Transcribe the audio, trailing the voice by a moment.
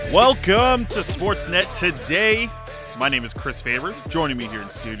Welcome to Sportsnet Today. My name is Chris Faber. Joining me here in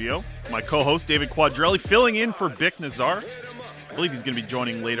studio, my co-host David Quadrelli, filling in for Bick Nazar. I believe he's going to be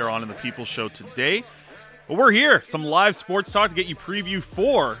joining later on in the People Show today. But we're here, some live sports talk to get you preview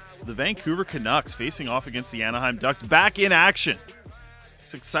for the Vancouver Canucks facing off against the Anaheim Ducks, back in action.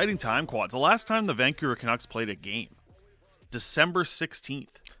 It's an exciting time, Quads. The last time the Vancouver Canucks played a game, December 16th.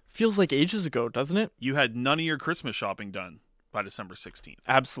 Feels like ages ago, doesn't it? You had none of your Christmas shopping done by December 16th.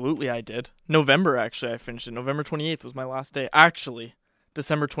 Absolutely, I did. November, actually, I finished it. November 28th was my last day. Actually,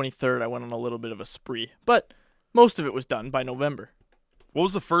 December 23rd, I went on a little bit of a spree. But most of it was done by November. What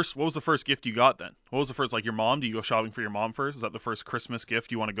was the first gift you got then? What was the first, like your mom? Do you go shopping for your mom first? Is that the first Christmas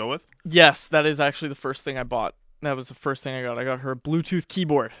gift you want to go with? Yes, that is actually the first thing I bought. That was the first thing I got. I got her a Bluetooth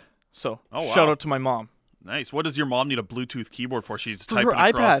keyboard. So, Shout out to my mom. Nice. What does your mom need a Bluetooth keyboard for? She's for typing her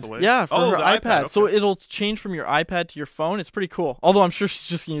across iPad. the way? Yeah, for her iPad. Okay. So it'll change from your iPad to your phone. It's pretty cool. Although I'm sure she's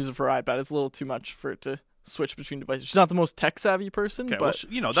just going to use it for her iPad. It's a little too much for it to switch between devices. She's not the most tech-savvy person, but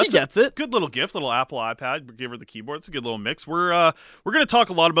well, that's she gets it. Good little gift, little Apple iPad. Give her the keyboard. It's a good little mix. We're going to talk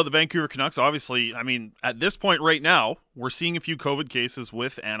a lot about the Vancouver Canucks. Obviously, I mean, at this point right now, we're seeing a few COVID cases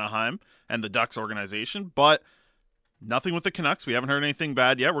with Anaheim and the Ducks organization, but nothing with the Canucks. We haven't heard anything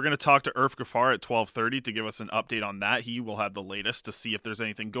bad yet. We're going to talk to Irf Gaffar at 12:30 to give us an update on that. He will have the latest to see if there's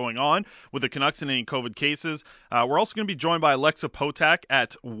anything going on with the Canucks and any COVID cases. We're also going to be joined by Alexa Potack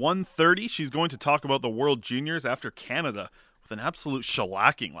at 1:30. She's going to talk about the World Juniors after Canada with an absolute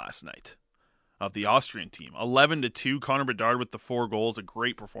shellacking last night of the Austrian team. 11-2, Connor Bedard with the 4 goals, a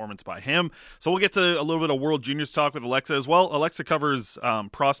great performance by him. So we'll get to a little bit of World Juniors talk with Alexa as well. Alexa covers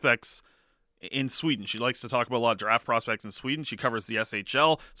prospects in Sweden. She likes to talk about a lot of draft prospects in Sweden. She covers the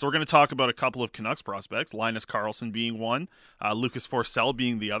SHL. So we're going to talk about a couple of Canucks prospects, Linus Karlsson being one, Lucas Forsell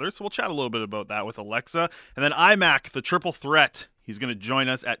being the other. So we'll chat a little bit about that with Alexa. And then IMAC, the triple threat, he's going to join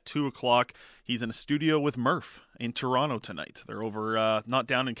us at 2 o'clock. He's in a studio with Murph in Toronto tonight. They're over, not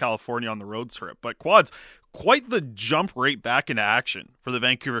down in California on the road trip. But Quads, quite the jump right back into action for the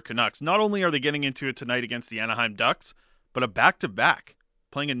Vancouver Canucks. Not only are they getting into it tonight against the Anaheim Ducks, but a back-to-back,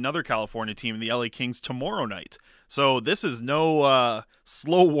 playing another California team in the LA Kings tomorrow night. So this is no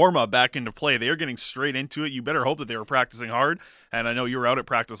slow warm-up back into play. They are getting straight into it. You better hope that they were practicing hard. And I know you were out at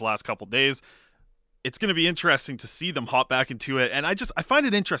practice last couple days. It's going to be interesting to see them hop back into it. And I find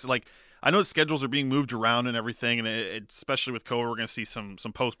it interesting. Like, I know schedules are being moved around and everything, and especially with COVID, we're going to see some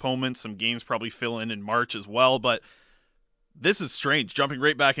postponements. Some games probably fill in March as well. But this is strange, jumping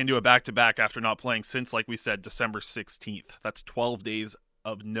right back into a back-to-back after not playing since, like we said, December 16th. That's 12 days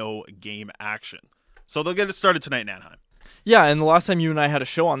of no game action. So they'll get it started tonight in Anaheim. Yeah, and the last time you and I had a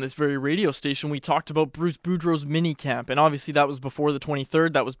show on this very radio station, we talked about Bruce Boudreau's mini camp, and obviously that was before the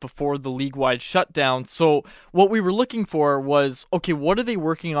 23rd, that was before the league-wide shutdown. So what we were looking for was, okay, what are they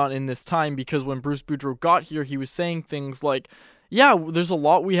working on in this time? Because when Bruce Boudreau got here, he was saying things like, yeah, there's a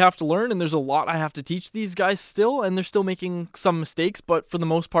lot we have to learn, and there's a lot I have to teach these guys still, and they're still making some mistakes, but for the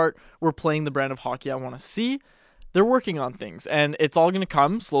most part, we're playing the brand of hockey I want to see. They're working on things, and it's all going to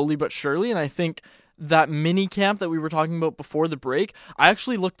come slowly but surely, and I think that mini camp that we were talking about before the break, I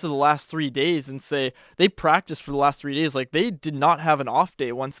actually looked to the last 3 days and say they practiced for the last 3 days. Like, they did not have an off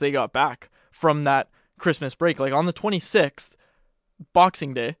day once they got back from that Christmas break. Like, on the 26th,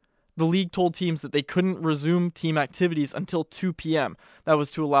 Boxing Day, the league told teams that they couldn't resume team activities until 2 p.m. That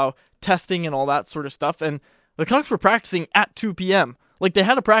was to allow testing and all that sort of stuff, and the Canucks were practicing at 2 p.m. Like, they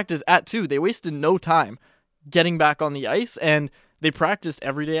had a practice at 2. They wasted no time getting back on the ice, and they practiced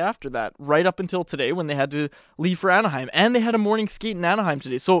every day after that, right up until today when they had to leave for Anaheim, and they had a morning skate in Anaheim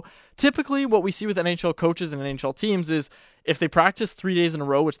today. So typically what we see with NHL coaches and NHL teams is if they practice 3 days in a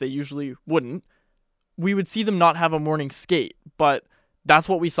row, which they usually wouldn't, we would see them not have a morning skate, but that's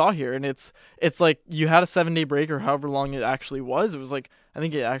what we saw here. And it's like you had a 7-day break or however long it actually was. It was like, I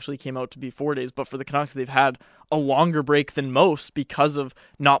think it actually came out to be 4 days, but for the Canucks, they've had a longer break than most because of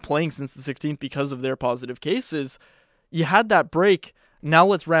not playing since the 16th because of their positive cases. You had that break. Now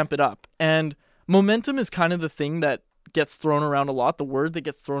let's ramp it up. And momentum is kind of the thing that gets thrown around a lot, the word that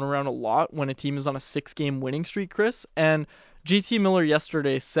gets thrown around a lot when a team is on a 6-game winning streak, Chris. And JT Miller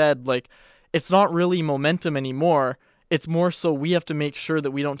yesterday said, like, it's not really momentum anymore. It's more so we have to make sure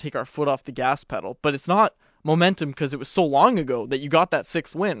that we don't take our foot off the gas pedal. But it's not momentum because it was so long ago that you got that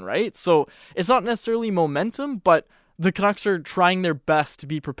 6th win, right? So it's not necessarily momentum, but the Canucks are trying their best to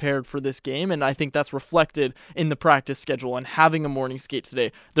be prepared for this game, and I think that's reflected in the practice schedule and having a morning skate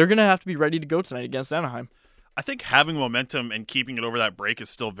today. They're going to have to be ready to go tonight against Anaheim. I think having momentum and keeping it over that break is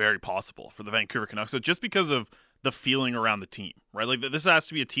still very possible for the Vancouver Canucks. So just because of the feeling around the team, right? Like this has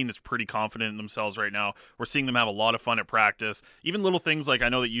to be a team that's pretty confident in themselves right now. We're seeing them have a lot of fun at practice. Even little things like I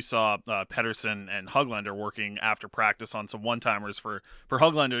know that you saw Pettersson and Höglander working after practice on some one-timers for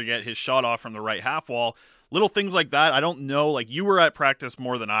Höglander to get his shot off from the right half wall. Little things like that. I don't know. Like you were at practice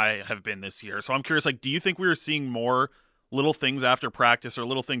more than I have been this year. So I'm curious, like, do you think we were seeing more little things after practice or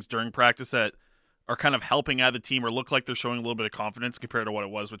little things during practice that are kind of helping out the team or look like they're showing a little bit of confidence compared to what it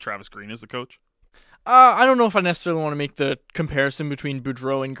was with Travis Green as the coach? I don't know if I necessarily want to make the comparison between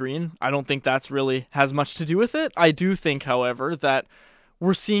Boudreau and Green. I don't think that's really has much to do with it. I do think, however, that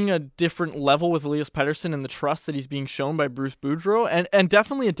we're seeing a different level with Elias Pettersson and the trust that he's being shown by Bruce Boudreau, and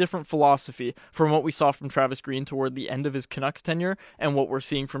definitely a different philosophy from what we saw from Travis Green toward the end of his Canucks tenure and what we're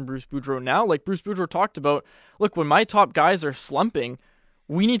seeing from Bruce Boudreau now. Like Bruce Boudreau talked about, look, when my top guys are slumping,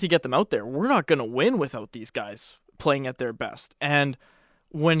 we need to get them out there. We're not going to win without these guys playing at their best. And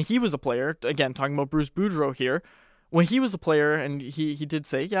when he was a player, again, talking about Bruce Boudreau here, when he was a player, and he did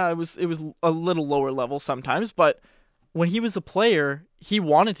say, yeah, it was a little lower level sometimes, but when he was a player, he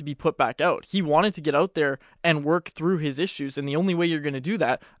wanted to be put back out. He wanted to get out there and work through his issues, and the only way you're going to do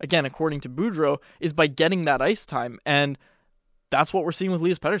that, again, according to Boudreau, is by getting that ice time, and that's what we're seeing with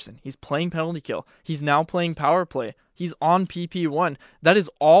Elias Pettersson. He's playing penalty kill. He's now playing power play. He's on PP1. That is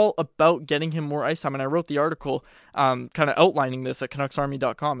all about getting him more ice time. And I wrote the article kind of outlining this at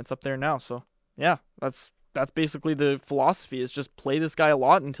CanucksArmy.com. It's up there now. So, yeah, that's basically the philosophy is just play this guy a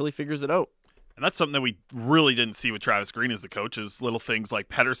lot until he figures it out. And that's something that we really didn't see with Travis Green as the coach, is little things like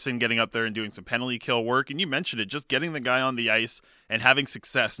Pettersson getting up there and doing some penalty kill work. And you mentioned it, just getting the guy on the ice and having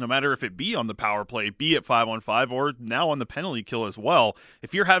success, no matter if it be on the power play, be it 5-on-5, or now on the penalty kill as well.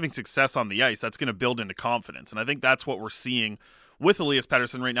 If you're having success on the ice, that's going to build into confidence. And I think that's what we're seeing with Elias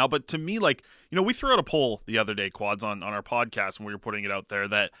Pettersson right now. But to me, like, you know, we threw out a poll the other day, Quads, on our podcast when we were putting it out there,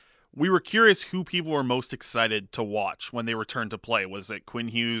 that we were curious who people were most excited to watch when they returned to play. Was it Quinn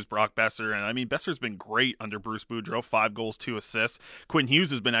Hughes, Brock Besser? And I mean, Besser's been great under Bruce Boudreau, 5 goals, 2 assists. Quinn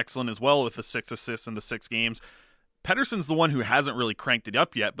Hughes has been excellent as well with the 6 assists in the 6 games. Pettersson's the one who hasn't really cranked it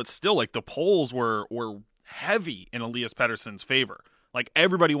up yet, but still, like, the polls were heavy in Elias Pettersson's favor. Like,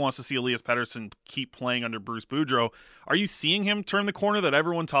 everybody wants to see Elias Pettersson keep playing under Bruce Boudreau. Are you seeing him turn the corner that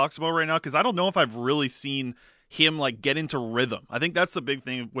everyone talks about right now? Because I don't know if I've really seen him like get into rhythm. I think that's the big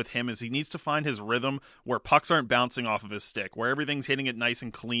thing with him, is he needs to find his rhythm where pucks aren't bouncing off of his stick, where everything's hitting it nice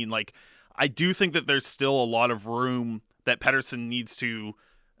and clean. Like, I do think that there's still a lot of room that Pettersson needs to,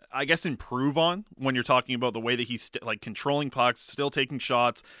 I guess, improve on when you're talking about the way that he's like controlling pucks, still taking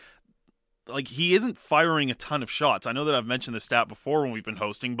shots. Like, he isn't firing a ton of shots. I know that I've mentioned this stat before when we've been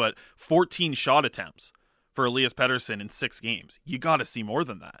hosting, but 14 shot attempts for Elias Pettersson in 6 games. You got to see more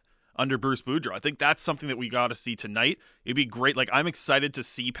than that under Bruce Boudreau. I think that's something that we got to see tonight. It'd be great. Like, I'm excited to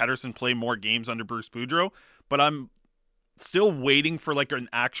see Pettersson play more games under Bruce Boudreau, but I'm still waiting for like an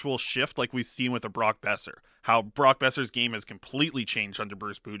actual shift like we've seen with a Brock Besser. How Brock Besser's game has completely changed under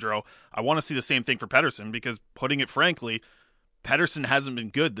Bruce Boudreau. I want to see the same thing for Pettersson, because, putting it frankly, Pettersson hasn't been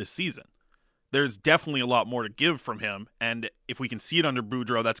good this season. There's definitely a lot more to give from him, and if we can see it under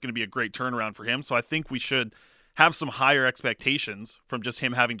Boudreau, that's going to be a great turnaround for him. So I think we should have some higher expectations from just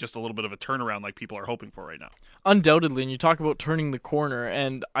him having just a little bit of a turnaround like people are hoping for right now. Undoubtedly, and you talk about turning the corner,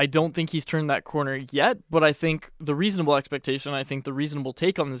 and I don't think he's turned that corner yet, but I think the reasonable expectation, I think the reasonable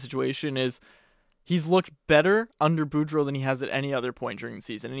take on the situation is he's looked better under Boudreau than he has at any other point during the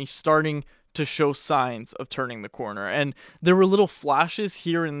season, and he's starting to show signs of turning the corner. And there were little flashes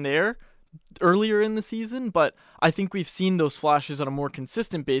here and there earlier in the season, but I think we've seen those flashes on a more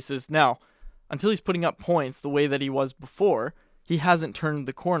consistent basis now. Until he's putting up points the way that he was before, he hasn't turned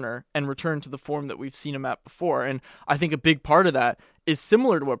the corner and returned to the form that we've seen him at before. And I think a big part of that is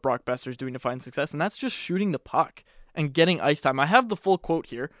similar to what Brock Besser's doing to find success, and that's just shooting the puck and getting ice time. I have the full quote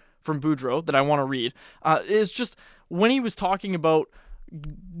here from Boudreau that I want to read. It's just when he was talking about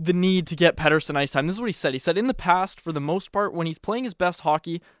the need to get Pettersson ice time, this is what he said. He said, in the past, for the most part, when he's playing his best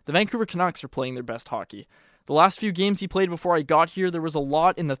hockey, the Vancouver Canucks are playing their best hockey. The last few games he played before I got here, there was a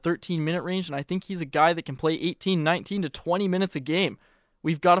lot in the 13-minute range, and I think he's a guy that can play 18, 19 to 20 minutes a game.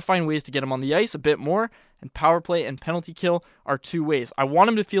 We've got to find ways to get him on the ice a bit more, and power play and penalty kill are 2 ways. I want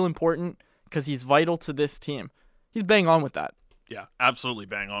him to feel important because he's vital to this team. He's bang on with that. Yeah, absolutely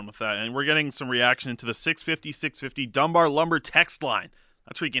bang on with that. And we're getting some reaction into the 650 Dunbar Lumber text line.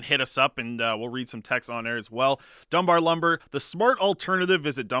 That's where you can hit us up, and we'll read some text on there as well. Dunbar Lumber, the smart alternative.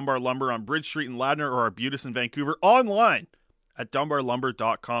 Visit Dunbar Lumber on Bridge Street in Ladner or Arbutus in Vancouver, online at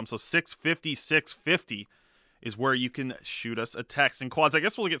dunbarlumber.com. So 650 is where you can shoot us a text. And Quads, I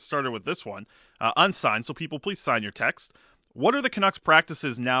guess we'll get started with this one. Unsigned, so people please sign your text. What are the Canucks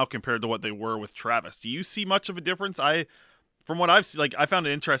practices now compared to what they were with Travis? Do you see much of a difference? From what I've seen, I found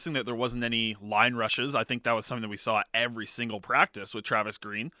it interesting that there wasn't any line rushes. I think that was something that we saw every single practice with Travis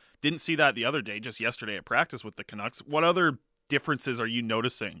Green. Didn't see that the other day, just yesterday at practice with the Canucks. What other differences are you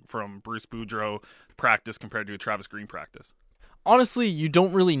noticing from Bruce Boudreau practice compared to a Travis Green practice? Honestly, you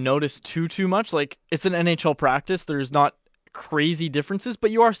don't really notice too much. It's an NHL practice. There's not crazy differences,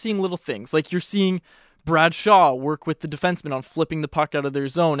 but you are seeing little things. You're seeing Brad Shaw work with the defenseman on flipping the puck out of their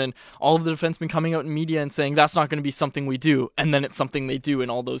zone, and all of the defensemen coming out in media and saying that's not going to be something we do, and then it's something they do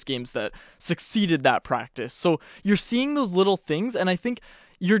in all those games that succeeded that practice. So you're seeing those little things, and I think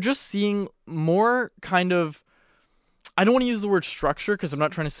you're just seeing more kind of, I don't want to use the word structure because I'm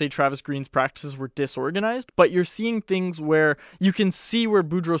not trying to say Travis Green's practices were disorganized, but you're seeing things where you can see where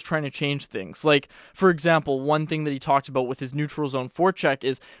Boudreau's trying to change things. For example, one thing that he talked about with his neutral zone forecheck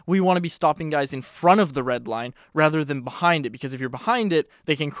is we want to be stopping guys in front of the red line rather than behind it, because if you're behind it,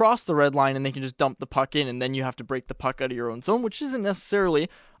 they can cross the red line and they can just dump the puck in, and then you have to break the puck out of your own zone, which isn't necessarily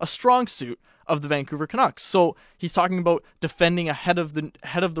a strong suit of the Vancouver Canucks. So he's talking about defending ahead of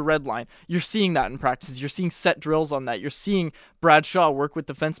the red line. You're seeing that in practices. You're seeing set drills on that. You're seeing Brad Shaw work with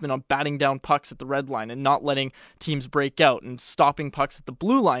defensemen on batting down pucks at the red line and not letting teams break out and stopping pucks at the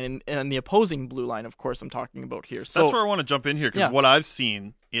blue line and the opposing blue line, of course, I'm talking about here. So that's where I want to jump in here, because what I've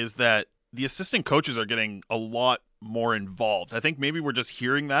seen is that the assistant coaches are getting a lot more involved. I think maybe we're just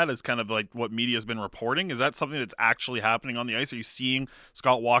hearing that as kind of what media has been reporting. Is that something that's actually happening on the ice? Are you seeing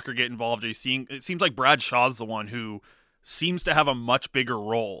Scott Walker get involved? Are you seeing, it seems like Brad Shaw's the one who seems to have a much bigger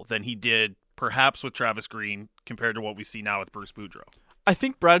role than he did perhaps with Travis Green compared to what we see now with Bruce Boudreau. I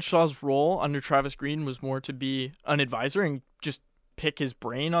think Brad Shaw's role under Travis Green was more to be an advisor and just pick his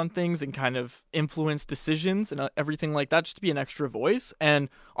brain on things and kind of influence decisions and everything like that, just to be an extra voice. And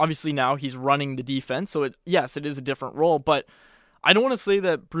obviously now he's running the defense, so it is a different role. But I don't want to say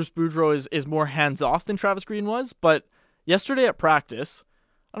that Bruce Boudreau is more hands-off than Travis Green was, but yesterday at practice,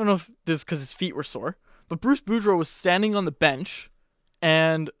 I don't know if this is because his feet were sore, but Bruce Boudreau was standing on the bench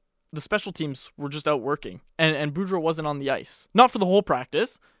and the special teams were just out working, and Boudreau wasn't on the ice. Not for the whole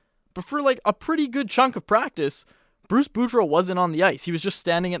practice, but for a pretty good chunk of practice, Bruce Boudreau wasn't on the ice. He was just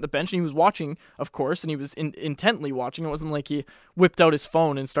standing at the bench, and he was watching, of course, and he was intently watching. It wasn't like he whipped out his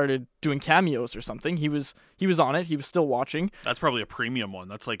phone and started doing cameos or something. He was on it. He was still watching. That's probably a premium one.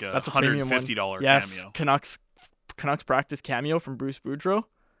 That's like That's a $150 yes, cameo. Canucks practice cameo from Bruce Boudreau.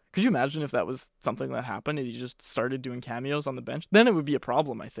 Could you imagine if that was something that happened and he just started doing cameos on the bench? Then it would be a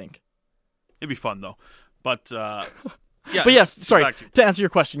problem, I think. It'd be fun, though. But yeah, but yes, sorry, to answer your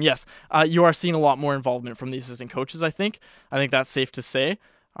question, yes, you are seeing a lot more involvement from the assistant coaches, I think. I think that's safe to say.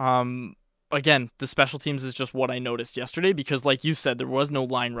 Again, the special teams is just what I noticed yesterday because, like you said, there was no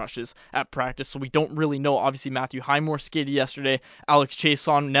line rushes at practice, so we don't really know. Obviously, Matthew Highmore skated yesterday. Alex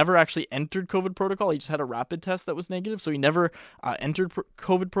Chason never actually entered COVID protocol. He just had a rapid test that was negative, so he never entered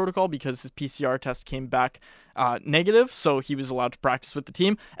COVID protocol because his PCR test came back negative, so he was allowed to practice with the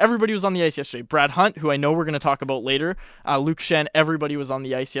team. Everybody was on the ice yesterday. Brad Hunt, who I know we're going to talk about later, Luke Shen, everybody was on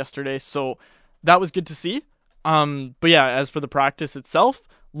the ice yesterday, so that was good to see. But yeah, as for the practice itself,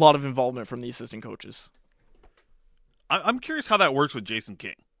 a lot of involvement from the assistant coaches. I'm curious how that works with Jason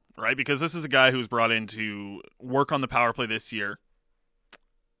King, right? Because this is a guy who was brought in to work on the power play this year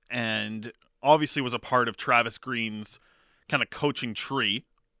and obviously was a part of Travis Green's kind of coaching tree.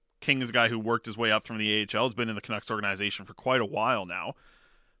 King is a guy who worked his way up from the AHL, has been in the Canucks organization for quite a while now.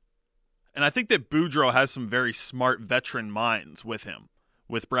 And I think that Boudreau has some very smart veteran minds with him,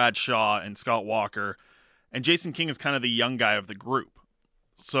 with Brad Shaw and Scott Walker. And Jason King is kind of the young guy of the group.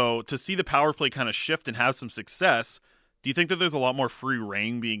 So to see the power play kind of shift and have some success, do you think that there's a lot more free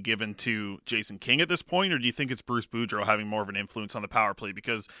reign being given to Jason King at this point, or do you think it's Bruce Boudreau having more of an influence on the power play?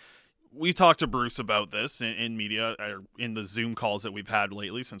 Because we talked to Bruce about this in media, or in the Zoom calls that we've had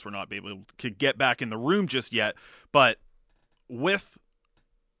lately, since we're not able to get back in the room just yet. But with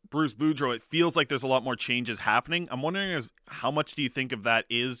Bruce Boudreau, it feels like there's a lot more changes happening. I'm wondering how much do you think of that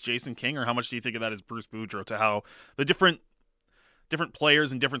is Jason King, or how much do you think of that is Bruce Boudreau, to how the different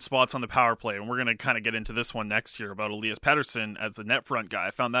players in different spots on the power play. And we're going to kind of get into this one next year about Elias Pettersson as the net front guy.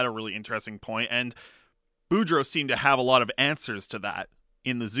 I found that a really interesting point. And Boudreau seemed to have a lot of answers to that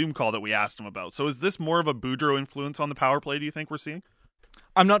in the Zoom call that we asked him about. So is this more of a Boudreau influence on the power play, do you think we're seeing?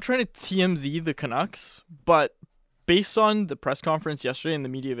 I'm not trying to TMZ the Canucks, but based on the press conference yesterday and the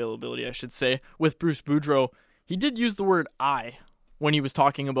media availability, I should say, with Bruce Boudreau, he did use the word I when he was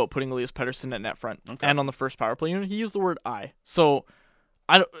talking about putting Elias Pettersson at net front. Okay. And on the first power play unit, he used the word I. So,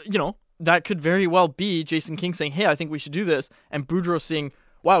 that could very well be Jason King saying, hey, I think we should do this, and Boudreau saying,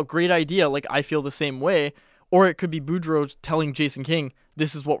 wow, great idea, like I feel the same way. or it could be Boudreau telling Jason King,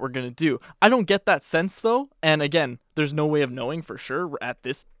 this is what we're going to do. I don't get that sense, though. And again, there's no way of knowing for sure at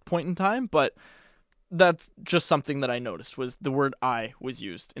this point in time, but that's just something that I noticed was the word I was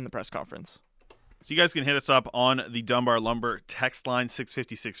used in the press conference. So you guys can hit us up on the Dunbar Lumber text line.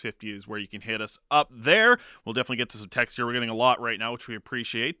 650-650 is where you can hit us up there. We'll definitely get to some text here. We're getting a lot right now, which we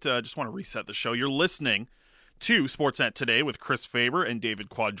appreciate. Just want to reset the show. You're listening to Sportsnet Today with Chris Faber and David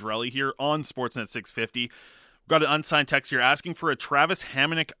Quadrelli here on Sportsnet 650. We've got an unsigned text here asking for a Travis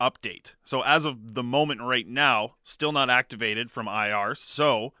Hamonic update. So as of the moment right now, still not activated from IR.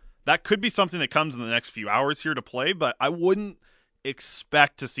 So that could be something that comes in the next few hours here to play, but I wouldn't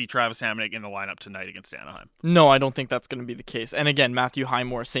expect to see Travis Hamonic in the lineup tonight against Anaheim. No, I don't think that's going to be the case. And again, Matthew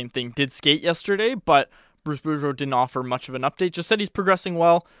Highmore, same thing, did skate yesterday, but Bruce Boudreau didn't offer much of an update. Just said he's progressing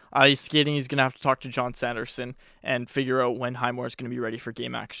well. He's skating. He's going to have to talk to John Sanderson and figure out when Highmore is going to be ready for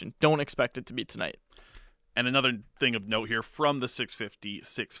game action. Don't expect it to be tonight. And another thing of note here from the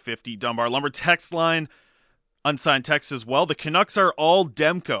 650 Dunbar Lumber text line, unsigned text as well. The Canucks are all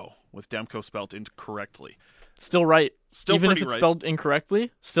Demko, with Demko spelled incorrectly. Still right. Still even if it's right. spelled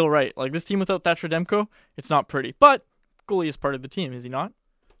incorrectly, still right. Like this team without Thatcher Demko, it's not pretty. But goalie is part of the team, is he not?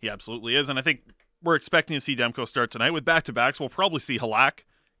 He absolutely is. And I think we're expecting to see Demko start tonight. With back-to-backs, we'll probably see Halak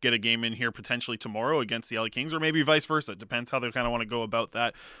get a game in here potentially tomorrow against the LA Kings, or maybe vice versa. It depends how they kind of want to go about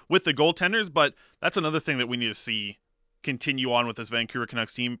that with the goaltenders. But that's another thing that we need to see continue on with this Vancouver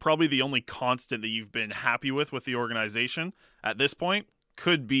Canucks team. Probably the only constant that you've been happy with the organization at this point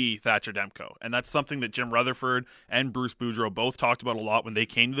could be Thatcher Demko. And that's something that Jim Rutherford and Bruce Boudreau both talked about a lot when they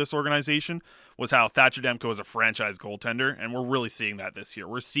came to this organization, was how Thatcher Demko is a franchise goaltender, and we're really seeing that this year.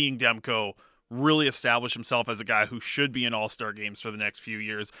 We're seeing Demko really establish himself as a guy who should be in all-star games for the next few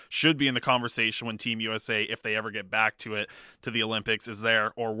years, should be in the conversation when Team USA, if they ever get back to it, to the Olympics, is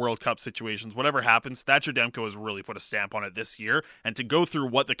there, or World Cup situations, whatever happens. Thatcher Demko has really put a stamp on it this year, and to go through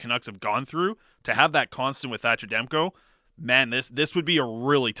what the Canucks have gone through, to have that constant with Thatcher Demko, man, this would be a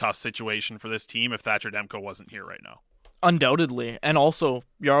really tough situation for this team if Thatcher Demko wasn't here right now. Undoubtedly. And also,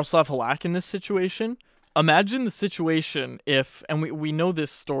 Yaroslav Halak in this situation. Imagine the situation if, and we know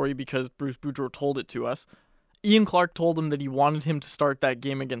this story because Bruce Boudreau told it to us, Ian Clark told him that he wanted him to start that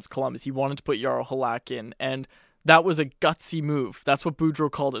game against Columbus. He wanted to put Yaro Halak in, and that was a gutsy move. That's what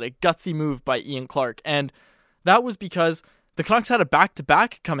Boudreau called it, a gutsy move by Ian Clark. And that was because the Canucks had a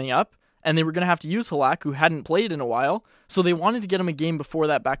back-to-back coming up, and they were going to have to use Halak, who hadn't played in a while, so they wanted to get him a game before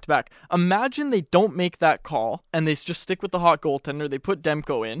that back-to-back. Imagine they don't make that call, and they just stick with the hot goaltender. They put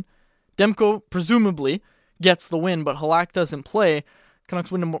Demko in. Demko, presumably, gets the win, but Halak doesn't play.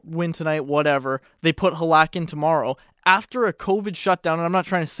 Canucks win tonight, whatever. They put Halak in tomorrow. After a COVID shutdown, and I'm not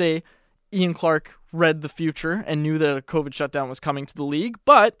trying to say Ian Clark read the future and knew that a COVID shutdown was coming to the league,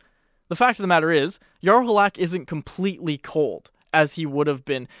 but the fact of the matter is, Yaro Halak isn't completely cold as he would have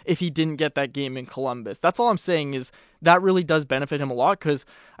been if he didn't get that game in Columbus. That's all I'm saying is that really does benefit him a lot, because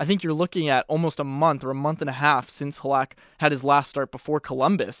I think you're looking at almost a month or a month and a half since Halak had his last start before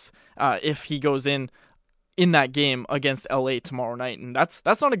Columbus, if he goes in that game against LA tomorrow night. And that's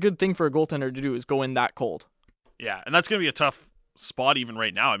not a good thing for a goaltender to do, is go in that cold. Yeah, and that's going to be a tough spot even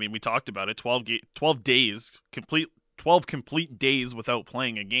right now. I mean, we talked about it, 12 complete days without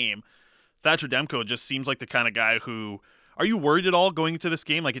playing a game. Thatcher Demko just seems like the kind of guy who, are you worried at all going into this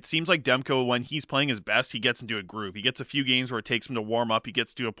game? Like, it seems like Demko, when he's playing his best, he gets into a groove. He gets a few games where it takes him to warm up. He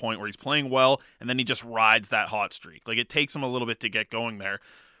gets to a point where he's playing well, and then he just rides that hot streak. Like, it takes him a little bit to get going there.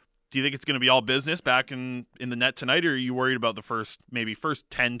 Do you think it's going to be all business back in the net tonight, or are you worried about the first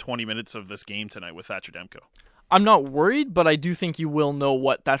 10, 20 minutes of this game tonight with Thatcher Demko? I'm not worried, but I do think you will know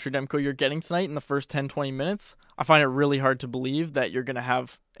what Thatcher Demko you're getting tonight in the first 10, 20 minutes. I find it really hard to believe that you're going to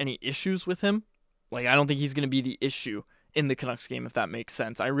have any issues with him. Like, I don't think he's going to be the issue in the Canucks game, if that makes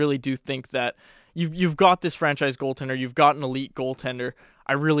sense. I really do think that you've got this franchise goaltender, you've got an elite goaltender.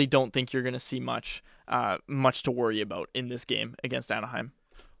 I really don't think you're going to see much to worry about in this game against Anaheim.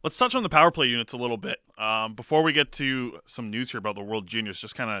 Let's touch on the power play units a little bit. Before we get to some news here about the World Juniors,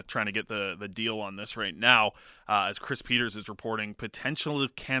 just kind of trying to get the deal on this right now, as Chris Peters is reporting potential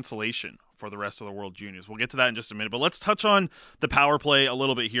cancellation for the rest of the World Juniors. We'll get to that in just a minute, but let's touch on the power play a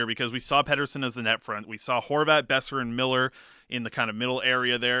little bit here, because we saw Pettersson as the net front. We saw Horvat, Besser, and Miller in the kind of middle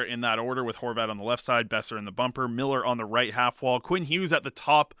area there in that order, with Horvat on the left side, Besser in the bumper, Miller on the right half wall, Quinn Hughes at the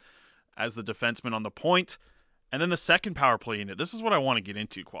top as the defenseman on the point. And then the second power play unit, this is what I want to get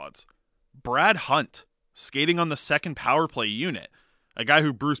into, Quads. Brad Hunt skating on the second power play unit, a guy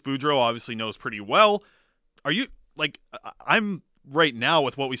who Bruce Boudreau obviously knows pretty well. I'm right now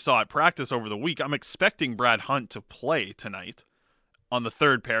with what we saw at practice over the week, I'm expecting Brad Hunt to play tonight. on the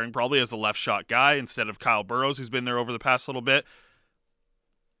third pairing, probably as a left shot guy instead of Kyle Burrows, who's been there over the past little bit.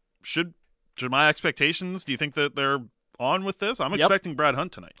 Should my expectations, do you think that they're on with this? I'm expecting Brad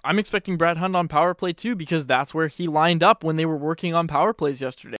Hunt tonight. I'm expecting Brad Hunt on power play too, because that's where he lined up when they were working on power plays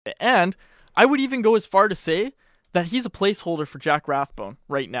yesterday. And I would even go as far to say that he's a placeholder for Jack Rathbone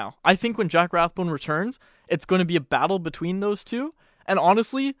right now. I think when Jack Rathbone returns, it's going to be a battle between those two. And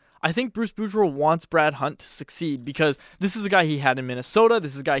honestly, I think Bruce Boudreau wants Brad Hunt to succeed, because this is a guy he had in Minnesota.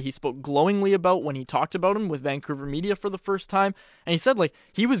 This is a guy he spoke glowingly about when he talked about him with Vancouver media for the first time. And he said, like,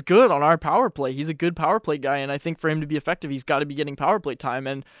 he was good on our power play. He's a good power play guy. And I think for him to be effective, he's got to be getting power play time.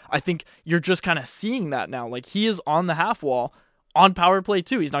 And I think you're just kind of seeing that now. Like, he is on the half wall on power play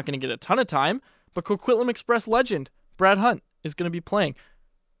too. He's not going to get a ton of time, but Coquitlam Express legend Brad Hunt is going to be playing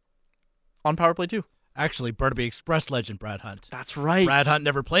on power play too. Actually, Burnaby Express legend Brad Hunt. That's right. Brad Hunt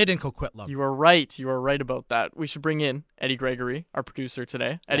never played in Coquitlam. You are right. You are right about that. We should bring in Eddie Gregory, our producer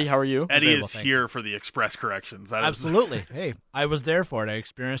today. Eddie, how are you? Eddie is here for the express corrections. Absolutely. Hey, I was there for it. I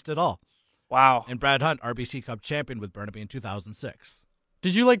experienced it all. Wow. And Brad Hunt, RBC Cup champion with Burnaby in 2006.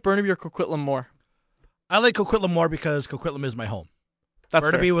 Did you like Burnaby or Coquitlam more? I like Coquitlam more because Coquitlam is my home. That's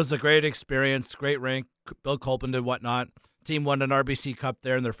Burnaby fair. was a great experience, great rink. Bill Copeland did whatnot. Team won an RBC Cup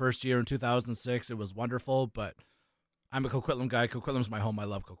there in their first year in 2006. It was wonderful, but I'm a Coquitlam guy. Coquitlam's my home. I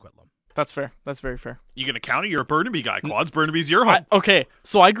love Coquitlam. That's fair. That's very fair. You going to counter? You're a Burnaby guy, Quads. Burnaby's your home. Okay,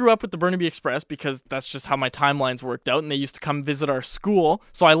 so I grew up with the Burnaby Express because that's just how my timelines worked out, and they used to come visit our school.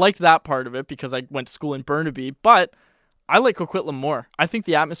 So I liked that part of it because I went to school in Burnaby, but I like Coquitlam more. I think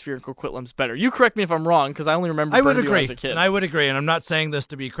the atmosphere in Coquitlam's better. You correct me if I'm wrong, because I only remember Burnaby when I was a kid. And I would agree, and I'm not saying this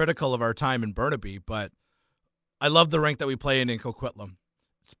to be critical of our time in Burnaby, but I love the rink that we play in Coquitlam.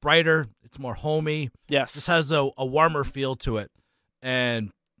 It's brighter. It's more homey. Yes. This has a warmer feel to it.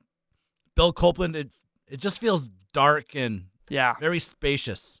 And Bill Copeland, it just feels dark and very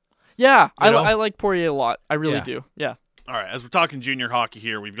spacious. Yeah, I like Poirier a lot. I really do. Yeah. All right, as we're talking junior hockey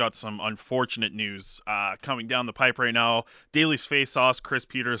here, we've got some unfortunate news coming down the pipe right now. Daly's face-offs, Chris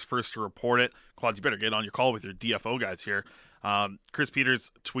Peters first to report it. Claude, you better get on your call with your DFO guys here. Chris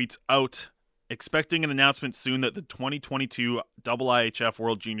Peters tweets out, expecting an announcement soon that the 2022 IIHF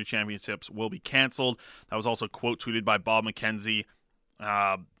World Junior Championships will be canceled. That was also quote tweeted by Bob McKenzie.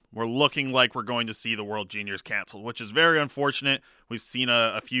 We're looking like we're going to see the World Juniors canceled, which is very unfortunate. We've seen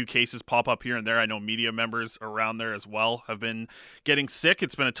a few cases pop up here and there. I know media members around there as well have been getting sick.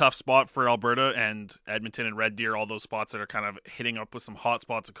 It's been a tough spot for Alberta and Edmonton and Red Deer, all those spots that are kind of hitting up with some hot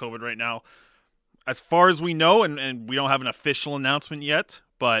spots of COVID right now. As far as we know, and we don't have an official announcement yet,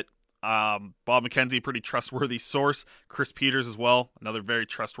 but Bob McKenzie, pretty trustworthy source. Chris Peters as well, another very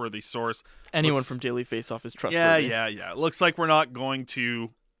trustworthy source. Anyone from Daily Faceoff is trustworthy. Yeah. It looks like we're not going to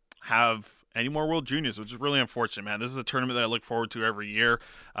have any more World Juniors, which is really unfortunate, man. This is a tournament that I look forward to every year.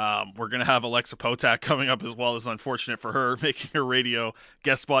 We're going to have Alexa Potack coming up as well. It's unfortunate for her making her radio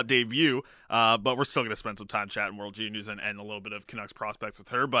guest spot debut, but we're still going to spend some time chatting World Juniors and a little bit of Canucks prospects with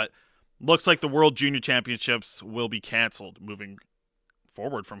her. But looks like the World Junior Championships will be canceled moving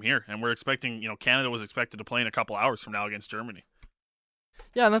forward from here, and we're expecting, Canada was expected to play in a couple hours from now against Germany.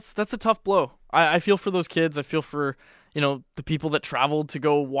 Yeah, and that's a tough blow. I feel for those kids. I feel for the people that traveled to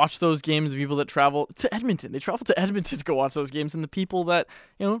go watch those games, the people that travel to Edmonton. They traveled to Edmonton to go watch those games, and the people that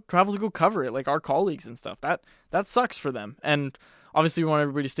travel to go cover it, like our colleagues and stuff. That sucks for them. And obviously, we want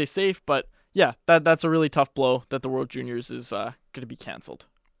everybody to stay safe. But yeah, that's a really tough blow that the World Juniors is going to be canceled.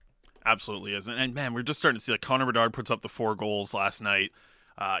 Absolutely is. And man, we're just starting to see, like, Connor Bedard puts up the 4 goals last night.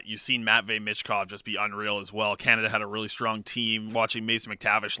 You've seen Matvey Michkov just be unreal as well. Canada had a really strong team. Watching Mason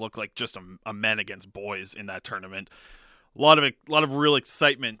McTavish look like just a men against boys in that tournament. A lot of real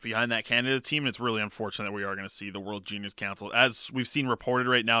excitement behind that Canada team, and it's really unfortunate that we are going to see the World Juniors canceled. As we've seen reported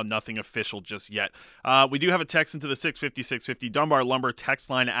right now, nothing official just yet. We do have a text into the 650 Dunbar Lumber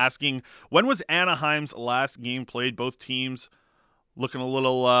text line asking, when was Anaheim's last game played? Both teams looking a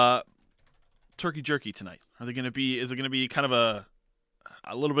little turkey jerky tonight. Is it going to be kind of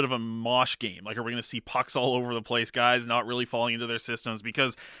a little bit of a mosh game? Like, are we going to see pucks all over the place, guys not really falling into their systems?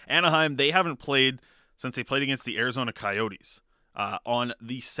 Because Anaheim, they haven't played since they played against the Arizona Coyotes on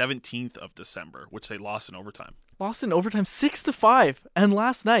the 17th of December, which they lost in overtime. Lost in overtime 6-5. And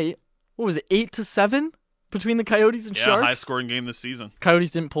last night, what was it, 8-7 between the Coyotes and Sharks? Yeah, highest scoring game this season.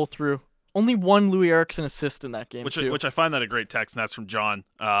 Coyotes didn't pull through. Only one Louis Eriksson assist in that game, which I find that a great text, and that's from John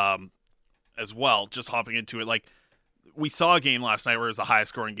as well. Just hopping into it, like, we saw a game last night where it was the highest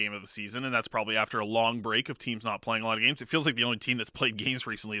scoring game of the season, and that's probably after a long break of teams not playing a lot of games. It feels like the only team that's played games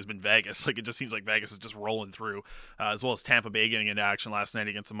recently has been Vegas. Like, it just seems like Vegas is just rolling through, as well as Tampa Bay getting into action last night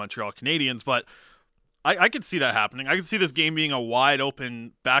against the Montreal Canadiens. But I could see that happening. I could see this game being a wide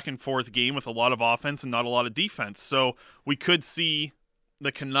open back and forth game with a lot of offense and not a lot of defense. So we could see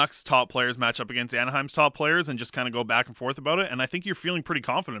the Canucks top players match up against Anaheim's top players and just kind of go back and forth about it. And I think you're feeling pretty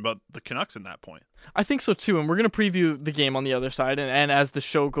confident about the Canucks in that point. I think so too. And we're going to preview the game on the other side. And as the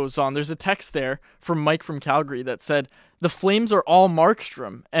show goes on, there's a text there from Mike from Calgary that said, the Flames are all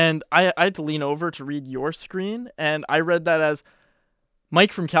Markstrom. And I had to lean over to read your screen. And I read that as,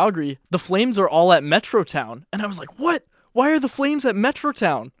 Mike from Calgary, the Flames are all at Metrotown. And I was like, what? Why are the Flames at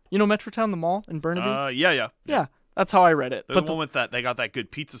Metrotown? You know Metrotown, the mall in Burnaby? Yeah. That's how I read it. But the one with that, they got that good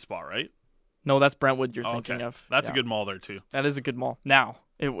pizza spot, right? No, that's Brentwood you're thinking of. That's a good mall there, too. That is a good mall. Now,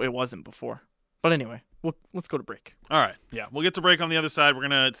 it wasn't before. But anyway, let's go to break. All right. Yeah, we'll get to break on the other side. We're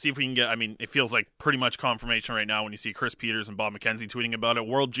going to see if we can get, it feels like pretty much confirmation right now when you see Chris Peters and Bob McKenzie tweeting about it.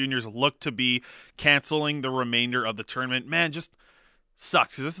 World Juniors look to be canceling the remainder of the tournament. Man, just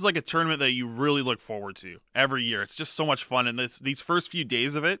sucks because this is like a tournament that you really look forward to every year. It's just so much fun, and these first few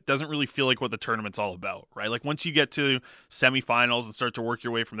days of it doesn't really feel like what the tournament's all about, right? Like once you get to semifinals and start to work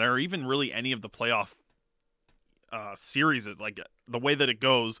your way from there, or even really any of the playoff series, like the way that it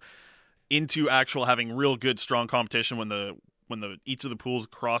goes into actual having real good strong competition when the each of the pools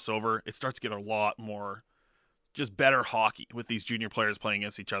cross over, it starts to get a lot more just better hockey with these junior players playing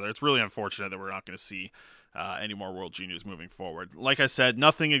against each other. It's really unfortunate that we're not going to see any more World Juniors moving forward. Like I said,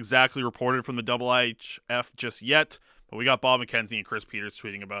 nothing exactly reported from the IIHF just yet, but we got Bob McKenzie and Chris Peters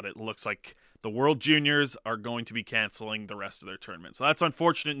tweeting about it. It looks like the World Juniors are going to be canceling the rest of their tournament. So that's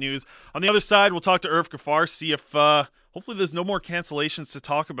unfortunate news. On the other side, we'll talk to Irf Gaffar, see if hopefully there's no more cancellations to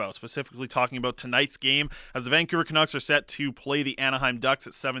talk about, specifically talking about tonight's game as the Vancouver Canucks are set to play the Anaheim Ducks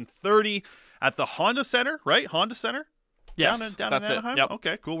at 7:30 at the Honda Center, right? Honda Center? Yes, down that's in Anaheim? it. Yep.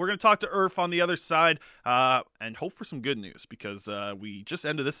 Okay, cool. We're going to talk to Irf on the other side and hope for some good news because we just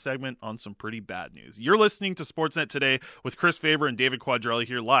ended this segment on some pretty bad news. You're listening to Sportsnet Today with Chris Faber and David Quadrelli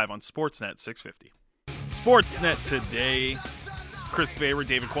here live on Sportsnet 650. Sportsnet Today. Chris Faber,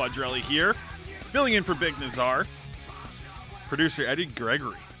 David Quadrelli here. Filling in for Big Nazar. Producer Eddie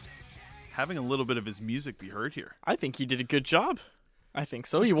Gregory. Having a little bit of his music be heard here. I think he did a good job. I think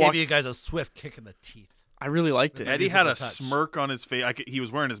so. He gave you guys a swift kick in the teeth. I really liked it. Eddie had a smirk on his face. He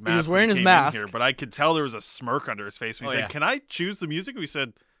was wearing his mask. He was wearing his mask. Here, but I could tell there was a smirk under his face. We said, "Can I choose the music?" We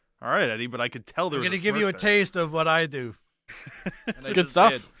said, "All right, Eddie," but I could tell there was. I'm going to give you a taste of what I do. It's good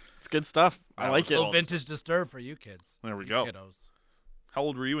stuff. Did. It's good stuff. I like it. A little vintage Disturbed for you kids. There we go. Kiddos. How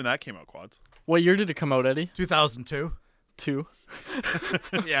old were you when that came out, Quads? What year did it come out, Eddie? 2002. 2.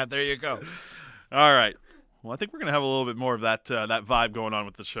 Yeah, there you go. All right. Well, I think we're going to have a little bit more of that vibe going on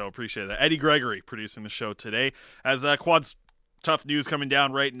with the show. Appreciate that. Eddie Gregory producing the show today. As Quad's tough news coming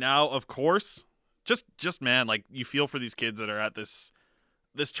down right now, of course. Just man, like you feel for these kids that are at this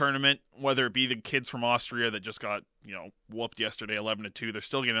tournament, whether it be the kids from Austria that just got, whooped yesterday 11-2. They're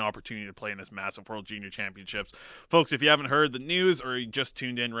still getting an opportunity to play in this massive World Junior Championships. Folks, if you haven't heard the news or you just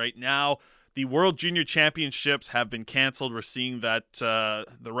tuned in right now, the World Junior Championships have been canceled. We're seeing that the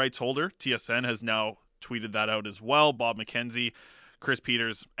rights holder, TSN, has now tweeted that out as well. Bob McKenzie, Chris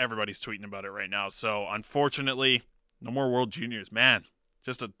Peters, everybody's tweeting about it right now. So unfortunately, no more World Juniors. Man,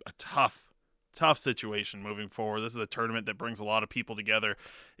 just a tough situation moving forward. This is a tournament that brings a lot of people together.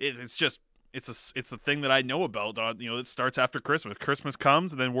 It's the thing that I know about. It starts after Christmas. Christmas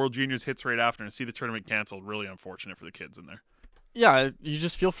comes and then World Juniors hits right after, and see the tournament canceled. Really unfortunate for the kids in there. Yeah, you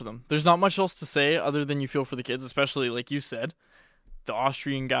just feel for them. There's not much else to say other than you feel for the kids, especially like you said. The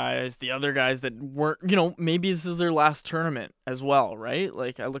Austrian guys, the other guys that weren't, maybe this is their last tournament as well, right?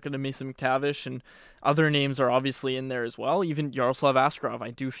 Like, I look at Mason McTavish and other names are obviously in there as well. Even Yaroslav Askarov, I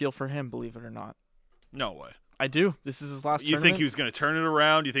do feel for him, believe it or not. No way. I do. This is his last tournament. You think he was going to turn it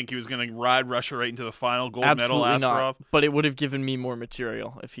around? You think he was going to ride Russia right into the final gold Absolutely medal, Askarov? Not. But it would have given me more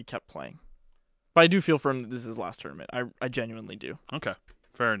material if he kept playing. But I do feel for him that this is his last tournament. I genuinely do. Okay,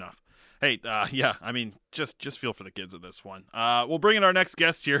 fair enough. Hey, just feel for the kids of this one. We'll bring in our next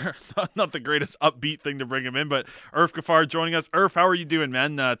guest here. Not the greatest upbeat thing to bring him in, but Irf Gaffar joining us. Irf, how are you doing,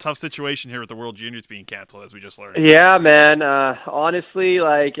 man? Tough situation here with the World Juniors being canceled, as we just learned. Yeah, man. Honestly,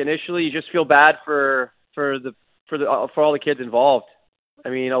 initially, you just feel bad for all the kids involved. I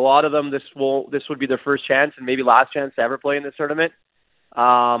mean, a lot of them, this would be their first chance and maybe last chance to ever play in this tournament.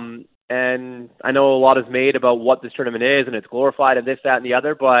 And I know a lot is made about what this tournament is, and it's glorified and this, that, and the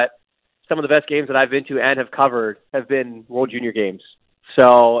other, but some of the best games that I've been to and have covered have been World Junior games.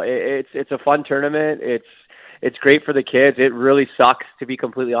 So it's a fun tournament. It's great for the kids. It really sucks, to be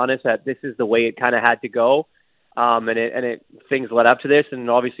completely honest, that this is the way it kind of had to go. Things led up to this, and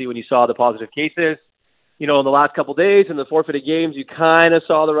obviously when you saw the positive cases, in the last couple of days and the forfeited games, you kind of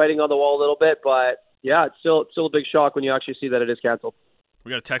saw the writing on the wall a little bit, but yeah, it's still a big shock when you actually see that it is canceled. We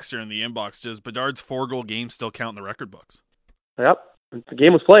got a text here in the inbox. Does Bedard's 4-goal game still count in the record books? Yep, the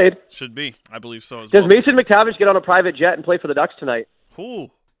game was played. Should be. I believe so as Does well. Mason McTavish get on a private jet and play for the Ducks tonight? Ooh.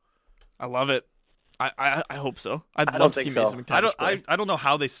 I love it. I hope so. I'd I love don't to see think so. Mason McTavish play. I don't know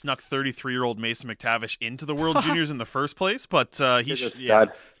how they snuck 33-year-old Mason McTavish into the World Juniors in the first place, but he should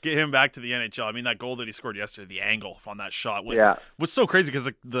get him back to the NHL. I mean, that goal that he scored yesterday, the angle on that shot, was so crazy because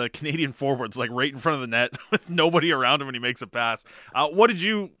the Canadian forward's like right in front of the net with nobody around him when he makes a pass. What did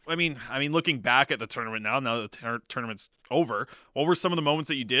you? I mean, looking back at the tournament now that the tournament's over, what were some of the moments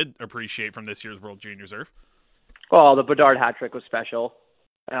that you did appreciate from this year's World Juniors, Irf? Well, the Bedard hat trick was special.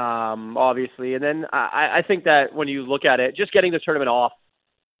 Obviously. And then I think that when you look at it, just getting the tournament off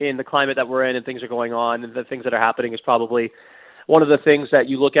in the climate that we're in and things are going on and the things that are happening is probably one of the things that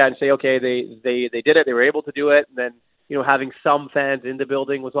you look at and say, okay, they did it. They were able to do it. And then, having some fans in the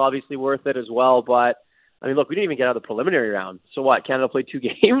building was obviously worth it as well. But I mean, look, we didn't even get out of the preliminary round. So what? Canada played 2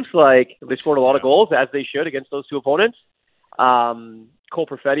 games. Like, they scored a lot of goals, as they should, against those 2 opponents. Cole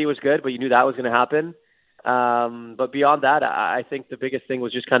Perfetti was good, but you knew that was going to happen. But beyond that, I think the biggest thing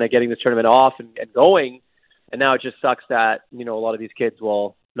was just kind of getting this tournament off and going. And now it just sucks that, a lot of these kids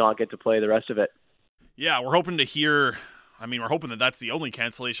will not get to play the rest of it. Yeah, we're hoping to hear. We're hoping that that's the only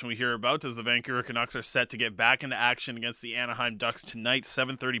cancellation we hear about, as the Vancouver Canucks are set to get back into action against the Anaheim Ducks tonight,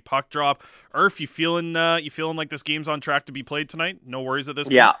 7:30 puck drop. Irf, you feeling like this game's on track to be played tonight? No worries at this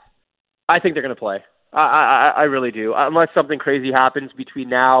point? Yeah, I think they're going to play. I really do. Unless something crazy happens between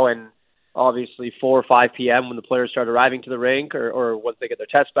now and obviously 4 or 5 p.m. when the players start arriving to the rink or once they get their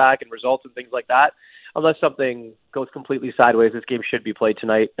tests back and results and things like that. Unless something goes completely sideways, this game should be played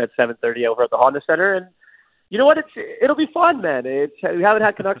tonight at 7:30 over at the Honda Center. And you know what? It'll be fun, man. We haven't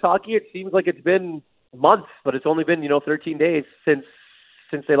had Canucks hockey. It seems like it's been months, but it's only been 13 days since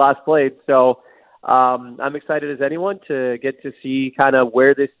they last played. So I'm excited as anyone to get to see kind of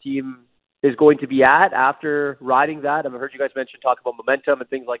where this team is going to be at after riding that. I've heard you guys talk about momentum and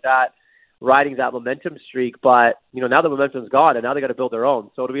things like that, riding that momentum streak. But now the momentum's gone, and now they got to build their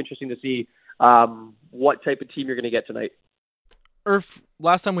own. So it'll be interesting to see what type of team you're going to get tonight. Irf,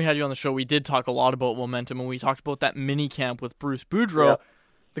 last time we had you on the show, we did talk a lot about momentum, and we talked about that mini camp with Bruce Boudreau. Yeah.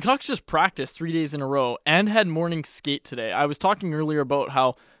 The Canucks just practiced 3 days in a row and had morning skate today. I was talking earlier about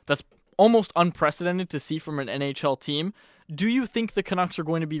how that's almost unprecedented to see from an NHL team. Do you think the Canucks are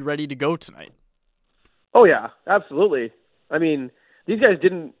going to be ready to go tonight? Oh yeah, absolutely. I mean, these guys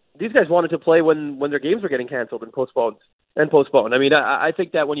wanted to play when their games were getting canceled and postponed. I mean, I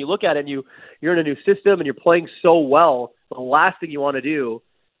think that when you look at it and you're in a new system and you're playing so well, the last thing you want to do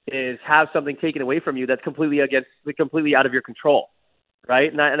is have something taken away from you that's completely out of your control,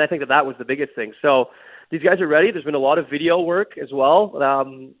 right? And I think that was the biggest thing. So these guys are ready. There's been a lot of video work as well.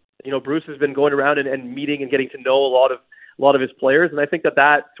 Bruce has been going around and meeting and getting to know a lot of his players, and I think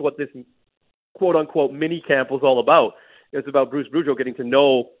that's what this quote unquote mini camp was all about. It's about Bruce Boudreau getting to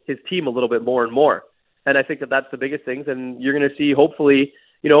know his team a little bit more and more. And I think that's the biggest things. And you're going to see, hopefully,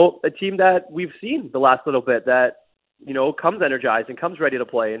 a team that we've seen the last little bit that, comes energized and comes ready to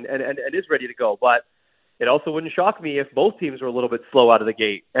play and is ready to go. But it also wouldn't shock me if both teams were a little bit slow out of the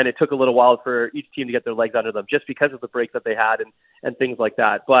gate and it took a little while for each team to get their legs under them just because of the break that they had and things like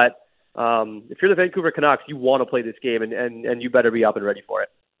that. But if you're the Vancouver Canucks, you want to play this game and you better be up and ready for it.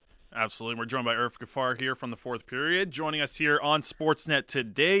 Absolutely. We're joined by Irf Gaffar here from the fourth period, joining us here on Sportsnet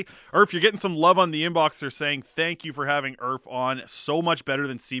today. Irf, you're getting some love on the inbox. They're saying thank you for having Irf on. So much better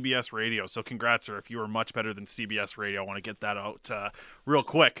than CBS Radio. So congrats, Irf. You are much better than CBS Radio. I want to get that out real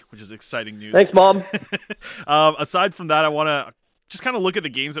quick, which is exciting news. Thanks, Mom. Aside from that, I want to just kind of look at the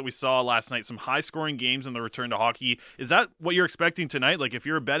games that we saw last night, some high-scoring games in the return to hockey. Is that what you're expecting tonight? Like, if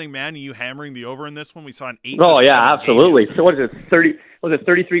you're a betting man, are you hammering the over in this one? We saw an 8-7. Oh, yeah, absolutely. So what is it,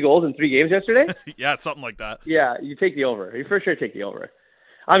 33 goals in 3 games yesterday? Yeah, something like that. Yeah, you take the over. You for sure take the over.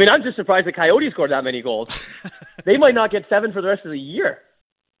 I mean, I'm just surprised the Coyotes scored that many goals. They might not get 7 for the rest of the year.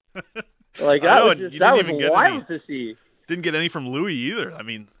 Like, that was wild to see. Didn't get any from Louis either. I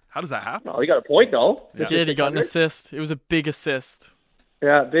mean, how does that happen? Oh, he got a point, though. He did. He got an assist. It was a big assist.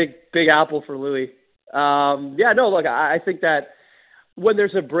 Yeah, big apple for Louis. Look, I think that when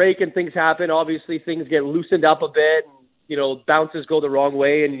there's a break and things happen, obviously things get loosened up a bit. And, bounces go the wrong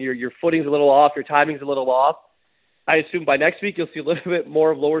way, and your footing's a little off, your timing's a little off. I assume by next week you'll see a little bit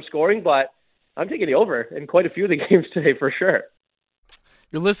more of lower scoring, but I'm taking the over in quite a few of the games today for sure.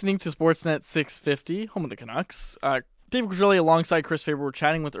 You're listening to Sportsnet 650, home of the Canucks. David Quadrilli alongside Chris Faber. We're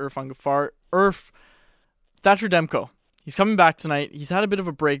chatting with Irf Gaffar. Irf, Thatcher Demko. He's coming back tonight. He's had a bit of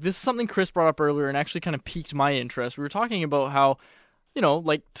a break. This is something Chris brought up earlier and actually kind of piqued my interest. We were talking about how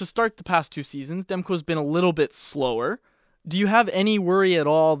like to start the past 2 seasons, Demko's been a little bit slower. Do you have any worry at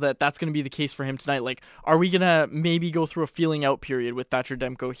all that that's going to be the case for him tonight? Like, are we going to maybe go through a feeling out period with Thatcher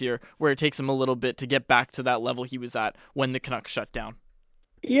Demko here where it takes him a little bit to get back to that level he was at when the Canucks shut down?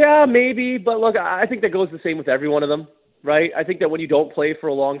 Yeah, maybe. But look, I think that goes the same with every one of them, right? I think that when you don't play for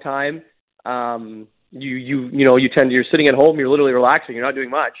a long time, you're sitting at home, you're literally relaxing, you're not doing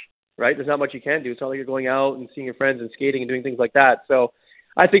much, right? There's not much you can do. It's not like you're going out and seeing your friends and skating and doing things like that. So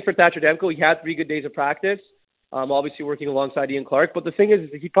I think for Thatcher Demko, he had 3 good days of practice. Obviously working alongside Ian Clark. But the thing is,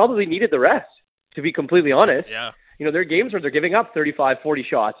 he probably needed the rest, to be completely honest. Yeah. There are games where they're giving up 35, 40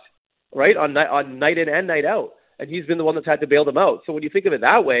 shots, right, on night in and night out. And he's been the one that's had to bail them out. So when you think of it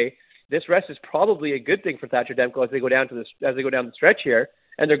that way, this rest is probably a good thing for Thatcher Demko as they go down the stretch here.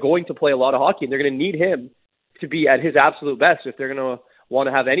 And they're going to play a lot of hockey, and they're going to need him to be at his absolute best if they're going to want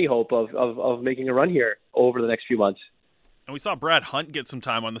to have any hope of making a run here over the next few months. And we saw Brad Hunt get some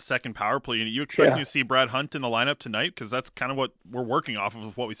time on the second power play. Are you expecting to see Brad Hunt in the lineup tonight? Because that's kind of what we're working off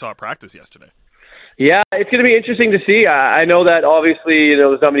of what we saw at practice yesterday. Yeah, it's going to be interesting to see. I know that obviously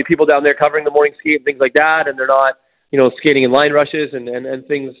there's not many people down there covering the morning skate and things like that, and they're not skating in line rushes and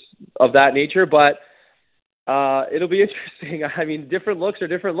things of that nature. But it'll be interesting. I mean, different looks are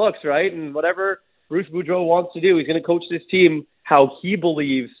different looks, right? And whatever Bruce Boudreau wants to do, he's going to coach this team how he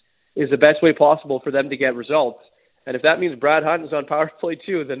believes is the best way possible for them to get results. And if that means Brad Hunt is on power play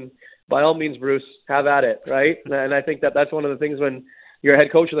too, then by all means, Bruce, have at it, right? And I think that that's one of the things when you're a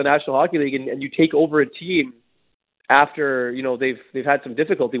head coach of the National Hockey League and you take over a team after they've had some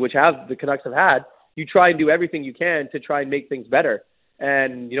difficulty, which the Canucks have had. You try and do everything you can to try and make things better.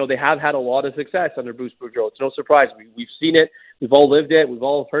 And they have had a lot of success under Bruce Boudreau. It's no surprise. We've seen it. We've all lived it. We've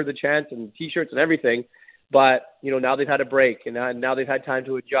all heard the chants and T-shirts and everything. But now they've had a break, and now they've had time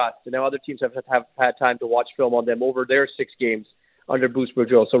to adjust, and now other teams have had time to watch film on them over their 6 games under Bruce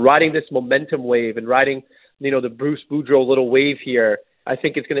Boudreau. So riding this momentum wave and riding the Bruce Boudreau little wave here, I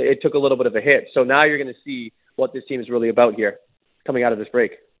think it took a little bit of a hit. So now you're going to see what this team is really about here coming out of this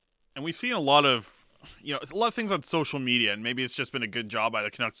break. And we've seen a lot of things on social media, and maybe it's just been a good job by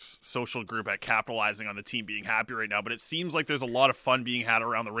the Canucks social group at capitalizing on the team being happy right now, but it seems like there's a lot of fun being had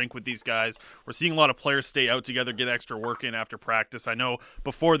around the rink with these guys. We're seeing a lot of players stay out together, get extra work in after practice. I know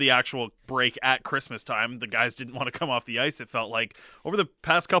before the actual break at Christmas time, the guys didn't want to come off the ice. It felt like over the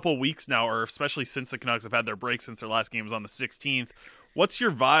past couple of weeks now, or especially since the Canucks have had their break since their last game was on the 16th, what's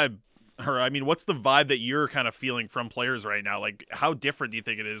your vibe? What's the vibe that you're kind of feeling from players right now? Like, how different do you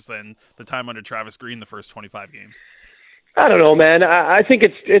think it is than the time under Travis Green the first 25 games? I don't know, man. I think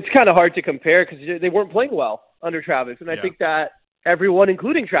it's kind of hard to compare because they weren't playing well under Travis. And I think that everyone,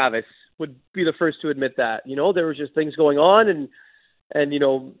 including Travis, would be the first to admit that. There was just things going on and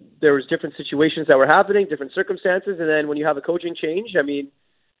there was different situations that were happening, different circumstances. And then when you have a coaching change, I mean,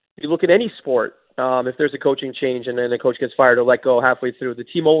 you look at any sport, if there's a coaching change and then the coach gets fired or let go halfway through, the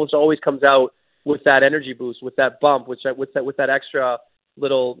team always comes out with that energy boost, with that bump, with that extra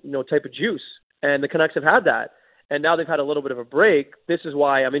little type of juice. And the Canucks have had that. And now they've had a little bit of a break. This is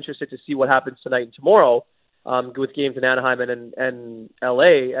why I'm interested to see what happens tonight and tomorrow with games in Anaheim and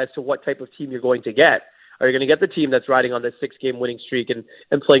LA as to what type of team you're going to get. Are you going to get the team that's riding on this 6-game winning streak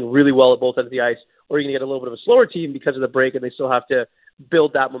and playing really well at both ends of the ice? Or are you going to get a little bit of a slower team because of the break and they still have to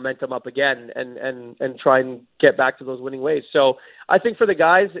build that momentum up again and try and get back to those winning ways? So I think for the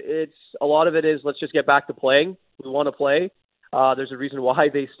guys, it's a lot of it is let's just get back to playing. We want to play. There's a reason why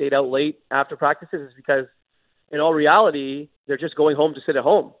they stayed out late after practices is because in all reality, they're just going home to sit at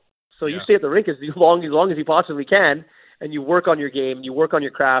home. So you stay at the rink as long as you possibly can, and you work on your game, you work on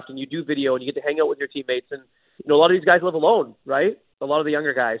your craft, and you do video, and you get to hang out with your teammates. And a lot of these guys live alone, right? A lot of the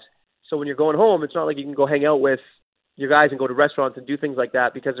younger guys. So when you're going home, it's not like you can go hang out with your guys and go to restaurants and do things like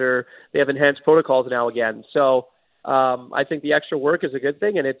that because they have enhanced protocols now again. So I think the extra work is a good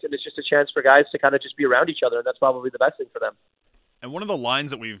thing, and it's just a chance for guys to kind of just be around each other, and that's probably the best thing for them. And one of the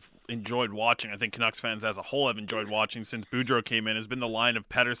lines that we've enjoyed watching, I think Canucks fans as a whole have enjoyed watching since Boudreau came in, has been the line of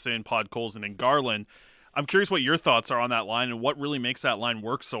Pettersson, Podkolzin, and Garland. I'm curious what your thoughts are on that line and what really makes that line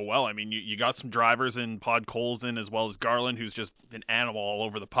work so well. I mean, you got some drivers in Podkolzin as well as Garland, who's just an animal all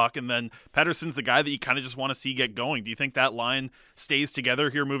over the puck. And then Pettersson's the guy that you kind of just want to see get going. Do you think that line stays together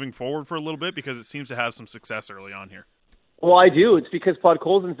here moving forward for a little bit? Because it seems to have some success early on here. Well, I do. It's because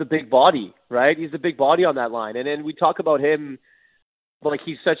Podkolzin's the big body, right? He's the big body on that line. And then we talk about him like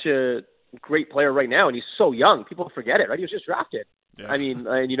he's such a great player right now, and he's so young. People forget it, right? He was just drafted. Yeah. I mean,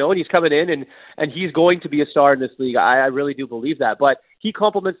 and he's coming in, and he's going to be a star in this league. I really do believe that. But he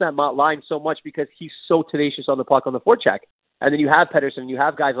complements that line so much because he's so tenacious on the puck on the forecheck. And then you have Pettersson, you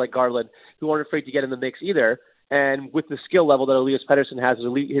have guys like Garland who aren't afraid to get in the mix either. And with the skill level that Elias Pettersson has,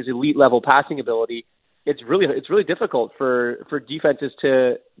 his elite level passing ability, it's really difficult for defenses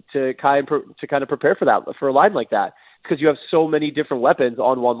to kind of prepare for that, for a line like that, because you have so many different weapons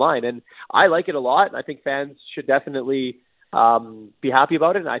on one line. And I like it a lot, and I think fans should definitely be happy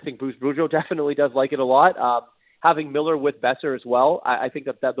about it. And I think Bruce Boudreau definitely does like it a lot. Having Miller with Besser as well, I think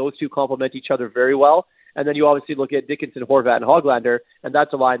that those two complement each other very well. And then you obviously look at Dickinson, Horvat, and Hoglander, and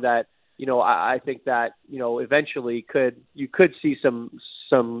that's a line that, I think that, eventually you could see some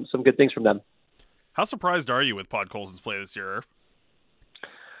good things from them. How surprised are you with Podkolzin's play this year, Irf?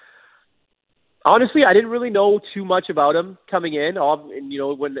 Honestly, I didn't really know too much about him coming in.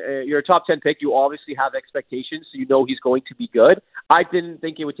 And, when you're a top 10 pick, you obviously have expectations, so you know he's going to be good. I didn't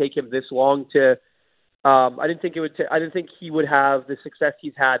think it would take him this long to. I didn't think he would have the success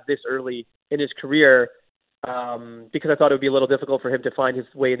he's had this early in his career, because I thought it would be a little difficult for him to find his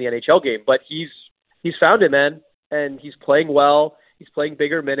way in the NHL game. But he's found it, man, and he's playing well. He's playing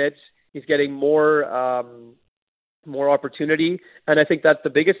bigger minutes. He's getting more opportunity, and I think that's the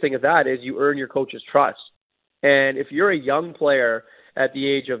biggest thing of that is you earn your coach's trust. And if you're a young player at the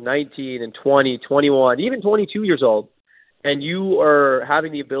age of 19 and 20, 21, even 22 years old, and you are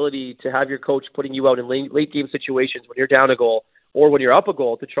having the ability to have your coach putting you out in late game situations when you're down a goal or when you're up a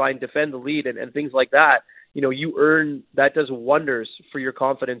goal to try and defend the lead and things like that, you earn, that does wonders for your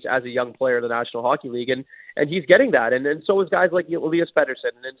confidence as a young player in the National Hockey League. And he's getting that. And so is guys like Elias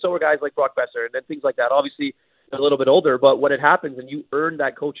Pettersson, and so are guys like Brock Besser and things like that. Obviously, they're a little bit older, but when it happens and you earn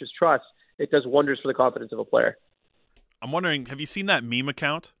that coach's trust, it does wonders for the confidence of a player. I'm wondering, have you seen that meme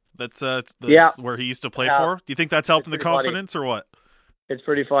account that's where he used to play for? Do you think that's helping the confidence or what? It's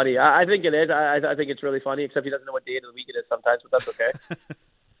pretty funny. I think it is. I think it's really funny, except he doesn't know what day of the week it is sometimes, but that's okay.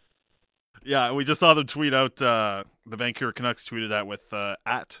 Yeah, we just saw them tweet out, the Vancouver Canucks tweeted out with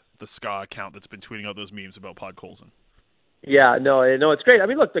at the Ska account that's been tweeting out those memes about Podkolzin. Yeah, no, it's great. I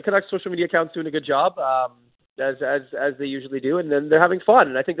mean, look, the Canucks social media account's doing a good job, as they usually do, and then they're having fun,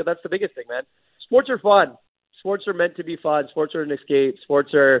 and I think that's the biggest thing, man. Sports are fun. Sports are meant to be fun. Sports are an escape.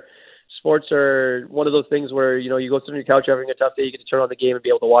 Sports are one of those things where, you go sit on your couch having a tough day, you get to turn on the game and be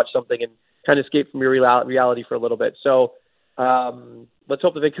able to watch something and kind of escape from your reality for a little bit. So let's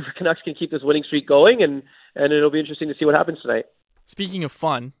hope the Vancouver Canucks can keep this winning streak going, and it'll be interesting to see what happens tonight. Speaking of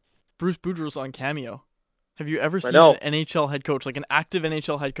fun, Bruce Boudreau's on Cameo. Have you ever seen an NHL head coach, like an active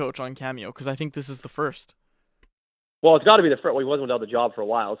NHL head coach on Cameo? Because I think this is the first. Well, it's got to be the first. Well, he wasn't without the job for a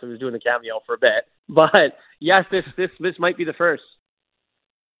while, so he was doing the Cameo for a bit. But yes, this might be the first.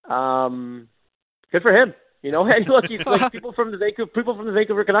 Good for him. And look, he's like, people from the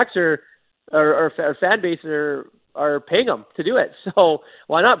Vancouver Canucks are fan base are paying him to do it. So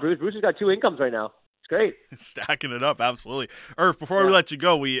why not, Bruce? Bruce has got two incomes right now. It's great. Stacking it up, absolutely. Irf, before we let you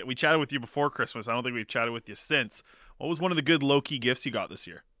go, we chatted with you before Christmas. I don't think we've chatted with you since. What was one of the good low-key gifts you got this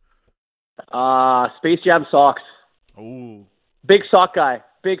year? Space Jam socks. Ooh. Big sock guy.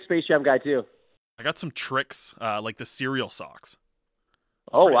 Big Space Jam guy, too. I got some tricks, like the cereal socks.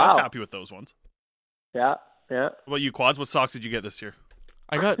 Oh, wow. I was happy with those ones. Yeah. What about you, Quads? What socks did you get this year?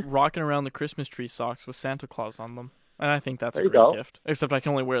 I got rocking around the Christmas tree socks with Santa Claus on them. And I think that's a great gift. Except I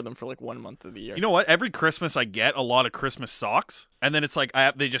can only wear them for like 1 month of the year. You know what? Every Christmas I get a lot of Christmas socks, and then it's like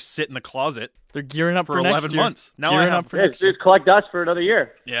they just sit in the closet. They're gearing up for 11 months. Now I have just collect dust for another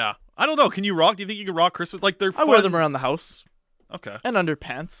year. Yeah. I don't know. Can you rock? Do you think you can rock Christmas? Like they're fun. I wear them around the house. Okay. And under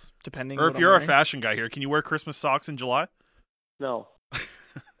pants, depending. Or if you're a fashion guy here, can you wear Christmas socks in July? No.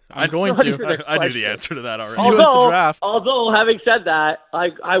 I'm going to. I knew the answer to that already. See you at the draft. Although, having said that,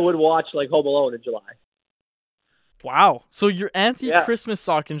 I would watch like Home Alone in July. Wow. So you're anti-Christmas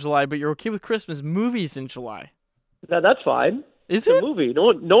sock in July, but you're okay with Christmas movies in July. That's fine. Is it's it? A movie.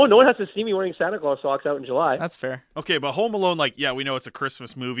 No one has to see me wearing Santa Claus socks out in July. That's fair. Okay, but Home Alone, we know it's a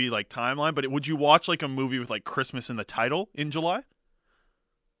Christmas movie, timeline, but would you watch a movie with Christmas in the title in July?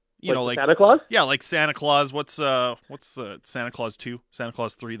 Santa Claus? Yeah, like Santa Claus. What's Santa Claus 2, Santa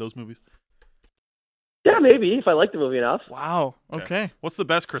Claus 3, those movies? Yeah, maybe, if I like the movie enough. Wow, okay. What's the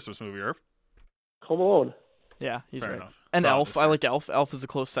best Christmas movie, Irv? Home Alone. Yeah, he's Fair right. enough. And Elf. I like Elf. Elf is a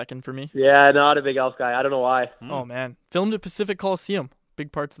close second for me. Yeah, not a big Elf guy. I don't know why. Oh, man. Filmed at Pacific Coliseum.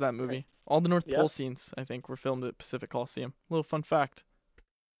 Big parts of that movie. All the North Pole scenes, I think, were filmed at Pacific Coliseum. Little fun fact.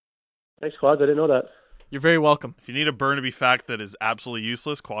 Thanks, Quads. I didn't know that. You're very welcome. If you need a Burnaby fact that is absolutely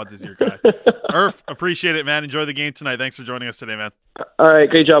useless, Quads is your guy. Irf, appreciate it, man. Enjoy the game tonight. Thanks for joining us today, man. All right.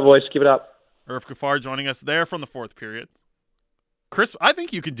 Great job, boys. Keep it up. Irf Gaffar joining us there from the fourth period. I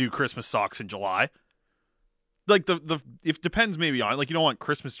think you can do Christmas socks in July. It depends maybe on it. You don't want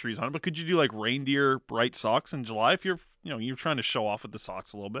Christmas trees on it, but could you do reindeer bright socks in July if you're trying to show off with the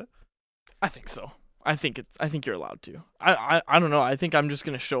socks a little bit? I think so. I think you're allowed to. I don't know. I think I'm just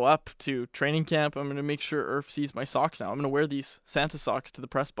gonna show up to training camp. I'm gonna make sure Irf sees my socks now. I'm gonna wear these Santa socks to the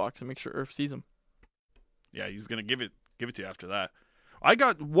press box and make sure Irf sees them. Yeah, he's gonna give it to you after that. I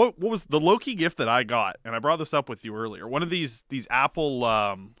got what was the low-key gift that I got, and I brought this up with you earlier. One of these Apple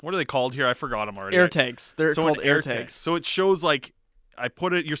what are they called here? I forgot them already. AirTags. They're called AirTags. So it shows like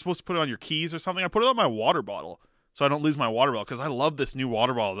you're supposed to put it on your keys or something. I put it on my water bottle so I don't lose my water bottle, because I love this new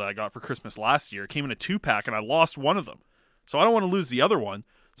water bottle that I got for Christmas last year. It came in a 2-pack and I lost one of them. So I don't want to lose the other one.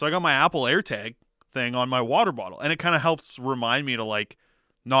 So I got my Apple AirTag thing on my water bottle, and it kind of helps remind me to like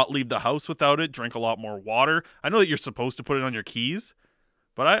not leave the house without it, drink a lot more water. I know that you're supposed to put it on your keys,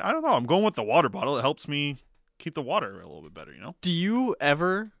 but I don't know. I'm going with the water bottle. It helps me keep the water a little bit better, you know? Do you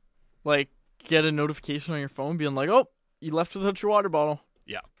ever like get a notification on your phone being like, "Oh, you left without your water bottle"?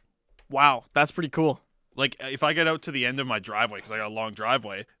 Yeah. Wow, that's pretty cool. Like, if I get out to the end of my driveway, because I got a long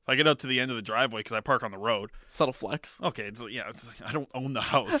driveway, if I get out to the end of the driveway because I park on the road. Subtle flex. Okay, it's like, I don't own the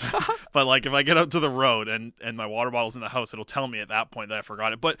house. But, like, if I get out to the road and my water bottle's in the house, it'll tell me at that point that I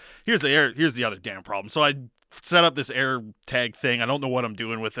forgot it. But here's the other damn problem. So I set up this air tag thing. I don't know what I'm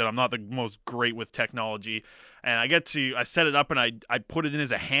doing with it. I'm not the most great with technology. And I set it up and I put it in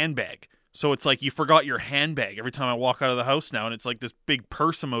as a handbag. So it's like you forgot your handbag every time I walk out of the house now. And it's like this big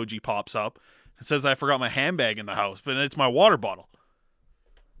purse emoji pops up. It says I forgot my handbag in the house, but it's my water bottle.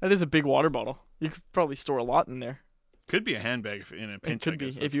 That is a big water bottle. You could probably store a lot in there. Could be a handbag in a pinch. It could be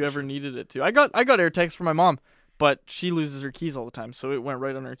if you ever needed it to. I got AirTags for my mom, but she loses her keys all the time, so it went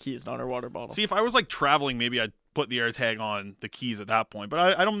right on her keys, not her water bottle. See, if I was like traveling, maybe I'd put the AirTag on the keys at that point.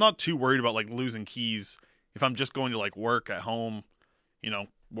 But I'm not too worried about like losing keys if I'm just going to like work at home,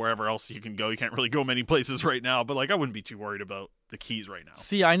 wherever else you can go. You can't really go many places right now, but like I wouldn't be too worried about the keys right now.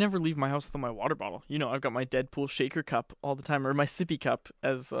 See, I never leave my house without my water bottle. I've got my Deadpool shaker cup all the time, or my sippy cup,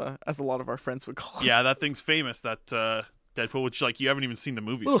 as a lot of our friends would call it. Yeah, that thing's famous, that Deadpool, which like you haven't even seen the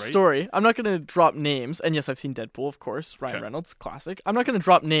movies, Little right? story. I'm not going to drop names, and yes, I've seen Deadpool, of course. Ryan Reynolds, classic. I'm not going to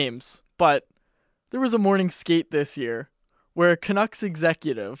drop names, but there was a morning skate this year where a Canucks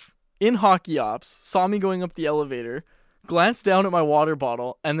executive in hockey ops saw me going up the elevator, glanced down at my water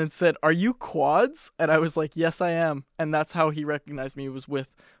bottle, and then said, "Are you Quads?" And I was like, "Yes, I am." And that's how he recognized me, was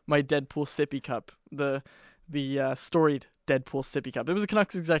with my Deadpool sippy cup, the storied Deadpool sippy cup. It was a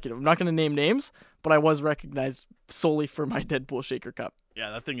Canucks executive. I'm not going to name names, but I was recognized solely for my Deadpool shaker cup. Yeah,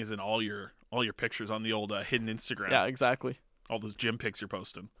 that thing is in all your pictures on the old hidden Instagram. Yeah, exactly. All those gym pics you're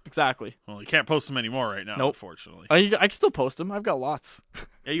posting. Exactly. Well, you can't post them anymore right now, Nope. Unfortunately. I can still post them. I've got lots.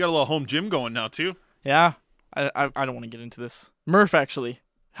 Yeah, you got a little home gym going now, too. Yeah. I don't want to get into this. Murph actually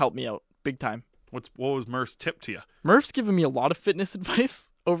helped me out big time. What was Murph's tip to you? Murph's given me a lot of fitness advice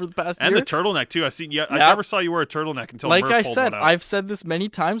over the past and year. And the turtleneck, too. I never saw you wear a turtleneck until like Murph I pulled said, one out. I've said this many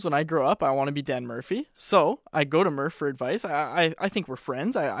times. When I grow up, I want to be Dan Murphy. So I go to Murph for advice. I think we're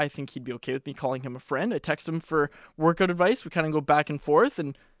friends. I think he'd be okay with me calling him a friend. I text him for workout advice. We kind of go back and forth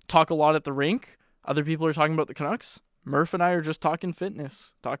and talk a lot at the rink. Other people are talking about the Canucks. Murph and I are just talking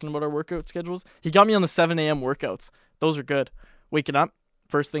fitness, talking about our workout schedules. He got me on the 7 a.m. workouts. Those are good. Waking up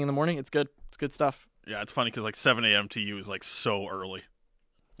first thing in the morning, it's good. It's good stuff. Yeah, it's funny because like 7 a.m. to you is like so early.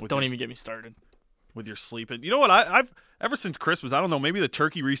 Don't even get me started. With your sleeping. You know what? I've ever since Christmas, I don't know, maybe the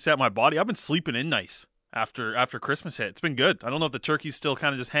turkey reset my body. I've been sleeping in nice after Christmas hit. It's been good. I don't know if the turkey's still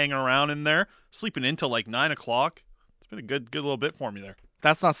kind of just hanging around in there, sleeping in till like 9 o'clock. It's been a good little bit for me there.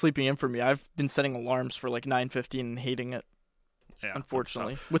 That's not sleeping in for me. I've been setting alarms for like 9:15 and hating it. Yeah,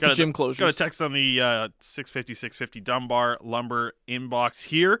 unfortunately, with the gym closures. Got a text on the 650 Dunbar Lumber inbox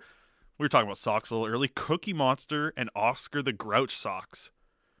here. We were talking about socks a little early. Cookie Monster and Oscar the Grouch socks.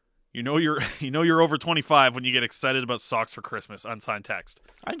 You're over 25 when you get excited about socks for Christmas. Unsigned text.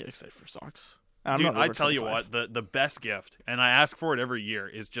 I get excited for socks. Dude, I tell you what, the best gift, and I ask for it every year,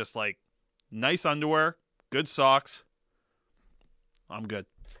 is just like nice underwear, good socks. I'm good.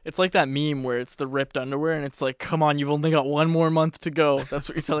 It's like that meme where it's the ripped underwear, and it's like, come on, you've only got one more month to go. That's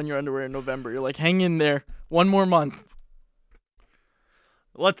what you're telling your underwear in November. You're like, hang in there, one more month.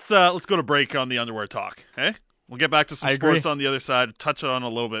 Let's go to break on the underwear talk. Okay, we'll get back to some sports on the other side. Touch on a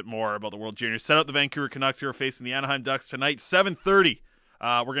little bit more about the World Juniors. Set out the Vancouver Canucks who are facing the Anaheim Ducks tonight, 7:30.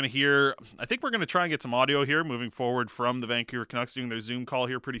 We're going to hear, I think we're going to try and get some audio here moving forward from the Vancouver Canucks doing their Zoom call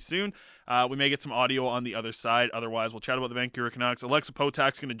here pretty soon. We may get some audio on the other side. Otherwise, we'll chat about the Vancouver Canucks. Alexa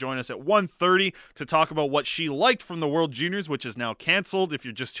Potack's going to join us at 1:30 to talk about what she liked from the World Juniors, which is now canceled. If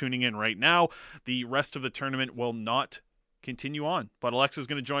you're just tuning in right now, the rest of the tournament will not continue on. But Alexa's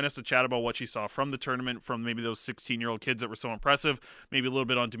going to join us to chat about what she saw from the tournament, from maybe those 16-year-old kids that were so impressive, maybe a little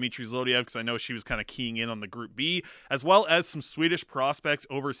bit on Dmitry Zlodiev, because I know she was kind of keying in on the Group B, as well as some Swedish prospects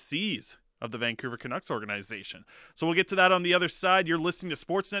overseas. of the Vancouver Canucks organization. So we'll get to that on the other side. You're listening to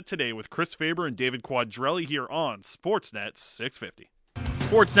Sportsnet Today with Chris Faber and David Quadrelli here on Sportsnet 650.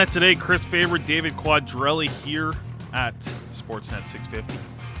 Sportsnet Today, Chris Faber, David Quadrelli here at Sportsnet 650.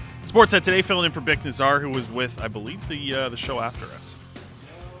 Sportsnet Today, filling in for Bick Nazar, who was with, I believe, the show after us.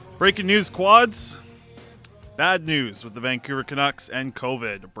 Breaking news, Quads. Bad news with the Vancouver Canucks and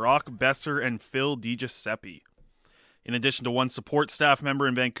COVID. Brock Boeser and Phil DiGiuseppe, in addition to one support staff member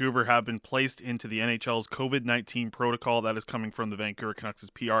in Vancouver, have been placed into the NHL's COVID-19 protocol. That is coming from the Vancouver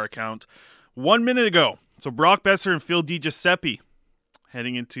Canucks' PR account 1 minute ago. So Brock Boeser and Phil DiGiuseppe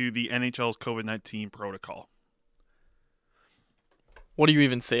heading into the NHL's COVID-19 protocol. What do you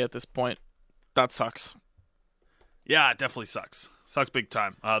even say at this point? That sucks. Yeah, it definitely sucks. Sucks big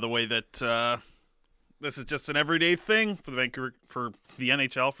time. The way that this is just an everyday thing for the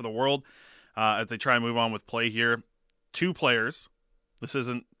NHL, for the world, as they try and move on with play here. 2 players. This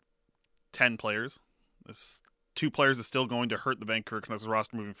isn't 10 players. This 2 players is still going to hurt the Vancouver Canucks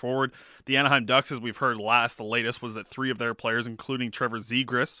roster moving forward. The Anaheim Ducks, as we've heard the latest was that 3 of their players, including Trevor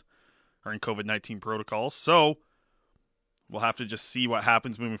Zegras, are in COVID-19 protocols. So we'll have to just see what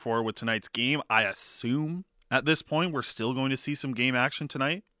happens moving forward with tonight's game. I assume at this point we're still going to see some game action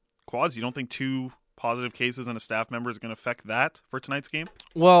tonight. Quads, you don't think 2 positive cases and a staff member is going to affect that for tonight's game?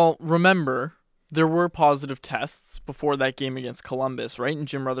 Well, remember, there were positive tests before that game against Columbus, right? And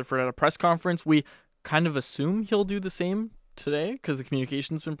Jim Rutherford at a press conference. We kind of assume he'll do the same today because the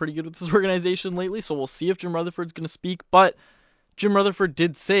communication's been pretty good with this organization lately. So we'll see if Jim Rutherford's going to speak. But Jim Rutherford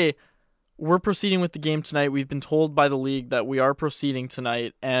did say, we're proceeding with the game tonight. We've been told by the league that we are proceeding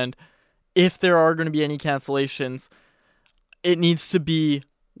tonight. And if there are going to be any cancellations, it needs to be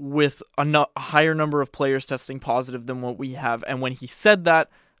with a higher number of players testing positive than what we have. And when he said that,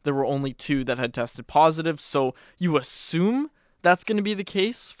 there were only 2 that had tested positive. So you assume that's going to be the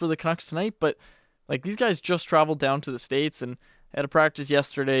case for the Canucks tonight. But like, these guys just traveled down to the States and had a practice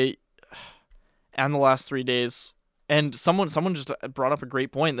yesterday and the last 3 days. And someone just brought up a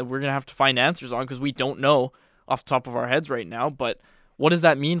great point that we're going to have to find answers on because we don't know off the top of our heads right now. But what does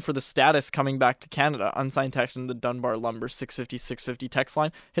that mean for the status coming back to Canada? Unsigned text in the Dunbar Lumber 650 text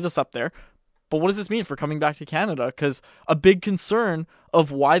line. Hit us up there. But what does this mean for coming back to Canada? Because a big concern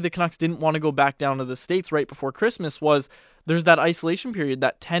of why the Canucks didn't want to go back down to the States right before Christmas was there's that isolation period,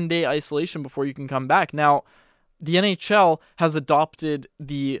 that 10-day isolation before you can come back. Now, the NHL has adopted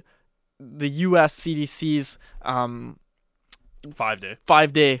the U.S. CDC's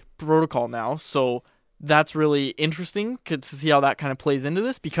 5-day protocol now. So that's really interesting to see how that kind of plays into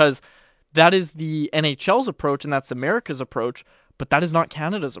this, because that is the NHL's approach and that's America's approach, but that is not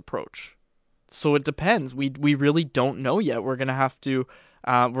Canada's approach. So it depends. We really don't know yet. We're gonna have to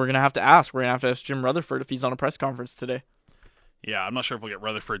ask. We're gonna have to ask Jim Rutherford if he's on a press conference today. Yeah, I'm not sure if we'll get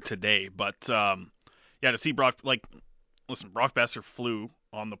Rutherford today, but to see Brock. Brock Boeser flew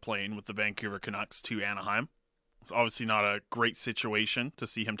on the plane with the Vancouver Canucks to Anaheim. It's obviously not a great situation to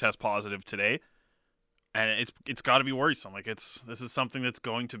see him test positive today, and it's got to be worrisome. This is something that's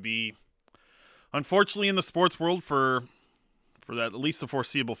going to be, unfortunately, in the sports world for that at least the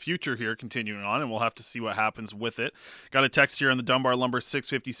foreseeable future here, continuing on, and we'll have to see what happens with it. Got a text here on the Dunbar Lumber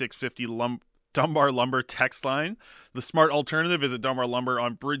 650 Dunbar Lumber text line. The smart alternative is at Dunbar Lumber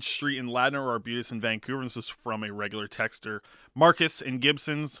on Bridge Street in Ladner or Arbutus in Vancouver. This is from a regular texter, Marcus in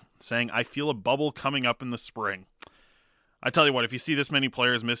Gibson's, saying, I feel a bubble coming up in the spring. I tell you what, if you see this many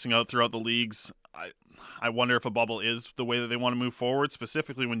players missing out throughout the leagues, I wonder if a bubble is the way that they want to move forward,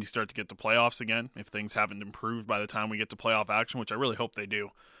 specifically when you start to get to playoffs again, if things haven't improved by the time we get to playoff action, which I really hope they do.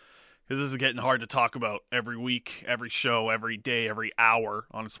 Because this is getting hard to talk about every week, every show, every day, every hour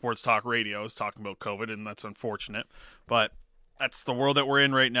on sports talk radio is talking about COVID, and that's unfortunate. But that's the world that we're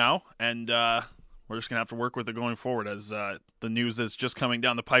in right now, and we're just going to have to work with it going forward, as the news is just coming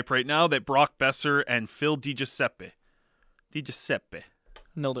down the pipe right now that Brock Boeser and Phil DiGiuseppe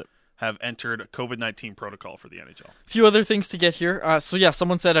nailed it, have entered COVID-19 protocol for the NHL. A few other things to get here.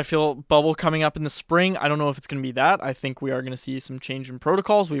 Someone said, I feel bubble coming up in the spring. I don't know if it's going to be that. I think we are going to see some change in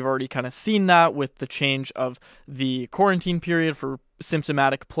protocols. We've already kind of seen that with the change of the quarantine period for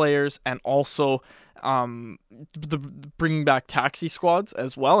symptomatic players, and also the bringing back taxi squads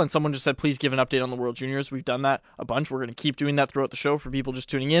as well. And someone just said, please give an update on the World Juniors. We've done that a bunch. We're going to keep doing that throughout the show for people just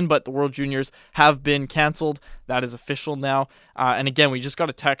tuning in, but the World Juniors have been canceled. That is official now. And again, we just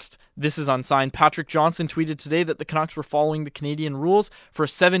got a text. This is unsigned. Patrick Johnson tweeted today that the Canucks were following the Canadian rules for a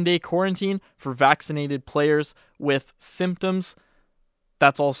 7-day quarantine for vaccinated players with symptoms.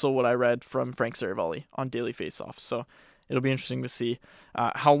 That's also what I read from Frank Saravalli on Daily Faceoff. So It'll be interesting to see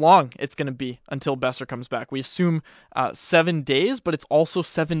how long it's going to be until Besser comes back. We assume 7 days, but it's also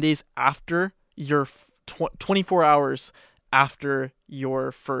 7 days after your 24 hours after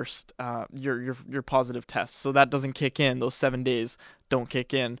your first your positive test. So that doesn't kick in. Those 7 days don't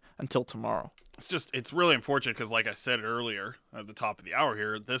kick in until tomorrow. It's really unfortunate because, like I said earlier at the top of the hour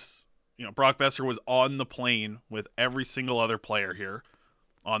here, Brock Besser was on the plane with every single other player here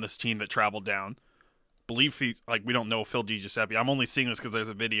on this team that traveled down. We don't know Phil DiGiuseppe. I'm only seeing this because there's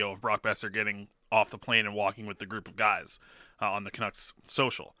a video of Brock Besser getting off the plane and walking with the group of guys on the Canucks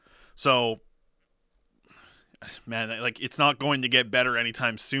social. So, man, it's not going to get better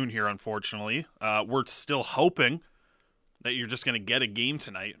anytime soon here, unfortunately. We're still hoping that you're just going to get a game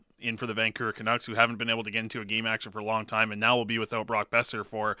tonight in for the Vancouver Canucks, who haven't been able to get into a game action for a long time, and now will be without Brock Besser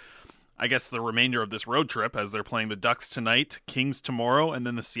for, I guess, the remainder of this road trip, as they're playing the Ducks tonight, Kings tomorrow, and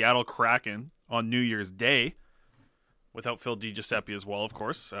then the Seattle Kraken on New Year's Day, without Phil DiGiuseppe as well, of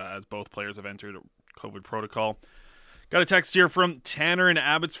course, as both players have entered COVID protocol. Got a text here from Tanner in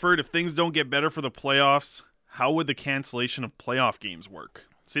Abbotsford. If things don't get better for the playoffs, how would the cancellation of playoff games work?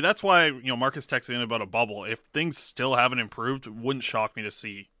 See, that's why Marcus texted in about a bubble. If things still haven't improved, it wouldn't shock me to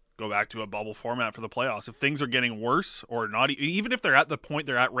see go back to a bubble format for the playoffs. If things are getting worse or not, even if they're at the point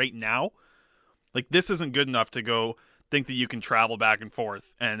they're at right now, this isn't good enough to go think that you can travel back and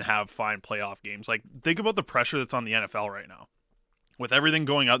forth and have fine playoff games. Think about the pressure that's on the NFL right now. With everything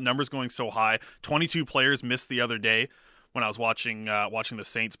going up, numbers going so high, 22 players missed the other day when I was watching the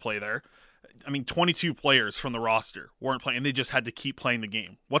Saints play there. 22 players from the roster weren't playing, and they just had to keep playing the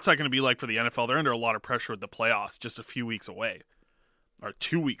game. What's that going to be like for the NFL? They're under a lot of pressure with the playoffs just a few weeks away. Or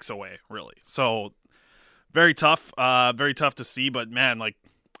 2 weeks away, really. So, very tough to see. But, man,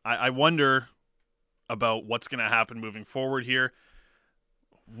 I wonder about what's going to happen moving forward here.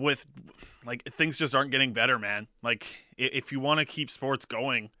 With, things just aren't getting better, man. If you want to keep sports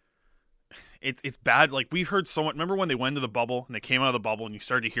going, it's bad. We've heard so much. Remember when they went to the bubble and they came out of the bubble and you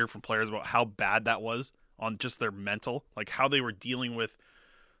started to hear from players about how bad that was on just their mental? How they were dealing with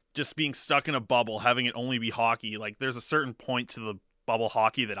just being stuck in a bubble, having it only be hockey. There's a certain point to the bubble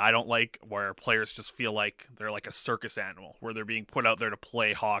hockey that I don't like, where players just feel like they're like a circus animal, where they're being put out there to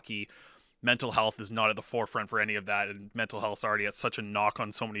play hockey. Mental health is not at the forefront for any of that, and mental health's already at such a knock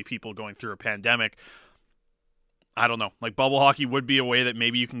on so many people going through a pandemic. I don't know. Bubble hockey would be a way that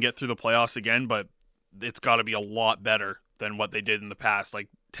maybe you can get through the playoffs again, but it's got to be a lot better than what they did in the past.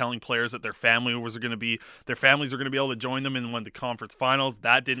 Telling players that their families are going to be able to join them in one of the conference finals.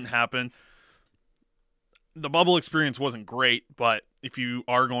 That didn't happen. The bubble experience wasn't great, but if you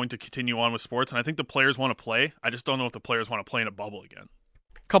are going to continue on with sports, and I think the players want to play, I just don't know if the players want to play in a bubble again.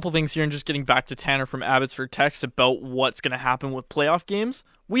 Couple things here, and just getting back to Tanner from Abbotsford text about what's going to happen with playoff games.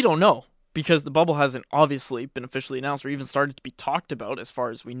 We don't know, because the bubble hasn't obviously been officially announced or even started to be talked about as far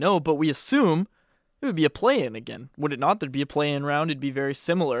as we know, but we assume it would be a play-in again. Would it not? There'd be a play-in round. It'd be very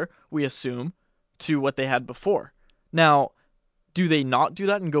similar, we assume, to what they had before. Now, do they not do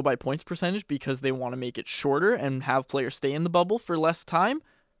that and go by points percentage because they want to make it shorter and have players stay in the bubble for less time?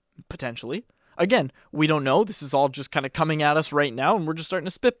 Potentially. Again, we don't know. This is all just kind of coming at us right now, and we're just starting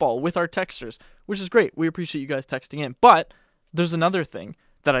to spitball with our texters, which is great. We appreciate you guys texting in. But there's another thing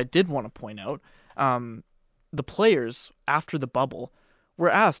that I did want to point out. The players, after the bubble,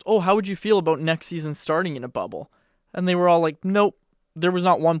 were asked, how would you feel about next season starting in a bubble? And they were all like, nope. There was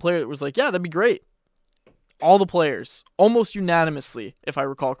not one player that was like, yeah, that'd be great. All the players, almost unanimously, if I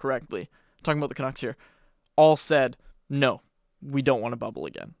recall correctly, talking about the Canucks here, all said, no, we don't want to bubble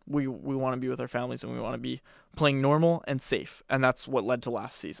again. We want to be with our families, and we want to be playing normal and safe. And that's what led to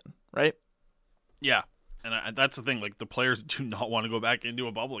last season, right? Yeah, and that's the thing. The players do not want to go back into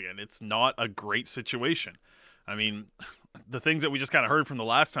a bubble again. It's not a great situation. The things that we just kind of heard from the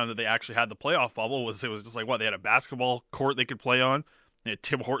last time that they actually had the playoff bubble was just they had a basketball court they could play on. They had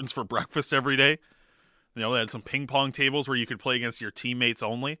Tim Hortons for breakfast every day. They had some ping pong tables where you could play against your teammates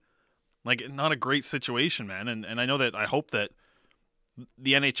only. Not a great situation, man. And I hope that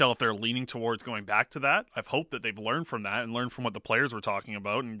the NHL, if they're leaning towards going back to that, I've hoped that they've learned from that and learned from what the players were talking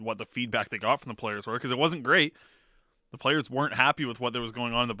about and what the feedback they got from the players were, because it wasn't great. The players weren't happy with what was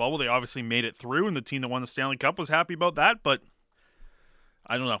going on in the bubble. They obviously made it through, and the team that won the Stanley Cup was happy about that, but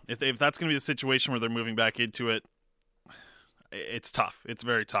I don't know. If that's going to be the situation where they're moving back into it, it's tough. It's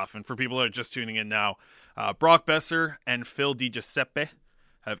very tough. And for people that are just tuning in now, Brock Besser and Phil DiGiuseppe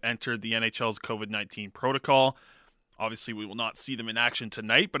have entered the NHL's COVID-19 protocol. Obviously, we will not see them in action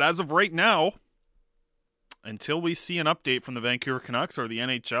tonight, but as of right now, until we see an update from the Vancouver Canucks or the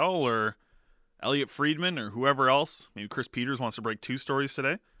NHL or Elliot Friedman or whoever else, maybe Chris Peters wants to break 2 stories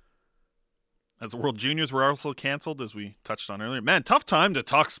today, as the World Juniors were also canceled, as we touched on earlier. Man, tough time to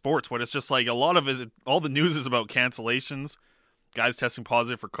talk sports when it's just like a lot of it, all the news is about cancellations, guys testing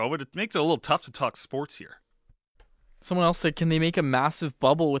positive for COVID. It makes it a little tough to talk sports here. Someone else said, can they make a massive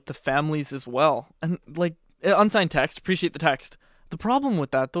bubble with the families as well? And like, unsigned text, appreciate the text. The problem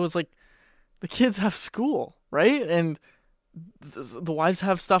with that, though, is like the kids have school, right? And the wives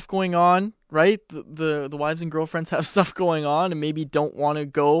have stuff going on, right? The wives and girlfriends have stuff going on and maybe don't want to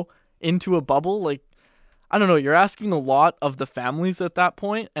go into a bubble. Like, I don't know, you're asking a lot of the families at that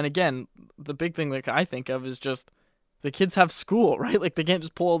point. And again, the big thing that I think of is just the kids have school, right? Like, they can't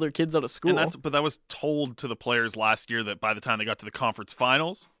just pull all their kids out of school. But that was told to the players last year that by the time they got to the conference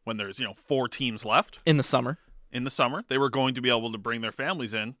finals, when there's 4 teams left in the summer, they were going to be able to bring their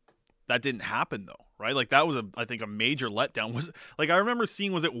families in. That didn't happen though, right? Like, that was I think a major letdown. Was like, I remember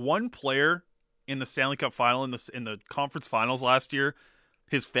seeing, was it one player in the Stanley Cup final in the conference finals last year?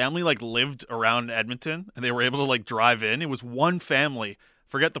 His family like lived around Edmonton and they were able to like drive in. It was one family.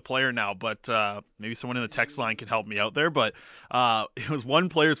 Forget the player now, but maybe someone in the text line can help me out there. But it was one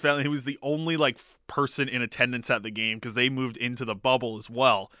player's family. He was the only like person in attendance at the game because they moved into the bubble as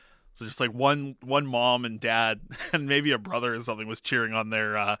well. So just like one mom and dad and maybe a brother or something was cheering on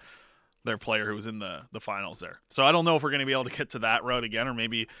their player who was in the finals there. So I don't know if we're going to be able to get to that route again, or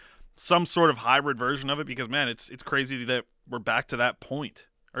maybe some sort of hybrid version of it, because man, it's crazy that we're back to that point,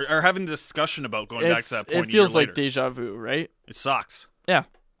 or having a discussion about going back to that point. It feels like deja vu, right? It sucks. Yeah.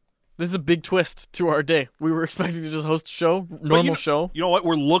 This is a big twist to our day. We were expecting to just host a show, normal show. You know what?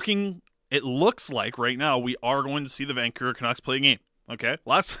 It looks like right now we are going to see the Vancouver Canucks play a game. Okay?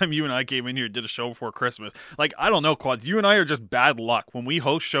 Last time you and I came in here and did a show before Christmas, like, I don't know, Quads, you and I are just bad luck. When we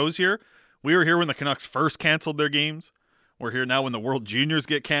host shows here, we were here when the Canucks first canceled their games. We're here now when the World Juniors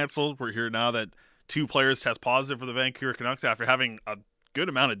get canceled. We're here now that 2 players test positive for the Vancouver Canucks after having a good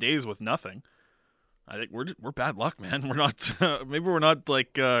amount of days with nothing. I think we're bad luck, man. We're not maybe we're not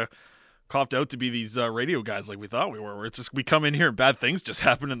like coughed out to be these radio guys like we thought we were. It's just we come in here and bad things just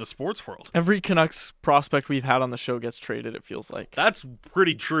happen in the sports world. Every Canucks prospect we've had on the show gets traded, it feels like. That's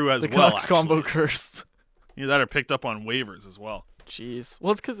pretty true as the well. Canucks combo cursed. Either that or picked up on waivers as well. Jeez.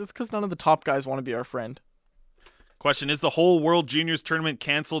 Well, it's because none of the top guys want to be our friend. Question, is the whole World Juniors tournament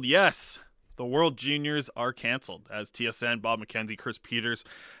canceled? Yes. The World Juniors are canceled, as TSN, Bob McKenzie, Chris Peters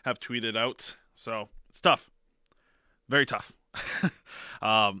have tweeted out. So it's tough. Very tough.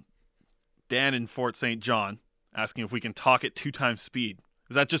 Dan in Fort St. John asking if we can talk at 2 times speed.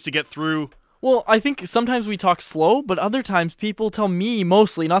 Is that just to get through? Well, I think sometimes we talk slow, but other times people tell me,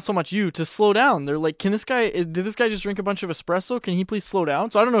 mostly, not so much you, to slow down. They're like, did this guy just drink a bunch of espresso? Can he please slow down?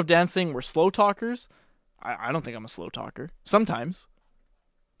 So I don't know if Dan's saying we're slow talkers. I don't think I'm a slow talker. Sometimes.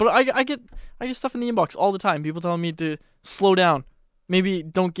 But I get stuff in the inbox all the time. People telling me to slow down. Maybe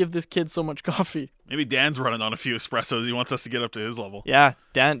don't give this kid so much coffee. Maybe Dan's running on a few espressos. He wants us to get up to his level. Yeah,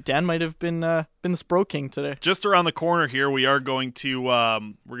 Dan might have been the Spro King today. Just around the corner here, we are going to we're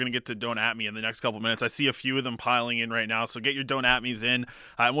going to get to Don't At Me in the next couple minutes. I see a few of them piling in right now, so get your Don't At Me's in,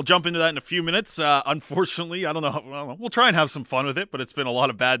 and we'll jump into that in a few minutes. Unfortunately, I don't know. We'll try and have some fun with it, but it's been a lot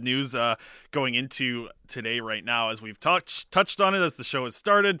of bad news going into today right now as we've touched on it as the show has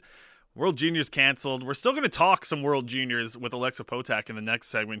started. World Juniors canceled. We're still going to talk some World Juniors with Alexa Potack in the next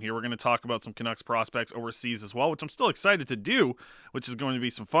segment here. We're going to talk about some Canucks prospects overseas as well, which I'm still excited to do, which is going to be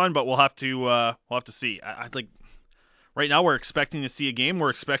some fun, but we'll have to see. I like right now we're expecting to see a game. We're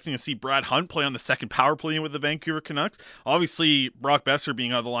expecting to see Brad Hunt play on the second power play with the Vancouver Canucks. Obviously, Brock Besser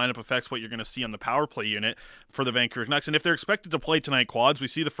being out of the lineup affects what you're going to see on the power play unit for the Vancouver Canucks. And if they're expected to play tonight, Quads, we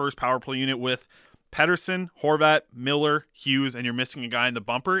see the first power play unit with Pettersson, Horvat, Miller, Hughes, and you're missing a guy in the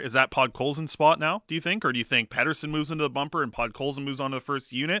bumper. Is that Podkolzin's spot now, do you think? Or do you think Pettersson moves into the bumper and Podkolzin moves on to the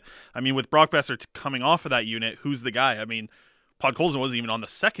first unit? I mean, with Brock Besser coming off of that unit, who's the guy? I mean, Podkolzin wasn't even on the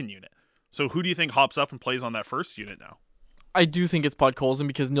second unit. So who do you think hops up and plays on that first unit now? I do think it's Podkolzin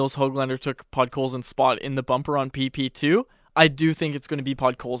because Nils Höglander took Podkolzin's spot in the bumper on PP2. I do think it's going to be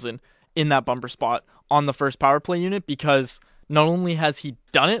Podkolzin in that bumper spot on the first power play unit because not only has he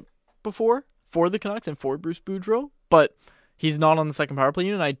done it before for the Canucks and for Bruce Boudreau, but he's not on the second power play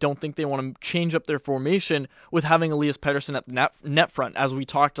unit. I don't think they want to change up their formation with having Elias Pettersson at the net front, as we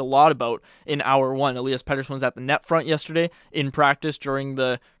talked a lot about in hour one. Elias Pettersson was at the net front yesterday in practice during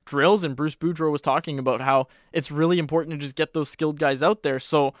the drills, and Bruce Boudreau was talking about how it's really important to just get those skilled guys out there.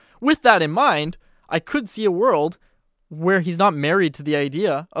 So with that in mind, I could see a world where he's not married to the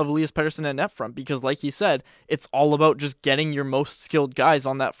idea of Elias Pettersson at net front because, like he said, it's all about just getting your most skilled guys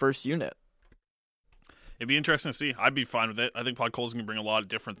on that first unit. It'd be interesting to see. I'd be fine with it. I think Podkolzin can bring a lot of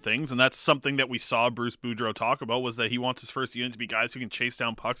different things, and that's something that we saw Bruce Boudreau talk about, was that he wants his first unit to be guys who can chase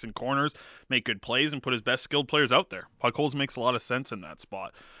down pucks in corners, make good plays, and put his best skilled players out there. Podkolzin makes a lot of sense in that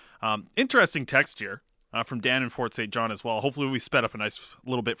spot. Interesting text here from Dan in Fort St. John as well. Hopefully we sped up a nice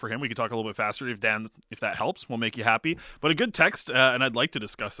little bit for him. We could talk a little bit faster if that helps. We'll make you happy. But a good text, and I'd like to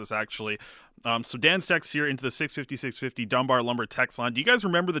discuss this actually. So Dan's text here into the 650 Dunbar Lumber text line. Do you guys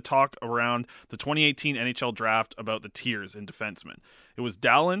remember the talk around the 2018 NHL draft about the tiers in defensemen? It was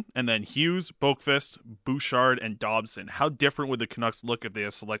Dallin, and then Hughes, Boqvist, Bouchard, and Dobson. How different would the Canucks look if they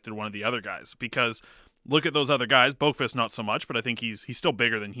had selected one of the other guys? Because look at those other guys. Boqvist not so much, but I think he's still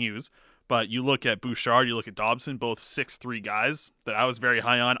bigger than Hughes. But you look at Bouchard, you look at Dobson, both 6'3" guys that I was very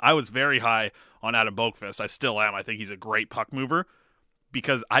high on. I was very high on Adam Boqvist. I still am. I think he's a great puck mover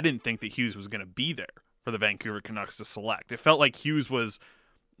because I didn't think that Hughes was going to be there for the Vancouver Canucks to select. It felt like Hughes was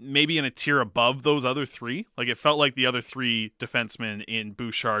maybe in a tier above those other three. Like it felt like the other three defensemen in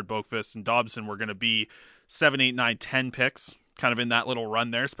Bouchard, Boqvist, and Dobson were going to be 7, 8, 9, 10 picks, kind of in that little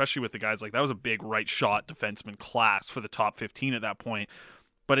run there, especially with the guys like that was a big right shot defenseman class for the top 15 at that point.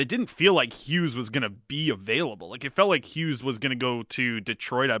 But it didn't feel like Hughes was going to be available. Like it felt like Hughes was going to go to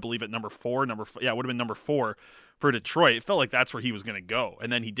Detroit, I believe, at number 4. It would have been number 4 for Detroit. It felt like that's where he was going to go. And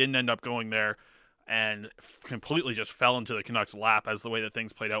then he didn't end up going there and completely just fell into the Canucks' lap as the way that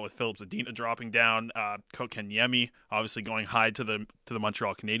things played out with Philip Zadina dropping down, Kotkaniemi obviously going high to the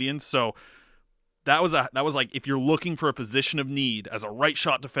Montreal Canadiens. So that was like, if you're looking for a position of need as a right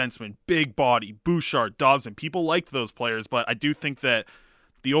shot defenseman, big body, Bouchard, Dobson, people liked those players, but I do think that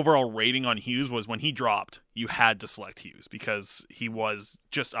the overall rating on Hughes was when he dropped, you had to select Hughes because he was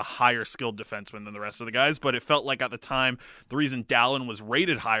just a higher skilled defenseman than the rest of the guys. But it felt like at the time, the reason Dallin was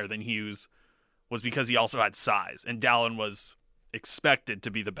rated higher than Hughes was because he also had size, and Dallin was expected to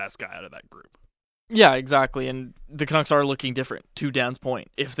be the best guy out of that group. Yeah, exactly. And the Canucks are looking different, to Dan's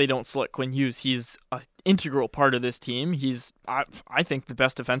point. If they don't select Quinn Hughes, he's an integral part of this team. He's, I think, the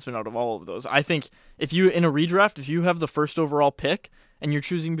best defenseman out of all of those. I think if you, in a redraft, if you have the first overall pick and you're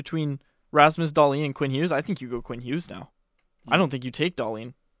choosing between Rasmus Dahlin and Quinn Hughes, I think you go Quinn Hughes now. I don't think you take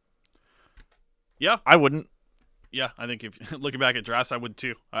Dahlin. Yeah. I wouldn't. Yeah, I think if looking back at drafts, I would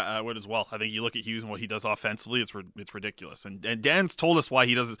too. I would as well. I think you look at Hughes and what he does offensively, it's ridiculous. And Dan's told us why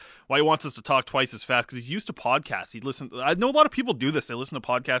he wants us to talk twice as fast, because he's used to podcasts. I know a lot of people do this. They listen to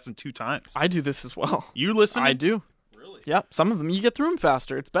podcasts in 2 times. I do this as well. You listen? I do. Really? Yeah, some of them you get through them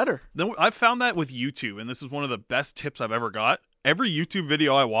faster. It's better. No, I've found that with YouTube, and this is one of the best tips I've ever got. Every YouTube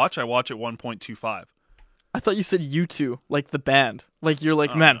video I watch at 1.25. I thought you said U2, like the band. Like you're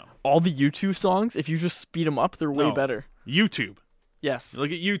like, man, all the U2 songs, if you just speed them up, they're way better. YouTube. Yes.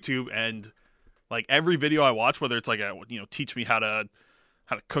 Look at YouTube, and like every video I watch, whether it's like teach me how to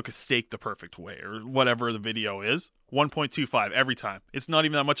cook a steak the perfect way or whatever the video is, 1.25 every time. It's not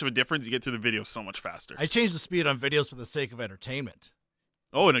even that much of a difference. You get through the video so much faster. I change the speed on videos for the sake of entertainment.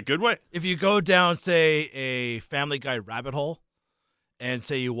 Oh, in a good way. If you go down, say, a Family Guy rabbit hole, and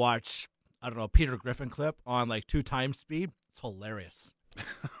say you watch, I don't know, Peter Griffin clip on like 2 times speed, it's hilarious.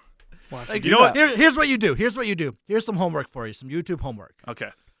 Like, you know what? Here's what you do. Here's some homework for you, some YouTube homework.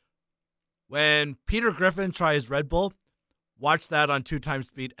 Okay. When Peter Griffin tries Red Bull, watch that on 2 times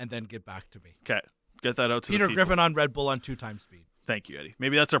speed and then get back to me. Okay. Get that out to Peter the people. Griffin on Red Bull on 2 times speed. Thank you, Eddie.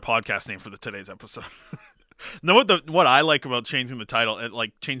 Maybe that's our podcast name for today's episode. Know what I like about changing the title and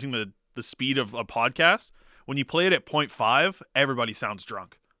like changing the speed of a podcast? When you play it at 0.5, everybody sounds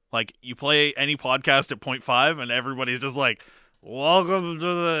drunk. Like you play any podcast at 0.5 and everybody's just like, welcome to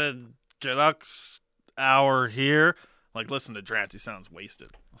the Canucks hour here. Like, listen to Drance, he sounds wasted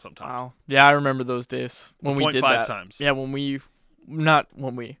sometimes. Wow. Yeah, I remember those days when we did that. 0.5 times. Yeah, when we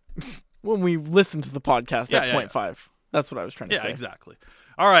listened to the podcast at 0.5. Yeah. That's what I was trying to say. Yeah, exactly.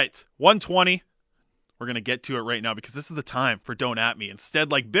 All right, 120. We're going to get to it right now because this is the time for Don't At Me.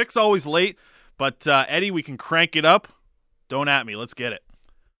 Instead, like Bick's always late, but Eddie, we can crank it up. Don't At Me. Let's get it.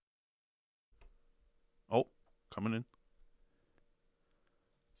 Oh, coming in.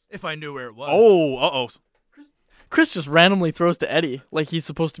 If I knew where it was. Oh, uh-oh. Chris just randomly throws to Eddie like he's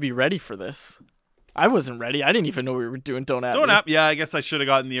supposed to be ready for this. I wasn't ready. I didn't even know we were doing Don't At Me. Don't At Me. Yeah, I guess I should have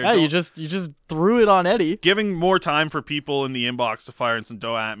gotten the air. Yeah, you just threw it on Eddie. Giving more time for people in the inbox to fire in some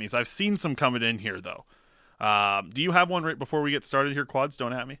Don't At Me's. I've seen some coming in here, though. Do you have one right before we get started here, Quads?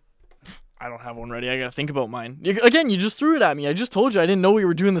 Don't At Me? I don't have one ready. I got to think about mine. Again, you just threw it at me. I just told you I didn't know we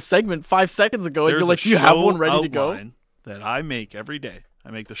were doing the segment 5 seconds ago. There's you're like, do you have one ready to go? That I make every day. I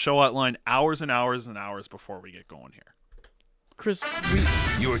make the show outline hours and hours and hours before we get going here. Chris,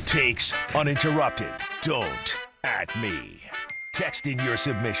 Your takes uninterrupted. Don't At Me. Text in your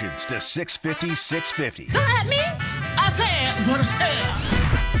submissions to 650 650. Come at me. I said, what is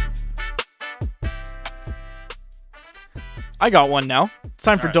hell? I got one now. It's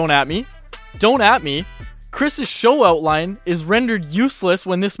time for right. Don't At Me. Don't At Me. Chris's show outline is rendered useless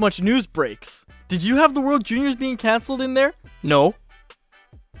when this much news breaks. Did you have the World Juniors being canceled in there? No.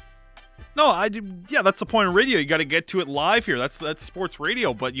 No, yeah, that's the point of radio. You got to get to it live here. That's sports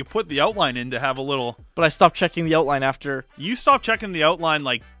radio, but you put the outline in to have a little... But I stopped checking the outline after... You stopped checking the outline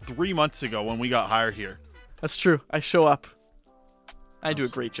like 3 months ago when we got hired here. That's true. I show up. I do a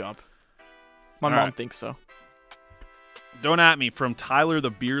great job. My All mom right. thinks so. Don't At Me from Tyler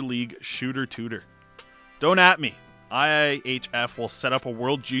the Beer League Shooter Tutor. Don't At Me. IIHF will set up a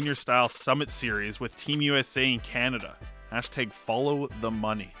World Junior Style Summit Series with Team USA in Canada. Hashtag follow the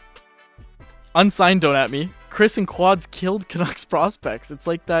money. Unsigned Don't At Me. Chris and Quads killed Canucks prospects. It's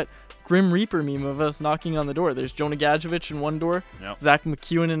like that Grim Reaper meme of us knocking on the door. There's Jonah Gadjevich in one door, Yep. Zach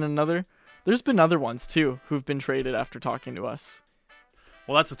McEwen in another. There's been other ones, too, who've been traded after talking to us.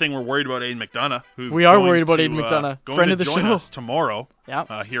 Well, that's the thing. We're worried about Aidan McDonough. We are worried about Aidan McDonough, going friend to of the join show. us tomorrow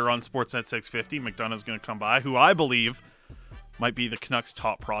Yeah. here on Sportsnet 650. McDonough's going to come by, who I believe might be the Canucks'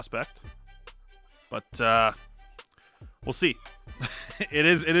 top prospect. But we'll see. It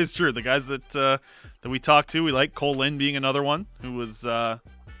is true. The guys that we talked to, we like Cole Lynn being another one who was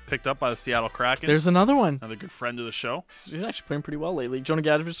picked up by the Seattle Kraken. There's another one. Another good friend of the show. He's actually playing pretty well lately. Jonah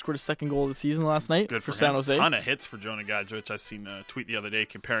Gadjevich scored his second goal of the season last night Good for San him. Jose. Ton of hits for Jonah Gadjevich. I seen a tweet the other day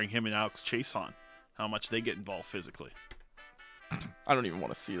comparing him and Alex Chason, how much they get involved physically. I don't even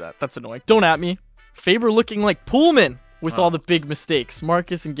want to see that. That's annoying. Don't At Me. Faber looking like Pullman with all the big mistakes.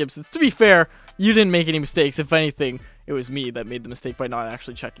 Marcus and Gibson. To be fair, you didn't make any mistakes. If anything, it was me that made the mistake by not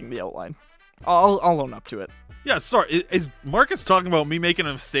actually checking the outline. I'll own up to it. Yeah, sorry. Is Marcus talking about me making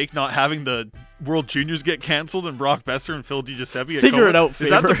a mistake not having the World Juniors get canceled and Brock Besser and Phil DiGiuseppe get Figure COVID? it out, Is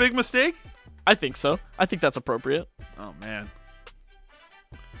that the Faber. big mistake? I think so. I think that's appropriate. Oh, man.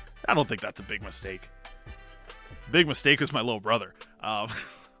 I don't think that's a big mistake. Big mistake was my little brother. My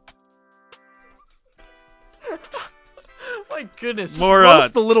goodness. Just More,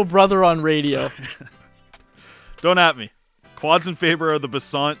 roast the little brother on radio. Don't At Me. Quads in favor of the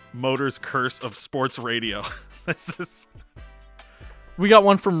Basant Motors curse of sports radio. This is... We got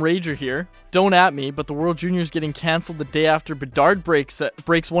one from Rager here. Don't At Me, but the World Juniors getting canceled the day after Bedard breaks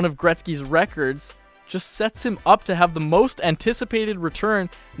one of Gretzky's records just sets him up to have the most anticipated return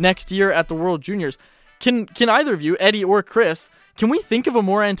next year at the World Juniors. Can either of you, Eddie or Chris, can we think of a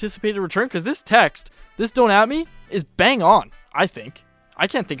more anticipated return? Because this Don't At Me, is bang on, I think. I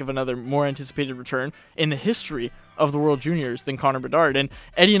can't think of another more anticipated return in the history of the World Juniors than Connor Bedard. And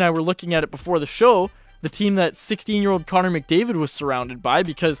Eddie and I were looking at it before the show, the team that 16-year-old Connor McDavid was surrounded by,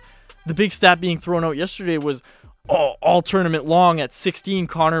 because the big stat being thrown out yesterday was all tournament long at 16,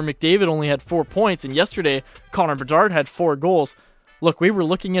 Connor McDavid only had 4 points, and yesterday Connor Bedard had 4 goals. Look, we were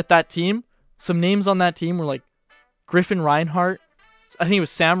looking at that team. Some names on that team were like Griffin Reinhart. I think it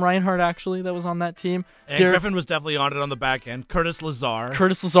was Sam Reinhart, actually, that was on that team. And Griffin was definitely on it on the back end. Curtis Lazar.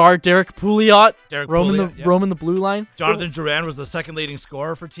 Derek Pouliot. Roaming Roaming the blue line. Jonathan Duran was the second leading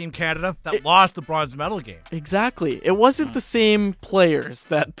scorer for Team Canada that lost the bronze medal game. Exactly. It wasn't the same players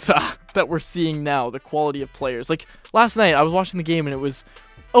that we're seeing now, the quality of players. Like, last night, I was watching the game, and it was,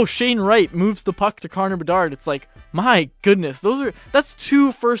 Shane Wright moves the puck to Connor Bedard. It's like, my goodness, that's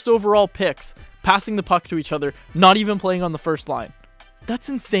 2 first overall picks passing the puck to each other, not even playing on the first line. That's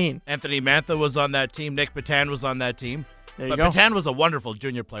insane. Anthony Mantha was on that team. Nick Patan was on that team. There you But go. Patan was a wonderful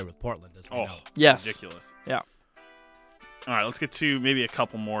junior player with Portland, as we know. Yes. Ridiculous. Yeah. All right, let's get to maybe a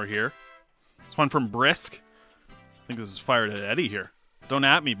couple more here. This one from Brisk. I think this is fired at Eddie here. Don't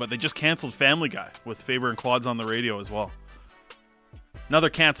At Me, but they just canceled Family Guy with Faber and Quads on the radio as well.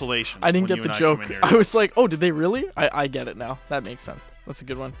 Another cancellation. I didn't when get you the and joke. come in here. I was like, did they really? I get it now. That makes sense. That's a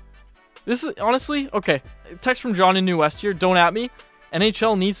good one. This is, honestly, okay. Text from John in New West here. Don't At Me.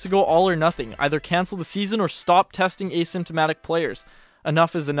 NHL needs to go all or nothing. Either cancel the season or stop testing asymptomatic players.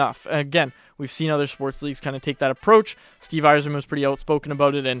 Enough is enough. Again, we've seen other sports leagues kind of take that approach. Steve Yzerman was pretty outspoken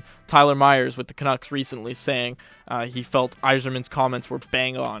about it, and Tyler Myers with the Canucks recently saying he felt Yzerman's comments were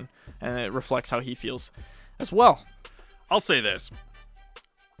bang on, and it reflects how he feels as well. I'll say this.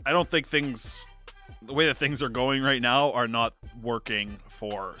 I don't think the way that things are going right now are not working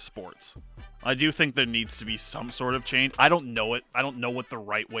for sports. I do think there needs to be some sort of change. I don't know it. I don't know what the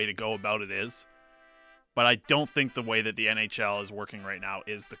right way to go about it is. But I don't think the way that the NHL is working right now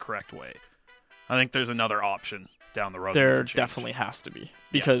is the correct way. I think there's another option down the road. There definitely has to be.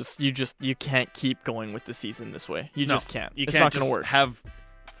 Because you can't keep going with the season this way. You just can't. You It's can't not going just to work. have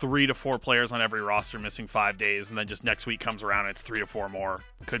 3 to 4 players on every roster missing 5 days, and then just next week comes around and it's 3 to 4 more.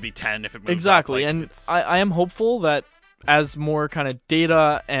 Could be 10 if it moves exactly. up. And I am hopeful that as more kind of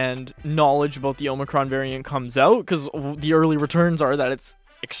data and knowledge about the Omicron variant comes out, because the early returns are that it's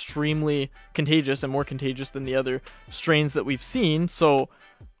extremely contagious and more contagious than the other strains that we've seen. So,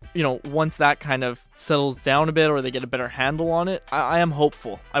 once that kind of settles down a bit or they get a better handle on it, I am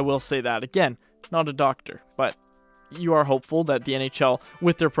hopeful. I will say that. Again, not a doctor, but you are hopeful that the NHL,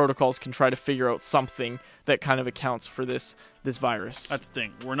 with their protocols, can try to figure out something that kind of accounts for this virus. That's the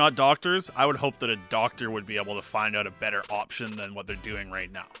thing. We're not doctors. I would hope that a doctor would be able to find out a better option than what they're doing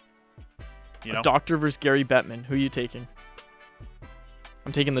right now. A doctor versus Gary Bettman. Who are you taking?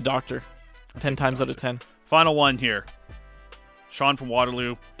 I'm taking the doctor. 10 times out of 10. Final one here. Sean from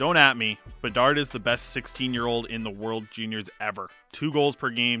Waterloo. Don't at me. Bedard is the best 16-year-old in the World Juniors ever. 2 goals per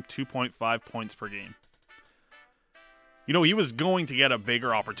game, 2.5 points per game. He was going to get a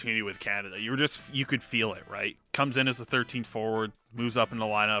bigger opportunity with Canada. You could feel it, right? Comes in as the 13th forward, moves up in the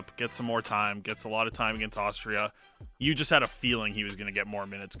lineup, gets some more time, gets a lot of time against Austria. You just had a feeling he was going to get more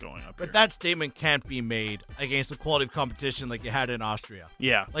minutes going up here. But that statement can't be made against the quality of competition like you had in Austria.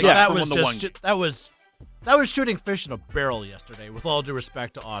 Yeah. That was just that was shooting fish in a barrel yesterday, with all due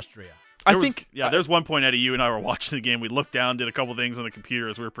respect to Austria. There's one point, Eddie, you and I were watching the game. We looked down, did a couple things on the computer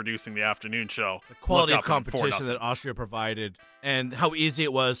as we were producing the afternoon show. The quality of competition that Austria provided and how easy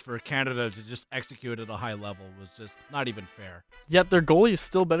it was for Canada to just execute at a high level was just not even fair. Yet their goalie is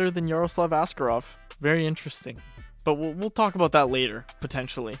still better than Yaroslav Askarov. Very interesting. But we'll talk about that later,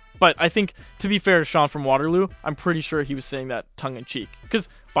 potentially. But I think, to be fair to Sean from Waterloo, I'm pretty sure he was saying that tongue-in-cheek. Because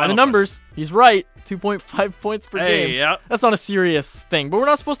by the numbers, he's right. 2.5 points per game. Yeah. That's not a serious thing. But we're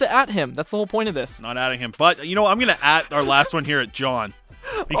not supposed to at him. That's the whole point of this. Not adding him. But, I'm going to at our last one here at John.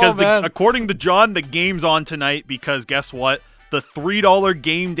 Because according to John, the game's on tonight because guess what? The $3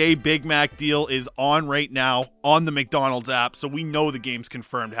 game day Big Mac deal is on right now on the McDonald's app, so we know the game's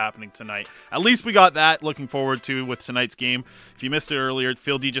confirmed happening tonight. At least we got that looking forward to with tonight's game. If you missed it earlier,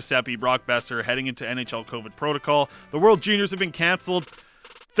 Phil DiGiuseppe, Brock Besser heading into NHL COVID protocol. The World Juniors have been canceled.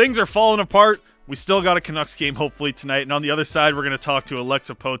 Things are falling apart. We still got a Canucks game hopefully tonight. And on the other side, we're going to talk to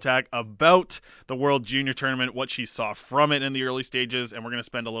Alexa Potack about the World Junior Tournament, what she saw from it in the early stages, and we're going to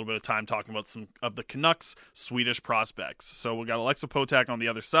spend a little bit of time talking about some of the Canucks' Swedish prospects. So we got Alexa Potack on the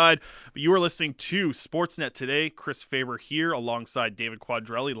other side. But you are listening to Sportsnet Today. Chris Faber here alongside David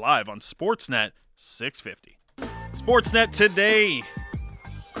Quadrelli live on Sportsnet 650. Sportsnet Today.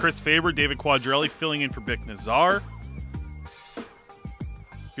 Chris Faber, David Quadrelli filling in for Bick Nazar.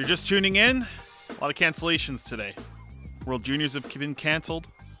 If you're just tuning in, a lot of cancellations today. World Juniors have been canceled.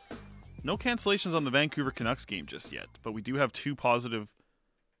 No cancellations on the Vancouver Canucks game just yet, but we do have 2 positive,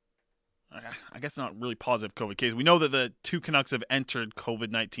 I guess not really positive COVID cases. We know that the 2 Canucks have entered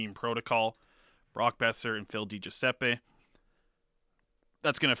COVID-19 protocol, Brock Besser and Phil DiGiuseppe.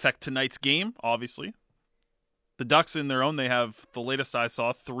 That's going to affect tonight's game, obviously. The Ducks in their own, they have, the latest I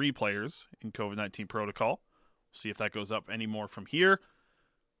saw, 3 players in COVID-19 protocol. We'll see if that goes up any more from here.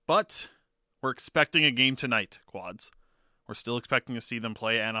 But we're expecting a game tonight, Quads. We're still expecting to see them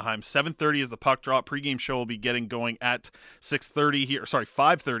play Anaheim. 7:30 is the puck drop. Pre-game show will be getting going at 5:30 here.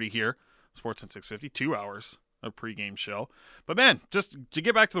 Sportsnet 650, 2 hours of pre-game show. But man, just to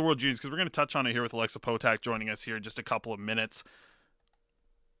get back to the World Juniors, because we're going to touch on it here with Alexa Potack joining us here in just a couple of minutes.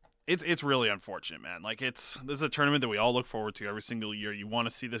 It's really unfortunate, man. This is a tournament that we all look forward to every single year. You want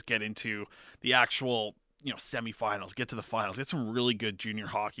to see this get into the actual semifinals, get to the finals, get some really good junior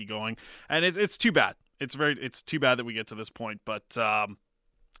hockey going, and it's too bad. It's too bad that we get to this point, but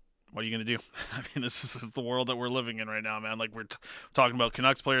what are you going to do? I mean, this is the world that we're living in right now, man. We're talking about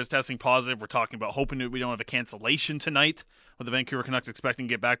Canucks players testing positive. We're talking about hoping that we don't have a cancellation tonight with the Vancouver Canucks expecting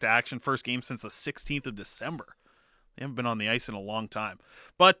to get back to action. First game since the 16th of December. They haven't been on the ice in a long time.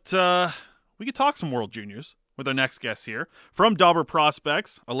 But we could talk some World Juniors with our next guest here. From Dauber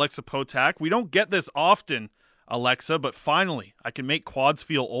Prospects, Alexa Potack. We don't get this often, Alexa, but finally, I can make Quads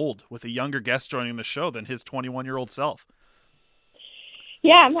feel old with a younger guest joining the show than his 21-year-old self.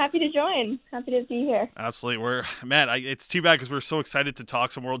 Yeah, I'm happy to join. Happy to be here. Absolutely. It's too bad because we're so excited to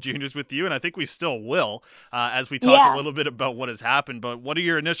talk some World Juniors with you, and I think we still will as we talk a little bit about what has happened. But what are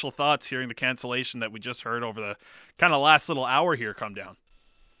your initial thoughts hearing the cancellation that we just heard over the kind of last little hour here come down?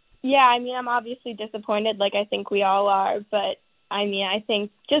 Yeah, I mean, I'm obviously disappointed, like I think we all are, but I mean, I think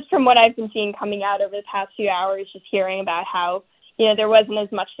just from what I've been seeing coming out over the past few hours, just hearing about how, there wasn't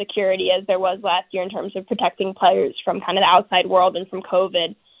as much security as there was last year in terms of protecting players from kind of the outside world and from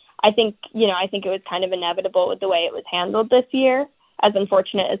COVID. I think it was kind of inevitable with the way it was handled this year, as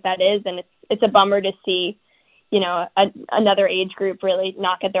unfortunate as that is, and it's a bummer to see, another age group really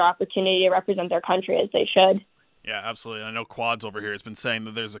not get their opportunity to represent their country as they should. Yeah, absolutely. I know Quads over here has been saying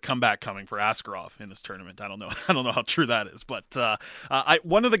that there's a comeback coming for Askarov in this tournament. I don't know. I don't know how true that is, but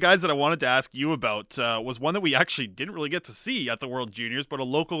one of the guys that I wanted to ask you about was one that we actually didn't really get to see at the World Juniors, but a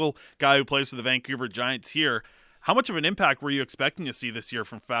local guy who plays for the Vancouver Giants here. How much of an impact were you expecting to see this year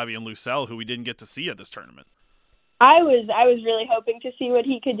from Fabien Lucel, who we didn't get to see at this tournament? I was really hoping to see what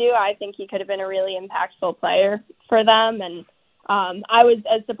he could do. I think he could have been a really impactful player for them, and I was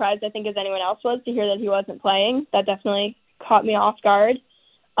as surprised, I think, as anyone else was to hear that he wasn't playing. That definitely caught me off guard.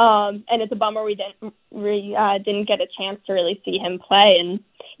 And it's a bummer we didn't get a chance to really see him play. And,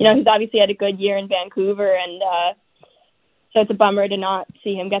 he's obviously had a good year in Vancouver, and so it's a bummer to not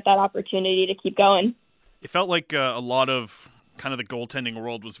see him get that opportunity to keep going. It felt like a lot of kind of the goaltending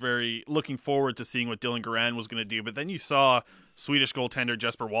world was very looking forward to seeing what Dylan Garand was going to do. But then you saw Swedish goaltender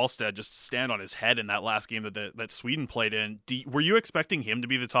Jesper Wallstedt just stand on his head in that last game that Sweden played in. Were you expecting him to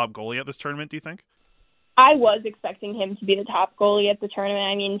be the top goalie at this tournament, do you think? I was expecting him to be the top goalie at the tournament.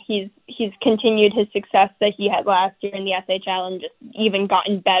 I mean, he's continued his success that he had last year in the SHL and just even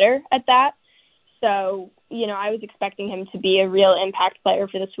gotten better at that. So, I was expecting him to be a real impact player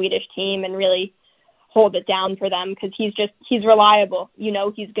for the Swedish team and really hold it down for them because he's reliable.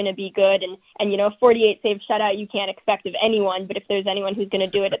 He's going to be good. And 48 save shutout you can't expect of anyone, but if there's anyone who's going to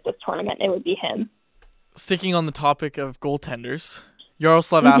do it at this tournament, it would be him. Sticking on the topic of goaltenders,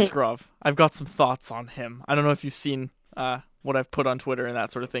 Yaroslav Askarov, I've got some thoughts on him. I don't know if you've seen what I've put on Twitter and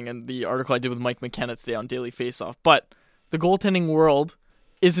that sort of thing, and the article I did with Mike McKenna today on Daily Faceoff, but the goaltending world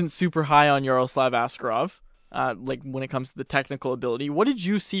isn't super high on Yaroslav Askarov. When it comes to the technical ability. What did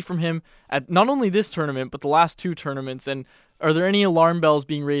you see from him at not only this tournament, but the last two tournaments? And are there any alarm bells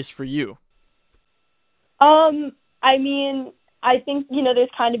being raised for you? I mean, I think, there's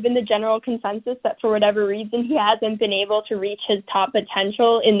kind of been the general consensus that for whatever reason, he hasn't been able to reach his top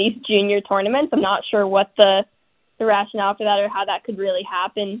potential in these junior tournaments. I'm not sure what the rationale for that or how that could really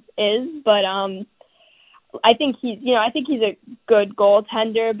happen is, but I think he's a good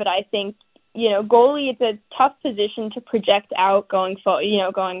goaltender, but I think, goalie, it's a tough position to project out going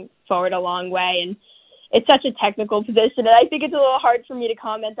forward a long way. And it's such a technical position. And I think it's a little hard for me to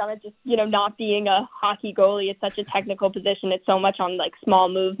comment on it just, not being a hockey goalie. It's such a technical position. It's so much on small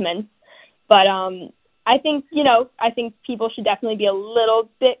movements. But I think people should definitely be a little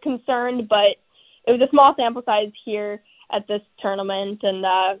bit concerned, but it was a small sample size here at this tournament,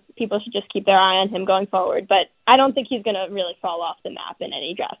 and people should just keep their eye on him going forward. But I don't think he's going to really fall off the map in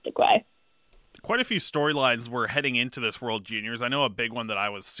any drastic way. Quite a few storylines were heading into this World Juniors. I know a big one that I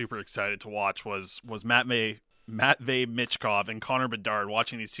was super excited to watch was Matvey Michkov and Connor Bedard,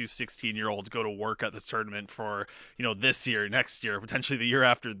 watching these two 16-year-olds go to work at this tournament for, this year, next year, potentially the year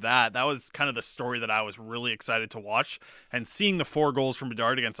after that. That was kind of the story that I was really excited to watch. And seeing the 4 goals from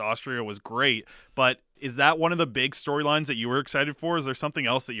Bedard against Austria was great. But is that one of the big storylines that you were excited for? Is there something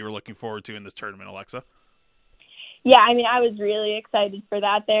else that you were looking forward to in this tournament, Alexa? Yeah, I mean, I was really excited for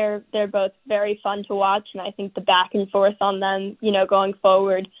that. They're both very fun to watch, and I think the back and forth on them, going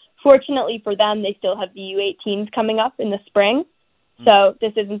forward. Fortunately for them, they still have the U18s coming up in the spring, so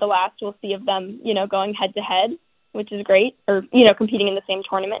this isn't the last we'll see of them, going head to head, which is great, or competing in the same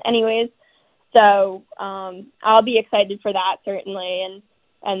tournament, anyways. So I'll be excited for that certainly,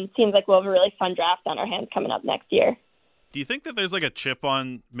 and seems like we'll have a really fun draft on our hands coming up next year. Do you think that there's a chip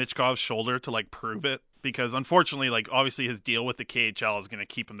on Michkov's shoulder to prove it? Because unfortunately, obviously his deal with the KHL is going to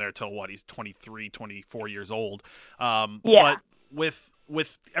keep him there till he's 23, 24 years old. But with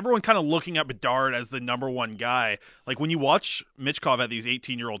everyone kind of looking at Bedard as the number one guy, when you watch Michkov at these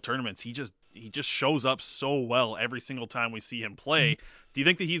 18-year-old tournaments, he just shows up so well every single time we see him play. Do you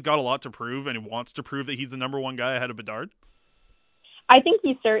think that he's got a lot to prove and he wants to prove that he's the number one guy ahead of Bedard? I think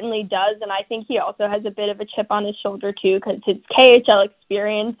he certainly does, and I think he also has a bit of a chip on his shoulder too, because his KHL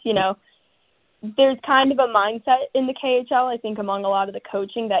experience, there's kind of a mindset in the KHL, I think, among a lot of the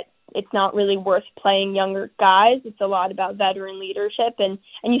coaching that it's not really worth playing younger guys. It's a lot about veteran leadership, and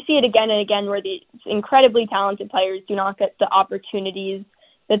you see it again and again where these incredibly talented players do not get the opportunities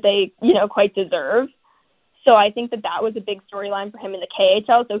that they, quite deserve. So I think that was a big storyline for him in the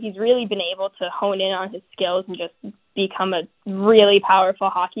KHL. So he's really been able to hone in on his skills and just become a really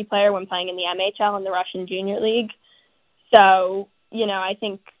powerful hockey player when playing in the MHL and the Russian Junior League. So,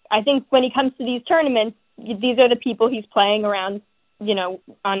 I think when he comes to these tournaments, these are the people he's playing around,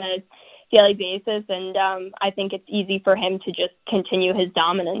 on a daily basis. And I think it's easy for him to just continue his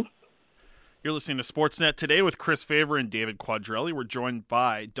dominance. You're listening to Sportsnet Today with Chris Favor and David Quadrelli. We're joined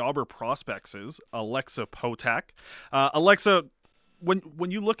by Dauber Prospects' Alexa Potack. Alexa,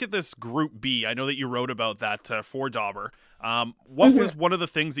 when you look at this Group B, I know that you wrote about that for Dauber. What was one of the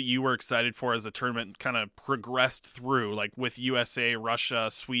things that you were excited for as the tournament kind of progressed through, like with USA, Russia,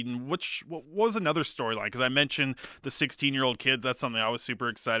 Sweden? What was another storyline? Because I mentioned the 16-year-old kids. That's something I was super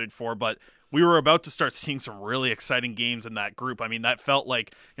excited for, but we were about to start seeing some really exciting games in that group. I mean, that felt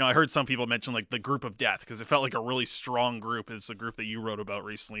like, I heard some people mention like the group of death, because it felt like a really strong group. It's the group that you wrote about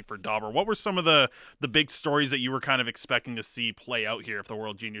recently for Dauber. What were some of the big stories that you were kind of expecting to see play out here if the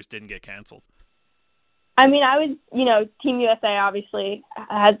World Juniors didn't get canceled? I mean, Team USA obviously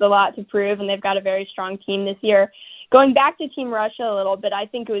has a lot to prove, and they've got a very strong team this year. Going back to Team Russia a little bit, I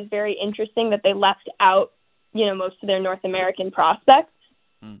think it was very interesting that they left out, most of their North American prospects.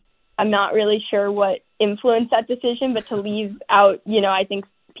 I'm not really sure what influenced that decision, but to leave out, I think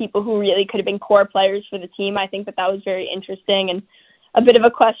people who really could have been core players for the team, I think that was very interesting and a bit of a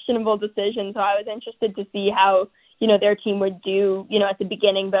questionable decision. So I was interested to see how, their team would do, at the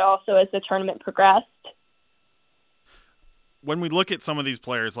beginning, but also as the tournament progressed. When we look at some of these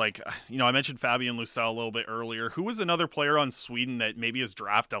players, like, I mentioned Fabian Lucel a little bit earlier. Who was another player on Sweden that maybe is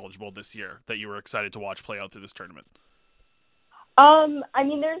draft eligible this year that you were excited to watch play out through this tournament? I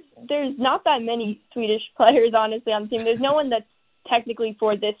mean, there's not that many Swedish players, honestly, on the team. There's no one that's technically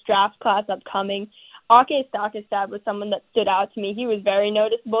for this draft class upcoming. Ake Stakestad was someone that stood out to me. He was very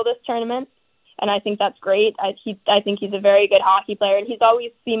noticeable this tournament, and I think that's great. I think he's a very good hockey player, and he's always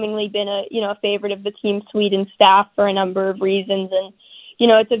seemingly been a favorite of the Team Sweden staff for a number of reasons. And,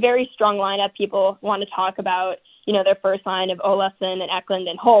 it's a very strong lineup. People want to talk about, their first line of Olason and Eklund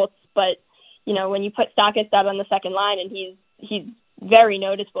and Holtz, but, when you put Stakestad on the second line, and he's very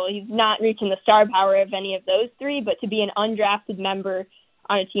noticeable. He's not reaching the star power of any of those three, but to be an undrafted member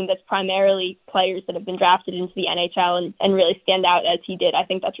on a team that's primarily players that have been drafted into the NHL and really stand out as he did, I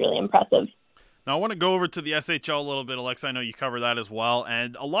think that's really impressive. Now, I want to go over to the SHL a little bit, Alexa. I know you cover that as well.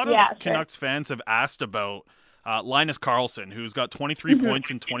 And a lot of Canucks fans have asked about Linus Karlsson, who's got 23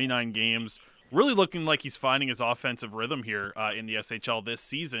 points in 29 games, really looking like he's finding his offensive rhythm here in the SHL this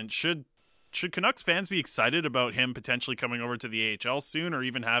season. Should Canucks fans be excited about him potentially coming over to the AHL soon, or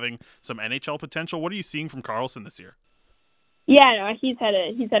even having some NHL potential? What are you seeing from Karlsson this year? Yeah, no, he's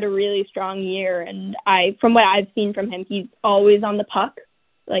had a really strong year, and from what I've seen from him, he's always on the puck.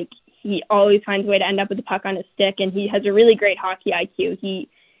 Like, he always finds a way to end up with the puck on his stick, and he has a really great hockey IQ.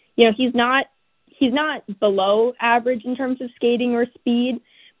 He's not below average in terms of skating or speed,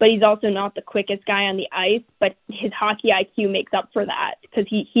 but he's also not the quickest guy on the ice, but his hockey IQ makes up for that because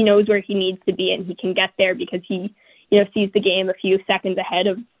he knows where he needs to be, and he can get there because he, sees the game a few seconds ahead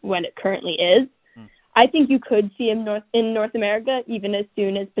of when it currently is. I think you could see him in North America even as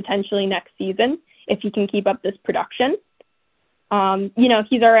soon as potentially next season if he can keep up this production.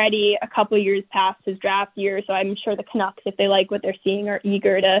 He's already a couple years past his draft year, so I'm sure the Canucks, if they like what they're seeing, are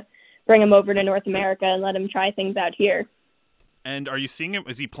eager to bring him over to North America and let him try things out here. And are you seeing him?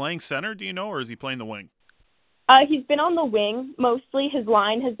 Is he playing center, do you know, or is he playing the wing? He's been on the wing mostly. His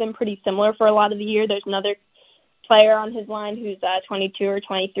line has been pretty similar for a lot of the year. There's another player on his line who's 22 or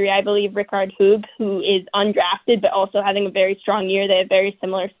 23, I believe, Rickard Hug, who is undrafted but also having a very strong year. They have very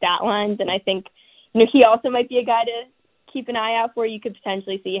similar stat lines, and I think he also might be a guy to keep an eye out for. You could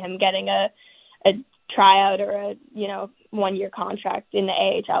potentially see him getting a tryout or a 1-year contract in the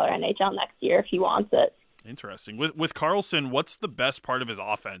AHL or NHL next year if he wants it. Interesting. With Karlsson, what's the best part of his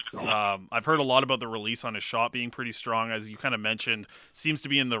offense? I've heard a lot about the release on his shot being pretty strong, as you kind of mentioned. Seems to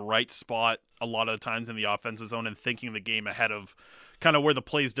be in the right spot a lot of the times in the offensive zone and thinking the game ahead of kind of where the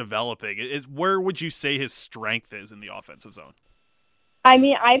play's developing. Where would you say his strength is in the offensive zone? I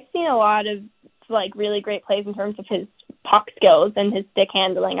mean, I've seen a lot of really great plays in terms of his puck skills and his stick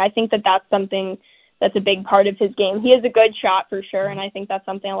handling. I think that's something that's a big part of his game. He has a good shot for sure, and I think that's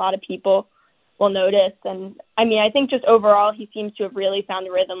something a lot of people will notice. And I mean, I think just overall he seems to have really found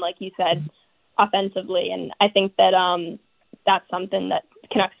the rhythm, like you said, offensively, and I think that that's something that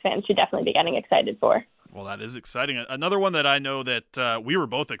Canucks fans should definitely be getting excited for. Well, that is exciting. Another one that I know that we were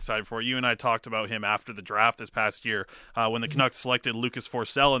both excited for, you and I talked about him after the draft this past year when the Canucks selected Lucas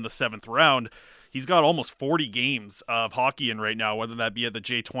Forsell in the 7th round. He's got almost 40 games of hockey in right now, whether that be at the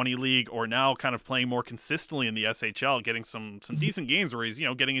J20 League or now kind of playing more consistently in the SHL, getting some decent games where he's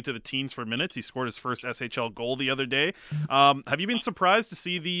getting into the teens for minutes. He scored his first SHL goal the other day. Have you been surprised to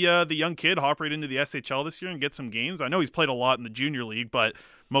see the young kid hop right into the SHL this year and get some games? I know he's played a lot in the junior league, but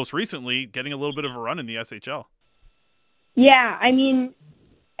most recently getting a little bit of a run in the SHL. Yeah, I mean,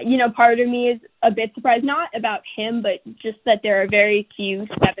 part of me is a bit surprised, not about him, but just that there are very few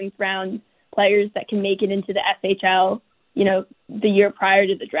 7th round players that can make it into the SHL the year prior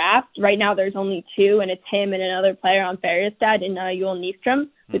to the draft. Right now there's only two, and it's him and another player on Färjestad in Joel Nyström,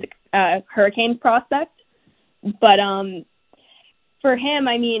 who's a Hurricanes prospect. But for him,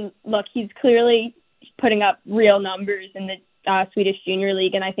 I mean, look, he's clearly putting up real numbers in the Swedish Junior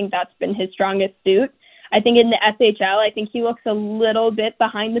League, and I think that's been his strongest suit. I think in the SHL, I think he looks a little bit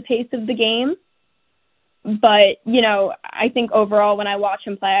behind the pace of the game. But, I think overall when I watch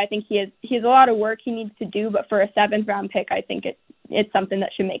him play, I think he has a lot of work he needs to do. But for a 7th-round pick, I think it's something that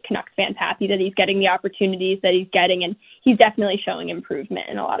should make Canucks fans happy that he's getting the opportunities that he's getting. And he's definitely showing improvement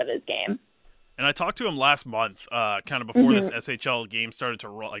in a lot of his game. And I talked to him last month, kind of before this SHL game started to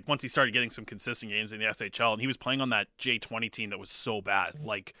roll. Like once he started getting some consistent games in the SHL, and he was playing on that J20 team that was so bad.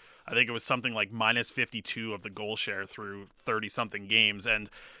 Like I think it was something like minus 52 of the goal share through 30-something games, and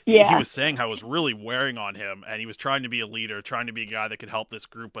he was saying how it was really wearing on him. And he was trying to be a leader, trying to be a guy that could help this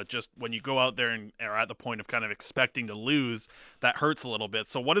group. But just when you go out there and are at the point of kind of expecting to lose, that hurts a little bit.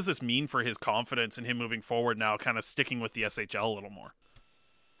 So what does this mean for his confidence and him moving forward now, kind of sticking with the SHL a little more?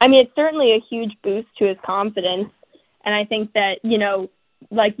 I mean, it's certainly a huge boost to his confidence. And I think that,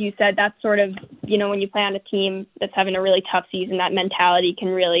 like you said, that's sort of, when you play on a team that's having a really tough season, that mentality can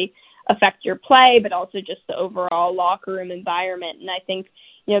really affect your play, but also just the overall locker room environment. And I think,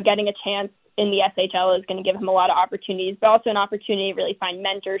 getting a chance in the SHL is going to give him a lot of opportunities, but also an opportunity to really find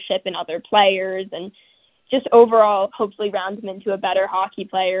mentorship in other players and just overall hopefully round him into a better hockey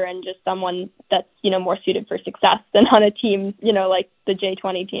player and just someone that's, more suited for success than on a team, like the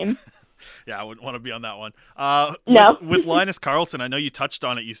J20 team. Yeah, I wouldn't want to be on that one. No. With Linus Karlsson, I know you touched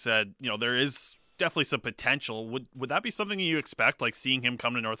on it. You said, there is definitely some potential. Would that be something you expect, like seeing him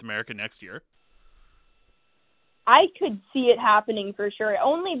come to North America next year? I could see it happening for sure,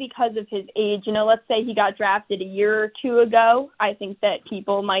 only because of his age. Let's say he got drafted a year or two ago. I think that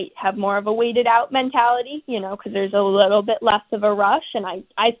people might have more of a waited out mentality, because there's a little bit less of a rush. And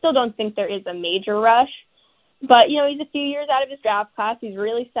I still don't think there is a major rush. But, he's a few years out of his draft class. He's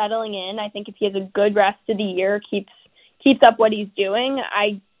really settling in. I think if he has a good rest of the year, keeps up what he's doing,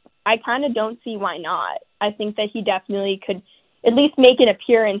 I kind of don't see why not. I think that he definitely could at least make an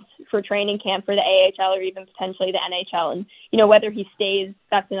appearance for training camp for the AHL or even potentially the NHL. And, whether he stays,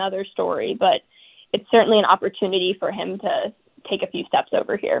 that's another story. But it's certainly an opportunity for him to take a few steps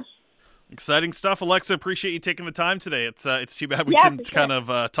over here. Exciting stuff, Alexa. Appreciate you taking the time today. It's too bad we couldn't kind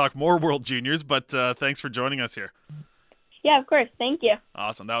of talk more World Juniors, but thanks for joining us here. Yeah, of course. Thank you.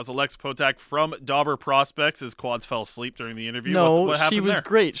 Awesome. That was Alexa Potack from Dauber Prospects. His quads fell asleep during the interview. No, what happened she was there?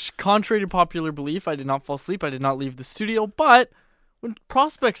 great. Contrary to popular belief, I did not fall asleep. I did not leave the studio. But when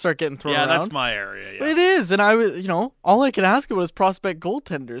prospects start getting thrown around, that's my area. Yeah. It is, and I was, all I could ask about was prospect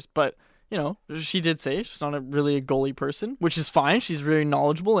goaltenders. But she did say she's not really a goalie person, which is fine. She's very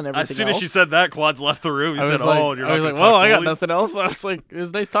knowledgeable and everything. As soon as she said that, Quads left the room. He said, "You're not going to talk well, I got goalies?" nothing else." I was like, "It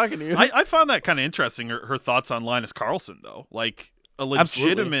was nice talking to you." I found that kind of interesting. Her thoughts on Linus Karlsson, though, like a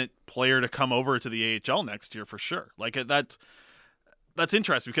legitimate player to come over to the AHL next year for sure. Like that's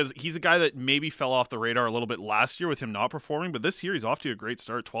interesting because he's a guy that maybe fell off the radar a little bit last year with him not performing, but this year he's off to a great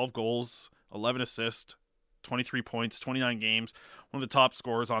start. 12 goals, 11 assists, 23 points, 29 games. One of the top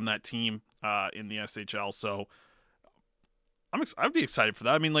scorers on that team in the SHL. So I'd be excited for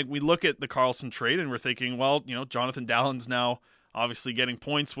that. I mean, like we look at the Karlsson trade and we're thinking, well, Jonathan Dahlen's now obviously getting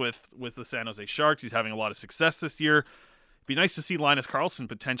points with the San Jose Sharks. He's having a lot of success this year. It'd be nice to see Linus Karlsson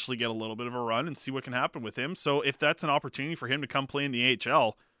potentially get a little bit of a run and see what can happen with him. So if that's an opportunity for him to come play in the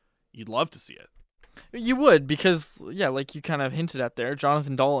AHL, you'd love to see it. You would, because, like you kind of hinted at there,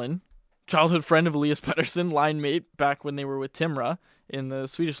 Jonathan Dahlen, childhood friend of Elias Pettersson, line mate back when they were with Timra in the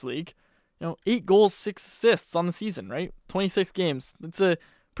Swedish league. 8 goals, 6 assists on the season, right? 26 games. It's a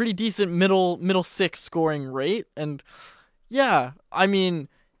pretty decent middle six scoring rate. And yeah, I mean,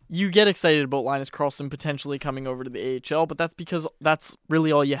 you get excited about Linus Karlsson potentially coming over to the AHL, but that's because that's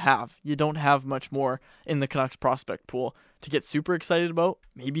really all you have. You don't have much more in the Canucks prospect pool to get super excited about.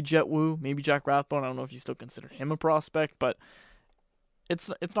 Maybe Jet Wu, maybe Jack Rathbone. I don't know if you still consider him a prospect, but it's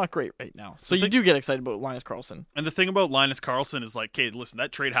not great right now. So you do get excited about Linus Karlsson. And the thing about Linus Karlsson is like, okay, listen,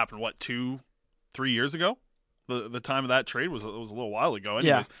 that trade happened, 2-3 years ago? The time of that trade was a little while ago.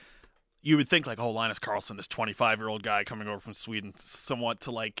 Anyways, you would think like, Linus Karlsson, this 25-year-old guy coming over from Sweden, somewhat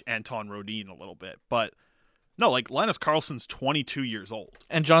to like Anton Rodin a little bit. But no, like Linus Karlsson's 22 years old.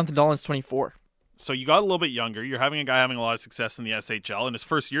 And Jonathan Dahlen's 24. So you got a little bit younger. You're having a guy having a lot of success in the SHL. In his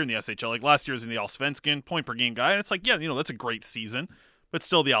first year in the SHL, like last year was in the Allsvenskan, point per game guy. And it's like, that's a great season. But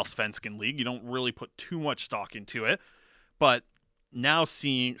still the Allsvenskan league. You don't really put too much stock into it. But now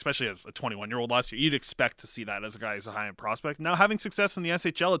seeing, especially as a 21-year-old last year, you'd expect to see that as a guy who's a high-end prospect. Now having success in the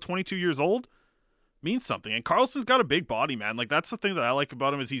SHL at 22 years old, means something. And Carlson's got a big body, man. Like, that's the thing that I like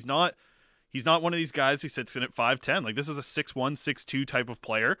about him is he's not one of these guys who sits in at 5'10". Like, this is a 6'1", 6'2" type of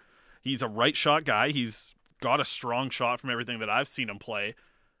player. He's a right shot guy. He's got a strong shot from everything that I've seen him play.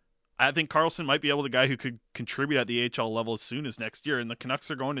 I think Carlson might be able to guy who could contribute at the AHL level as soon as next year, and the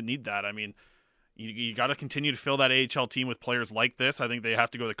Canucks are going to need that. I mean, you got to continue to fill that AHL team with players like this. I think they have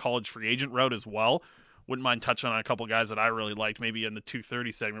to go the college free agent route as well. Wouldn't mind touching on a couple guys that I really liked, maybe in the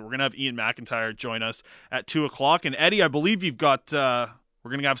 2:30 segment. We're going to have Iain McIntyre join us at 2 o'clock. And Eddie, I believe you've got, we're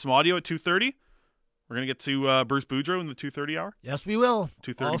going to have some audio at 2:30. We're going to get to Bruce Boudreau in the 2:30 hour. Yes, we will.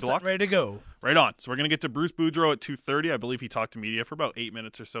 2:30 All block. set, ready to go. Right on. So we're going to get to Bruce Boudreau at 2:30. I believe he talked to media for about 8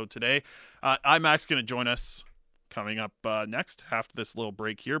 minutes or so today. IMAC's going to join us coming up next after this little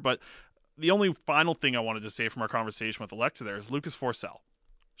break here. But the only final thing I wanted to say from our conversation with Alexa there is Lucas Forsell,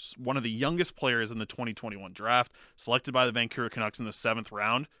 one of the youngest players in the 2021 draft, selected by the Vancouver Canucks in the 7th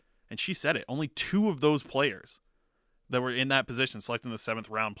round. And she said it. Only 2 of those players that were in that position selected in the 7th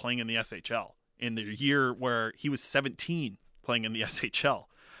round playing in the SHL in the year where he was 17 playing in the SHL.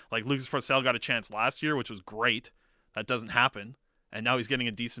 Like, Lucas Forsell got a chance last year, which was great. That doesn't happen. And now he's getting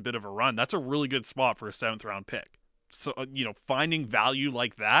a decent bit of a run. That's a really good spot for a 7th round pick. So, finding value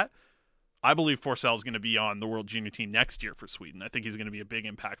like that, I believe Forsell is going to be on the World Junior team next year for Sweden. I think he's going to be a big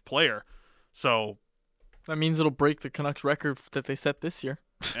impact player. So that means it'll break the Canucks record that they set this year.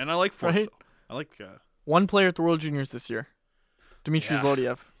 And I like Forsell. Right? I like one player at the World Juniors this year, Dmitry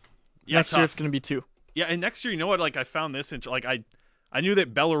Zlodiev. Yeah, next tough. year it's going to be 2. Yeah, and next year, you know what? Like, I found this like I knew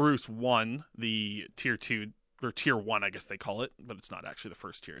that Belarus won the tier 2 or tier 1, I guess they call it, but it's not actually the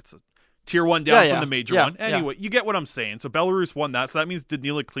first tier. It's a tier 1 down from the major one. Anyway, you get what I'm saying. So Belarus won that. So that means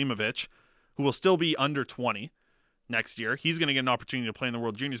Danila Klimovich, who will still be under 20 next year, he's going to get an opportunity to play in the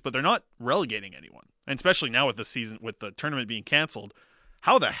World Juniors, but they're not relegating anyone. And especially now with the tournament being canceled,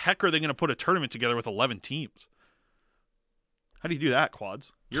 how the heck are they going to put a tournament together with 11 teams? How do you do that,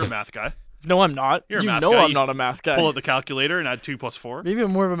 Quads? You're a math guy. No, I'm not. You're a you math know guy. I'm not a math guy. Pull out the calculator and add 2 + 4. Maybe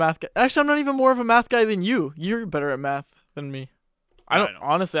I'm more of a math guy. Actually, I'm not even more of a math guy than you. You're better at math than me. I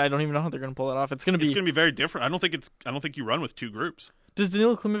don't even know how they're going to pull it off. It's going to be very different. I don't think you run with 2 groups. Does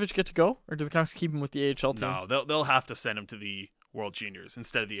Danila Klimovich get to go, or do the Canucks keep him with the AHL team? No, they'll have to send him to the World Juniors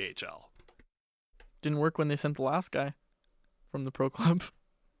instead of the AHL. Didn't work when they sent the last guy from the pro club.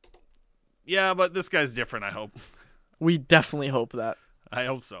 Yeah, but this guy's different, I hope. We definitely hope that. I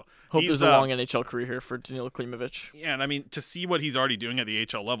hope so. Hope there's a long NHL career here for Danila Klimovich. Yeah, and I mean, to see what he's already doing at the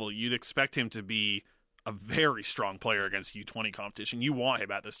AHL level, you'd expect him to be a very strong player against U20 competition. You want him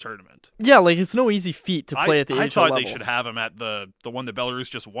at this tournament. Yeah, like, it's no easy feat to play at the AHL level. I thought they should have him at the one that Belarus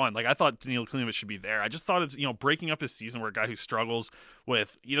just won. Like, I thought Danila Klimovich should be there. I just thought it's, breaking up his season where a guy who struggles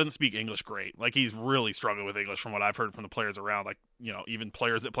with, he doesn't speak English great. Like, he's really struggling with English from what I've heard from the players around. Like, even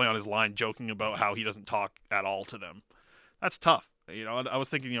players that play on his line joking about how he doesn't talk at all to them. That's tough. I was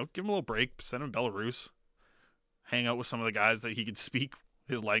thinking, give him a little break, send him to Belarus, hang out with some of the guys that he could speak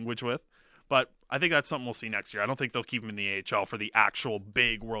his language with. But I think that's something we'll see next year. I don't think they'll keep him in the AHL for the actual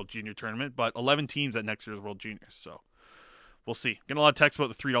big World Junior tournament, but 11 teams at next year's World Juniors. So we'll see. Getting a lot of texts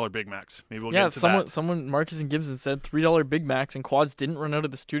about the $3 Big Macs. Maybe we'll get into that. Someone, Marcus and Gibson said $3 Big Macs, and Quads didn't run out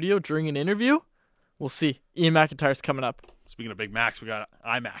of the studio during an interview. We'll see. Iain McIntyre's coming up. Speaking of Big Macs, we got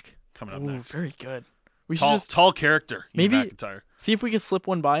iMac coming up next. Very good. We should tall character. Maybe Iain McIntyre. See if we could slip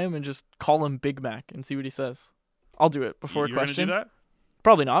one by him and just call him Big Mac and see what he says. I'll do it before a question. You're gonna do that?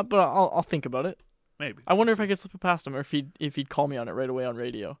 Probably not, but I'll think about it. Maybe. I wonder if I could slip it past him, or if he'd call me on it right away on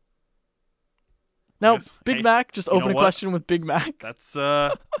radio. Now, Big Mac, just open a question with Big Mac. That's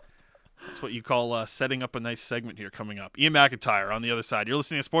what you call setting up a nice segment here coming up. Iain McIntyre on the other side. You're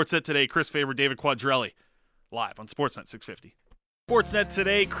listening to Sportsnet Today. Chris Faber, David Quadrelli, live on Sportsnet 650. Sportsnet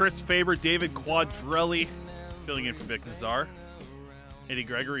Today. Chris Faber, David Quadrelli, filling in for Vic Nazar. Eddie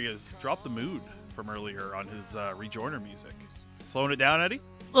Gregory has dropped the mood from earlier on his rejoiner music. Slowing it down, Eddie?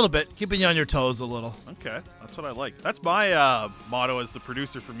 A little bit. Keeping you on your toes a little. Okay, that's what I like. That's my motto as the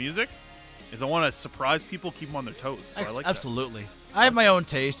producer for music, is I want to surprise people, keep them on their toes. So I like absolutely. That. I have my own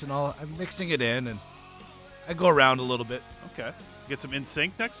taste, and I'm mixing it in, and I go around a little bit. Okay. Get some in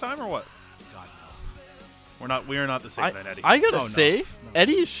sync next time, or what? God, no. We are not the same then, Eddie. I gotta say,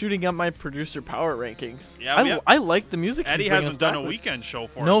 Eddie is shooting up my producer power rankings. Yeah, I like the music. Eddie hasn't done a weekend show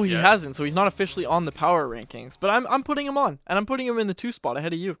for us. No, he hasn't. So he's not officially on the power rankings. But I'm putting him on, and I'm putting him in the 2 spot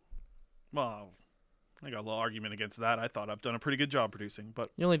ahead of you. Well, I got a little argument against that. I thought I've done a pretty good job producing,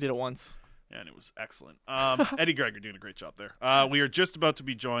 but you only did it once. Yeah, and it was excellent. Eddie Greger doing a great job there. We are just about to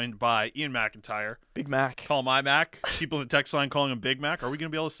be joined by Iain McIntyre. Big Mac. Call him iMac. People in the text line calling him Big Mac. Are we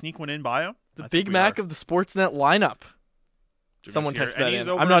going to be able to sneak one in by him? The Big Mac of the Sportsnet lineup. Someone here. texted And that he's in.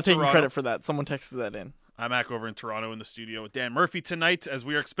 over I'm in not taking Toronto. credit for that. Someone texted that in. I'm back over in Toronto in the studio with Dan Murphy tonight, as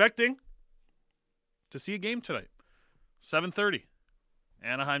we are expecting to see a game tonight. 7:30.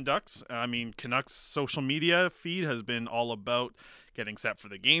 Anaheim Ducks. I mean, Canucks social media feed has been all about getting set for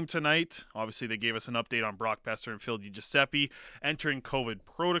the game tonight. Obviously, they gave us an update on Brock Besser and Phil DiGiuseppe entering COVID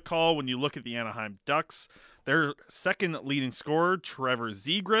protocol. When you look at the Anaheim Ducks, their second leading scorer, Trevor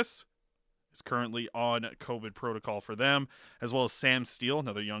Zegras, is currently on COVID protocol for them, as well as Sam Steele,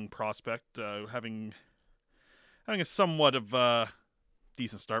 another young prospect, having a somewhat of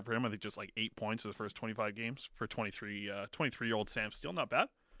decent start for him. I think just like 8 points in the first 25 games for 23-year-old Sam Steele. Not bad.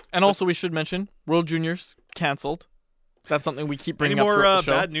 And also, we should mention World Juniors canceled. That's something we keep bringing Any up more throughout the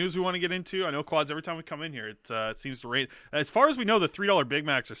show. bad news we want to get into? I know Quads, every time we come in here, it seems to rate. As far as we know, the $3 Big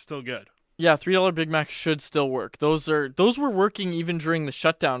Macs are still good. Yeah, $3 Big Mac should still work. Those were working even during the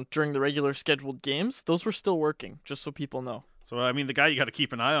shutdown, during the regular scheduled games. Those were still working, just so people know. So, I mean, the guy you got to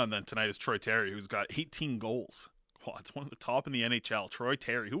keep an eye on then tonight is Troy Terry, who's got 18 goals. Quads, one of the top in the NHL. Troy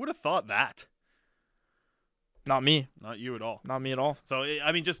Terry. Who would have thought that? Not me. Not you at all. Not me at all. So,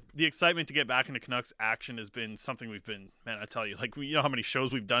 I mean, just the excitement to get back into Canucks action has been something we've been, man, I tell you, like, you know how many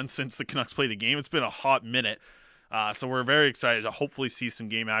shows we've done since the Canucks played a game? It's been a hot minute. So we're very excited to hopefully see some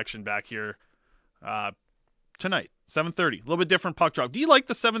game action back here tonight, 7:30. A little bit different puck drop. Do you like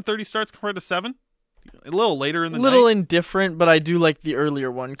the 7:30 starts compared to 7? A little later in the little night? indifferent, but I do like the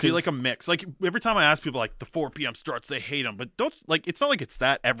earlier one. So you like a mix. Like, every time I ask people, like, the 4 p.m. starts, they hate them. But don't, like, it's not like it's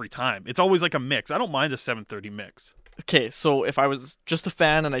that every time. It's always like a mix. I don't mind a 7:30 mix. Okay, so if I was just a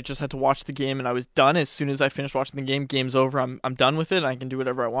fan and I just had to watch the game and I was done as soon as I finished watching the game, game's over, I'm done with it, and I can do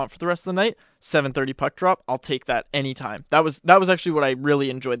whatever I want for the rest of the night, 7:30 puck drop, I'll take that anytime. That was actually what I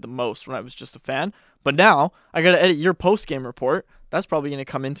really enjoyed the most when I was just a fan. But now, I gotta edit your post-game report. That's probably gonna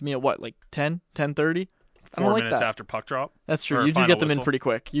come into me at what, like 10:30? 4 minutes after puck drop? That's true. Or You do final get them whistle? in pretty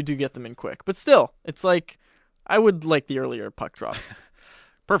quick. You do get them in quick. But still, it's like, I would like the earlier puck drop.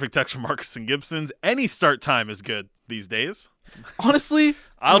 Perfect text from Marcus and Gibson's. Any start time is good these days. Honestly,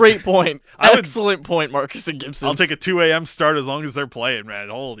 I'll great point. I would- Excellent point, Marcus and Gibson. I'll take a 2 a.m. start as long as they're playing, man.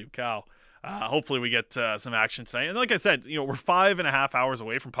 Holy cow. Hopefully we get some action tonight. And like I said, you know, we're 5.5 hours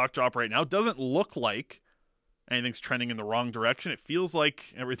away from puck drop right now. Doesn't look like anything's trending in the wrong direction. It feels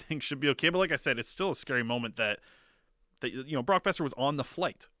like everything should be okay. But like I said, it's still a scary moment that you know, Brock Besser was on the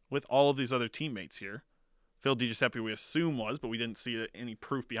flight with all of these other teammates here. Phil DiGiuseppe, we assume, was, but we didn't see any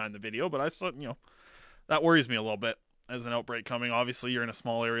proof behind the video. But I saw, you know, that worries me a little bit as an outbreak coming. Obviously, you're in a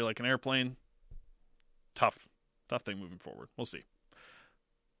small area like an airplane. Tough thing moving forward. We'll see.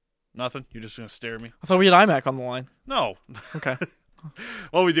 Nothing? You're just going to stare at me? I thought we had IMAC on the line. No. Okay.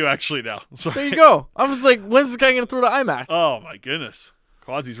 Well, we do actually now. Sorry. There you go. I was like, when's this guy going to throw to IMAC? Oh, my goodness.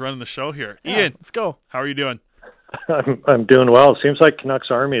 Quadsy's running the show here. Yeah, Ian, let's go. how are you doing? I'm doing well. Seems like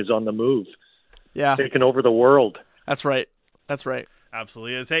Canucks Army is on the move, Yeah, taking over the world. that's right. That's right.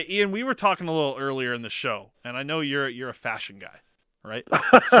 Absolutely is. Hey, Ian, we were talking a little earlier in the show, and I know you're a fashion guy, right?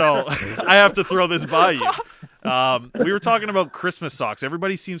 So I have to throw this by you. We were talking about Christmas socks.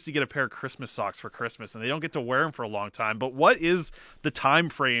 Everybody seems to get a pair of Christmas socks for Christmas, and they don't get to wear them for a long time. But what is the time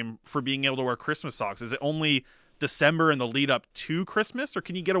frame for being able to wear Christmas socks? Is it only December and the lead up to Christmas, or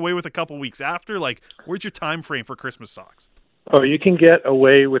can you get away with a couple weeks after? Like, where's your time frame for Christmas socks? Oh, you can get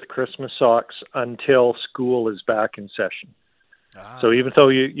away with Christmas socks until school is back in session. So even though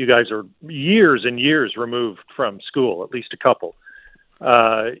you guys are years and years removed from school, at least a couple,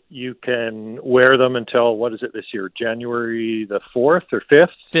 you can wear them until, what is it this year, January the 4th or 5th?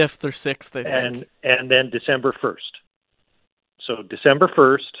 5th or 6th, I think. And then December 1st. So December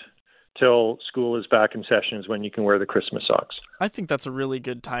 1st till school is back in session is when you can wear the Christmas socks. I think that's a really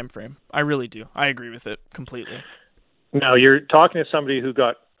good time frame. I really do. I agree with it completely. Now, you're talking to somebody who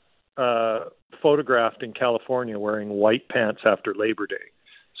got photographed in California wearing white pants after Labor Day.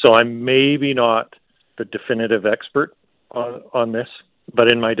 So I'm maybe not the definitive expert on this,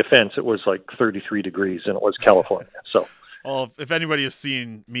 but in my defense, it was like 33 degrees and it was California. So, Well, if anybody has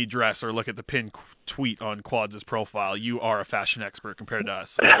seen me dress or look at the pinned tweet on Quads' profile, you are a fashion expert compared to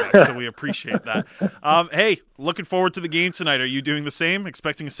us. So we appreciate that. Hey, looking forward to the game tonight. Are you doing the same?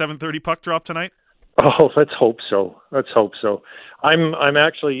 Expecting a 7:30 puck drop tonight? oh, let's hope so. Let's hope so. I'm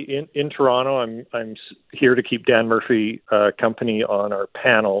actually in Toronto. I'm here to keep Dan Murphy company on our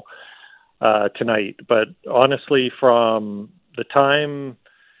panel tonight. But honestly, from the time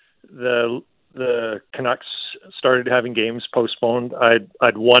the Canucks started having games postponed,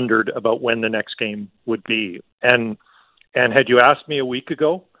 I'd wondered about when the next game would be. And had you asked me a week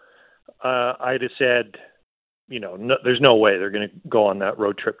ago, I'd have said, you know, no, there's no way they're going to go on that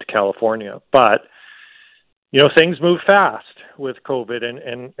road trip to California. But things move fast with COVID,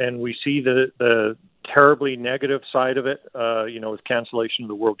 and we see the terribly negative side of it, with cancellation of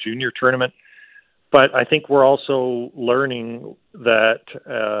the World Junior Tournament. But I think we're also learning that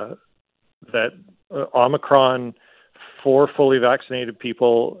Omicron for fully vaccinated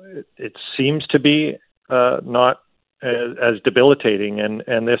people, it seems to be not as debilitating,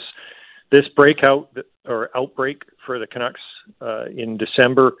 and this breakout or outbreak for the Canucks in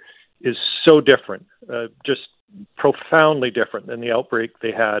December is so different, just profoundly different than the outbreak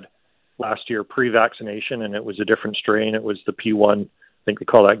they had last year pre-vaccination, and it was a different strain. It was the P1, I think they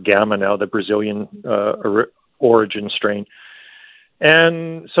call that Gamma now, the Brazilian origin strain.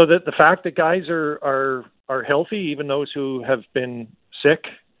 And so that the fact that guys are healthy, even those who have been sick,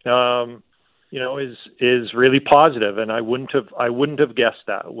 is really positive. And I wouldn't have guessed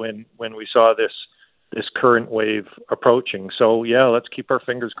that when we saw this current wave approaching. So yeah, let's keep our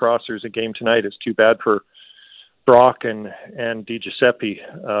fingers crossed. There's a game tonight. It's too bad for Brock and Di Giuseppe,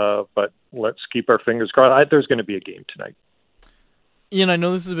 but let's keep our fingers crossed. There's going to be a game tonight. Ian, I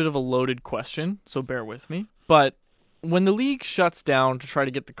know this is a bit of a loaded question, so bear with me. But when the league shuts down to try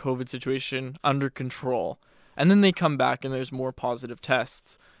to get the COVID situation under control, and then they come back and there's more positive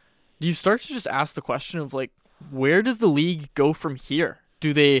tests, do you start to just ask the question of, like, where does the league go from here?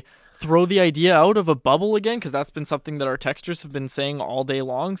 Do they throw the idea out of a bubble again? Because that's been something that our texters have been saying all day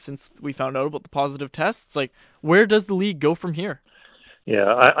long since we found out about the positive tests. Like, where does the league go from here?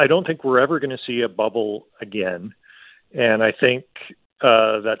 Yeah, I don't think we're ever going to see a bubble again. And I think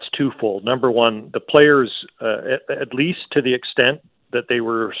that's twofold. Number one, the players, at least to the extent that they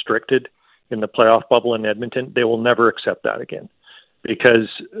were restricted in the playoff bubble in Edmonton, they will never accept that again. Because,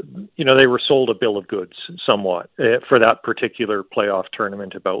 they were sold a bill of goods somewhat for that particular playoff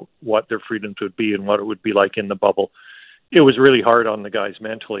tournament about what their freedoms would be and what it would be like in the bubble. It was really hard on the guys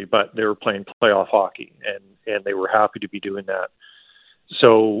mentally, but they were playing playoff hockey, and they were happy to be doing that.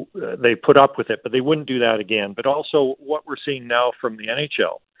 So they put up with it, but they wouldn't do that again. But also what we're seeing now from the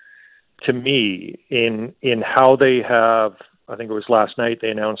NHL, to me, in how they have, I think it was last night, they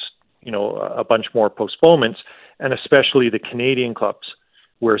announced, a bunch more postponements, and especially the Canadian clubs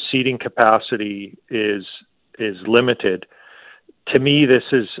where seating capacity is limited. To me, this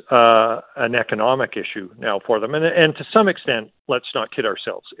is an economic issue now for them. And to some extent, let's not kid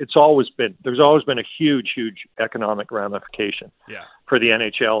ourselves. There's always been a huge economic ramification for the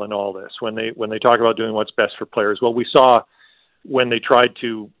NHL and all this. When they talk about doing what's best for players, well, we saw when they tried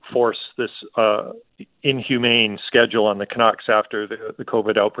to force this inhumane schedule on the Canucks after the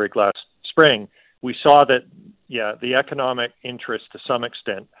COVID outbreak last spring, we saw that, the economic interests to some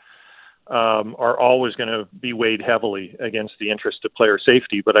extent are always going to be weighed heavily against the interest of player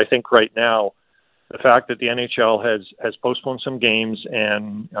safety. But I think right now, the fact that the NHL has postponed some games,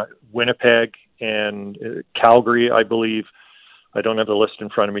 and Winnipeg and Calgary, I believe, I don't have the list in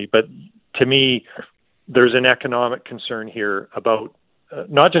front of me, but to me, there's an economic concern here about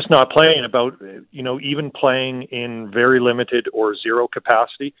not just not playing, about, even playing in very limited or zero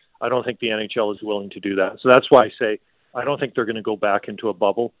capacity. I don't think the NHL is willing to do that. So that's why I say I don't think they're going to go back into a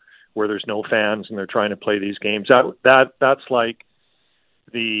bubble where there's no fans and they're trying to play these games. That's like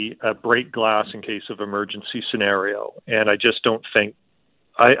the break glass in case of emergency scenario. And I just don't think,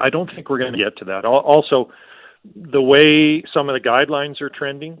 I don't think we're going to get to that. Also, the way some of the guidelines are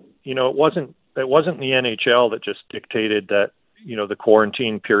trending, it wasn't the NHL that just dictated that, the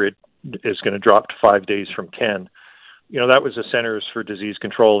quarantine period is going to drop to 5 days from 10. That was the Centers for Disease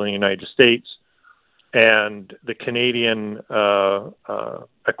Control in the United States. And the Canadian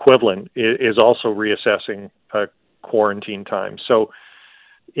equivalent is also reassessing quarantine time. So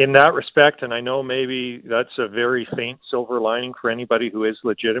in that respect, and I know maybe that's a very faint silver lining for anybody who is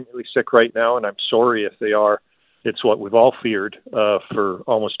legitimately sick right now, and I'm sorry if they are. It's what we've all feared for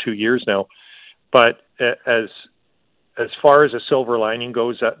almost 2 years now. But as far as a silver lining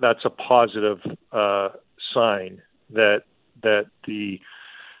goes, that's a positive sign that the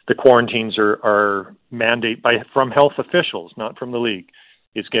quarantines are mandated from health officials, not from the league,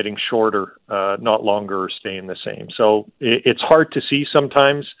 is getting shorter, not longer, or staying the same. So it's hard to see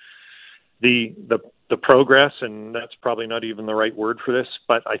sometimes the progress, and that's probably not even the right word for this,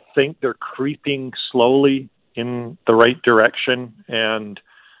 but I think they're creeping slowly in the right direction, and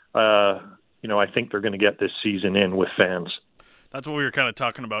I think they're going to get this season in with fans. That's what we were kind of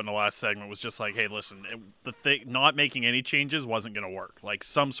talking about in the last segment, was just like, hey, listen, not making any changes wasn't going to work. Like,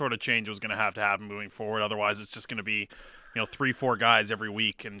 some sort of change was going to happen moving forward. Otherwise, it's just going to be, 3-4 guys every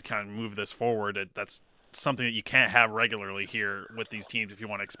week and kind of move this forward. That's something that you can't have regularly here with these teams if you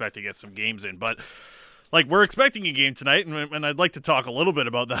want to expect to get some games in. But like we're expecting a game tonight, and I'd like to talk a little bit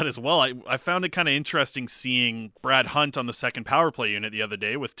about that as well. I found it kind of interesting seeing Brad Hunt on the second power play unit the other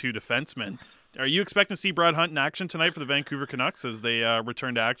day with two defensemen. Are you expecting to see Brad Hunt in action tonight for the Vancouver Canucks as they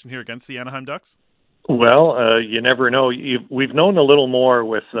return to action here against the Anaheim Ducks? Well, you never know. We've known a little more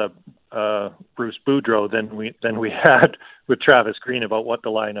with Bruce Boudreau than we had with Travis Green about what the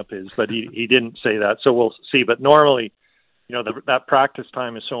lineup is, but he didn't say that, so we'll see. But normally, that practice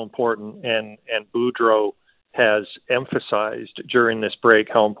time is so important, and Boudreau has emphasized during this break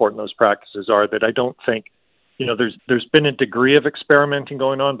how important those practices are, that I don't think, there's been a degree of experimenting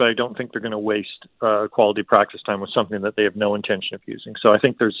going on, but I don't think they're going to waste quality practice time with something that they have no intention of using. So I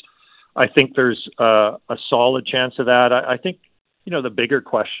think there's a solid chance of that. I think, the bigger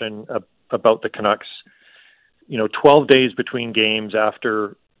question about the Canucks, 12 days between games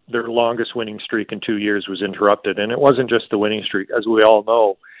after their longest winning streak in 2 years was interrupted. And it wasn't just the winning streak. As we all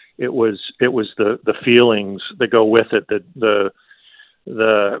know, it was the feelings that go with it,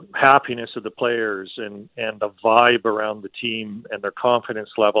 the happiness of the players and the vibe around the team and their confidence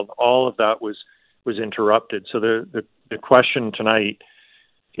level. All of that was interrupted. So the question tonight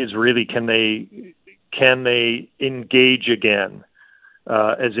is really, can they engage again,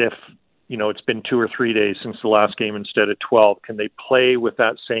 as if, it's been 2 or 3 days since the last game instead of 12. Can they play with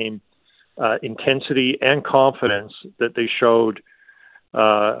that same intensity and confidence that they showed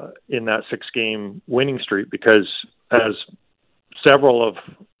in that 6-game winning streak? Because as several of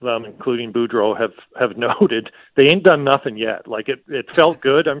them, including Boudreau, have noted, they ain't done nothing yet. Like it felt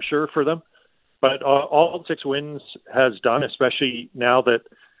good, I'm sure, for them, but all 6 wins has done, especially now that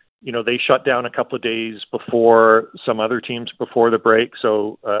they shut down a couple of days before some other teams before the break,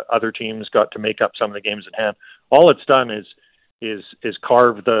 so other teams got to make up some of the games at hand. All it's done is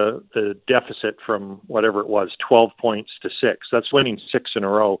carve the deficit from whatever it was, 12 points to 6. That's winning 6 in a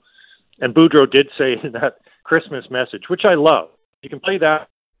row. And Boudreau did say in that Christmas message, which I love. You can play that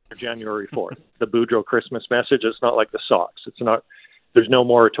for January 4th, the Boudreau Christmas message. It's not like the Sox. There's no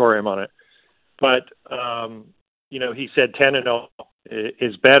moratorium on it. But, he said 10-0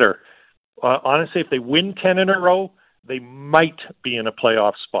 is better. Honestly, if they win 10 in a row, they might be in a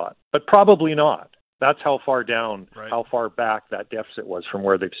playoff spot, but probably not. That's how far down, how far back that deficit was from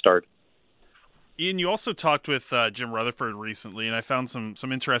where they've started. Ian, you also talked with Jim Rutherford recently, and I found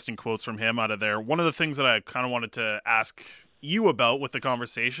some interesting quotes from him out of there. One of the things that I kind of wanted to ask you about with the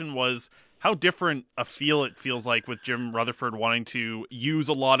conversation was how different a feel it feels like with Jim Rutherford wanting to use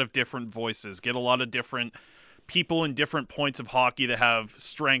a lot of different voices, get a lot of different people in different points of hockey that have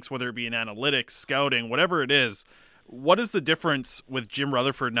strengths, whether it be in analytics, scouting, whatever it is. What is the difference with Jim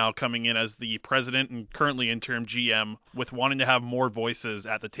Rutherford now coming in as the president and currently interim GM with wanting to have more voices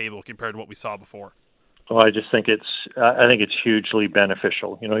at the table compared to what we saw before? Well, I just think it's hugely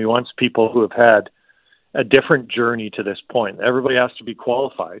beneficial. He wants people who have had a different journey to this point. Everybody has to be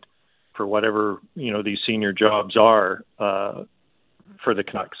qualified for whatever, these senior jobs are for the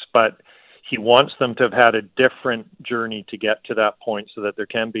Canucks, but he wants them to have had a different journey to get to that point so that there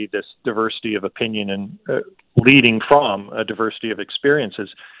can be this diversity of opinion and leading from a diversity of experiences.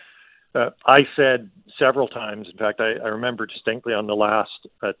 I said several times, in fact, I remember distinctly on the last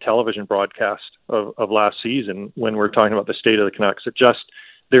television broadcast of last season when we were talking about the state of the Canucks, that just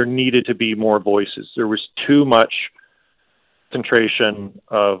there needed to be more voices. There was too much concentration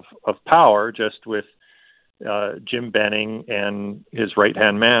of power just with Jim Benning and his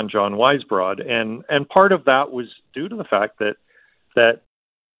right-hand man, John Weisbrod. And part of that was due to the fact that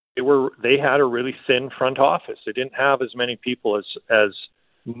they had a really thin front office. They didn't have as many people as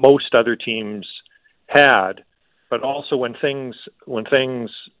most other teams had. But also when things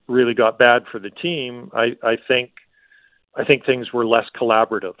really got bad for the team, I think things were less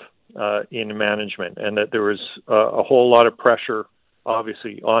collaborative in management, and that there was a whole lot of pressure,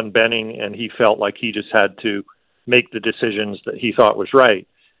 obviously, on Benning, and he felt like he just had to make the decisions that he thought was right.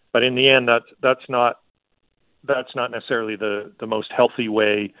 But in the end, that's not necessarily the most healthy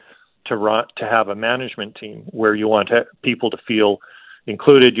way to have a management team, where you want people to feel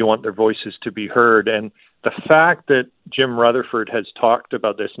included, you want their voices to be heard. And the fact that Jim Rutherford has talked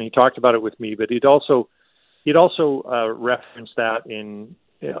about this, and he talked about it with me, but he'd also referenced that in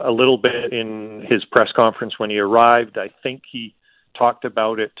a little bit in his press conference when he arrived. I think he talked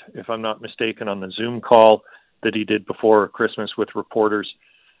about it, if I'm not mistaken, on the Zoom call that he did before Christmas with reporters.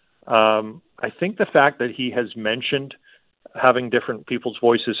 I think the fact that he has mentioned having different people's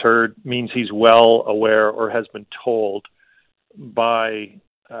voices heard means he's well aware, or has been told by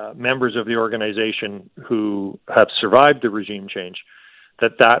members of the organization who have survived the regime change,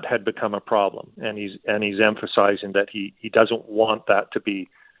 that had become a problem. And he's emphasizing that he doesn't want that to be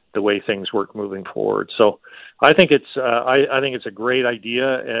the way things work moving forward. So I think it's I think it's a great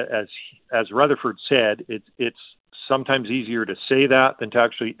idea. As Rutherford said, it's sometimes easier to say that than to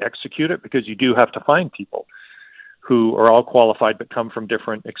actually execute it, because you do have to find people who are all qualified but come from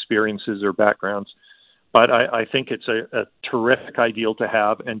different experiences or backgrounds. But I think it's a terrific ideal to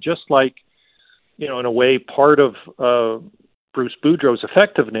have. And just like, in a way, part of Bruce Boudreau's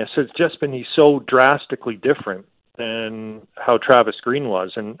effectiveness has just been he's so drastically different than how Travis Green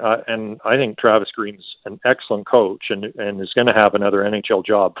was. And I think Travis Green's an excellent coach and is going to have another NHL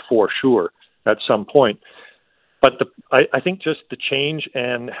job for sure at some point. But I think just the change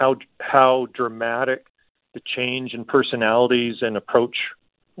and how dramatic the change in personalities and approach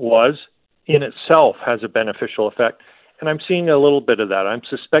was in itself has a beneficial effect. And I'm seeing a little bit of that. I'm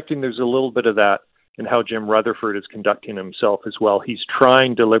suspecting there's a little bit of that in how Jim Rutherford is conducting himself as well. He's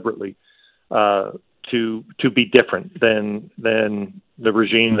trying deliberately to be different than the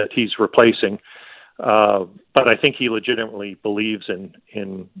regime that he's replacing. But I think he legitimately believes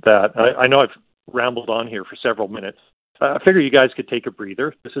in that. I know I've rambled on here for several minutes. I figure you guys could take a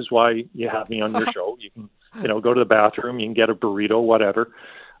breather. This is why you have me on your show. You can, go to the bathroom. You can get a burrito, whatever.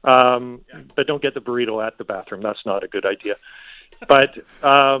 But don't get the burrito at the bathroom. That's not a good idea. But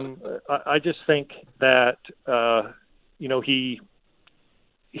I just think that,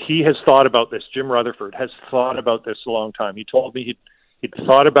 he has thought about this. Jim Rutherford has thought about this a long time. He told me he'd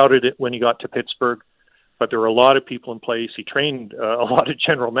thought about it when he got to Pittsburgh, but there were a lot of people in place. He trained a lot of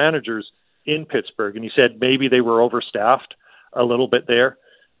general managers in Pittsburgh, and he said maybe they were overstaffed a little bit there.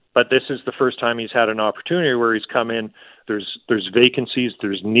 But this is the first time he's had an opportunity where he's come in. There's vacancies,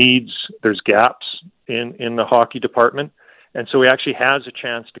 there's needs, there's gaps in the hockey department. And so he actually has a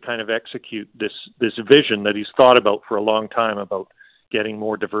chance to kind of execute this vision that he's thought about for a long time about getting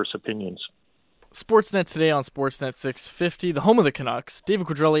more diverse opinions. Sportsnet today on Sportsnet 650, the home of the Canucks. David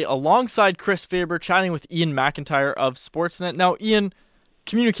Quadrelli alongside Chris Faber chatting with Iain McIntyre of Sportsnet. Now, Ian,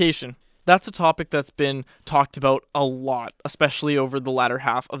 communication. That's a topic that's been talked about a lot, especially over the latter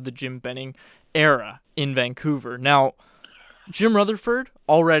half of the Jim Benning era in Vancouver. Now, Jim Rutherford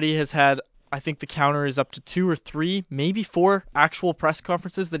already has had, I think the counter is up to 2 or 3, maybe 4 actual press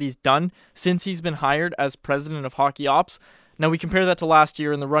conferences that he's done since he's been hired as president of Hockey Ops. Now, we compare that to last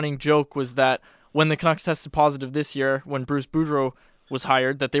year, and the running joke was that when the Canucks tested positive this year, when Bruce Boudreau was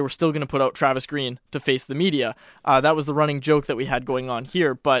hired, that they were still going to put out Travis Green to face the media. That was the running joke that we had going on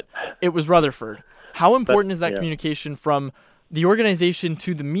here, but it was Rutherford. How important is that communication from the organization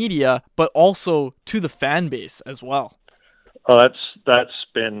to the media, but also to the fan base as well? Well, that's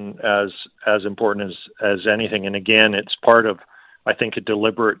been as important as anything. And again, it's part of, I think, a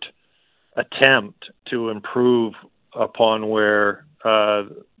deliberate attempt to improve upon where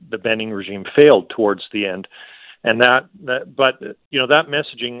the Benning regime failed towards the end. And that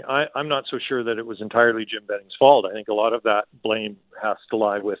messaging, I'm not so sure that it was entirely Jim Benning's fault. I think a lot of that blame has to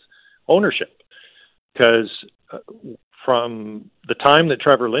lie with ownership, because from the time that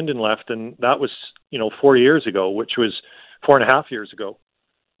Trevor Linden left, and that was 4 years ago, which was 4.5 years ago.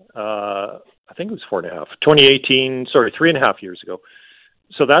 I think it was 4.5. 2018, 3.5 years ago.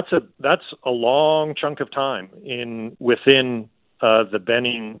 So that's a long chunk of time within the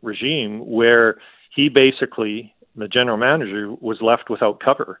Benning regime, where he basically, the general manager, was left without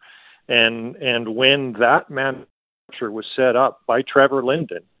cover. And when that manager was set up by Trevor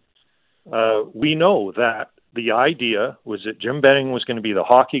Linden, we know that the idea was that Jim Benning was going to be the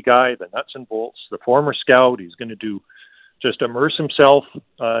hockey guy, the nuts and bolts, the former scout. He's going to just immerse himself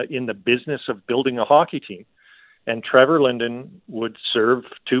in the business of building a hockey team. And Trevor Linden would serve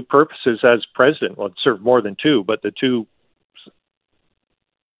 2 purposes as president. Well, serve more than 2, but the 2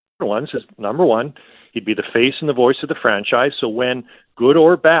 ones is, number one, he'd be the face and the voice of the franchise. So when, good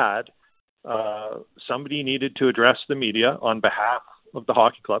or bad, somebody needed to address the media on behalf of the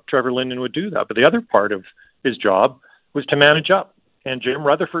hockey club, Trevor Linden would do that. But the other part of his job was to manage up. And Jim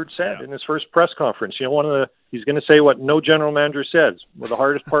Rutherford said in his first press conference, he's going to say what no general manager says. Well, the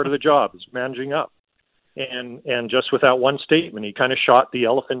hardest part of the job is managing up. And just with that one statement, he kind of shot the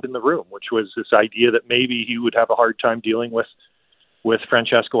elephant in the room, which was this idea that maybe he would have a hard time dealing with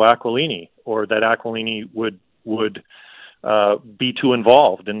Francesco Aquilini, or that Aquilini would be too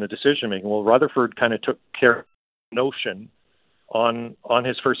involved in the decision making. Well, Rutherford kind of took care of the notion on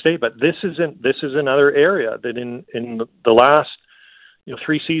his first day, but this is another area that in the last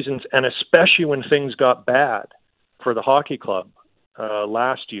 3 seasons, and especially when things got bad for the hockey club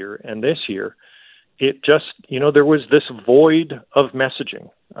last year and this year, it just, there was this void of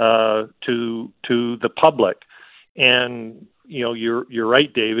messaging to the public. And, you're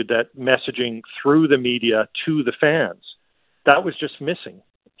right, David, that messaging through the media to the fans, that was just missing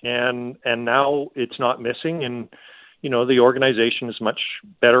and now it's not missing, and the organization is much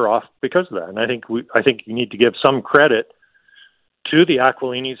better off because of that. And I think you need to give some credit to the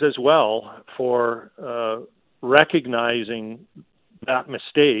Aquilinis as well for recognizing that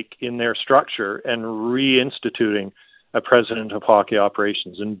mistake in their structure and reinstituting a president of hockey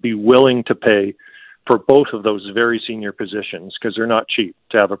operations, and be willing to pay for both of those very senior positions, because they're not cheap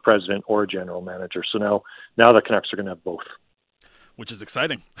to have a president or a general manager. So now the Canucks are going to have both, which is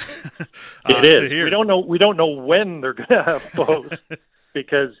exciting. It is. We don't know when they're going to have both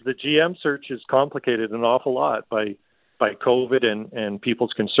because the GM search is complicated an awful lot by COVID and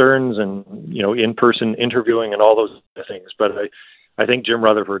people's concerns and in-person interviewing and all those things. But I think Jim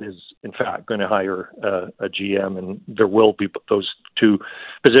Rutherford is in fact going to hire a GM, and there will be those two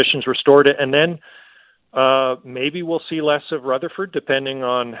positions restored. And then maybe we'll see less of Rutherford, depending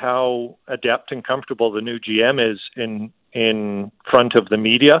on how adept and comfortable the new GM is in front of the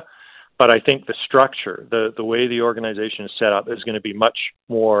media. But I think the structure, the way the organization is set up, is going to be much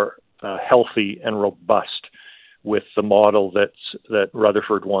more healthy and robust with the model that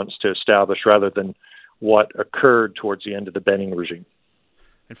Rutherford wants to establish, rather than what occurred towards the end of the Benning regime.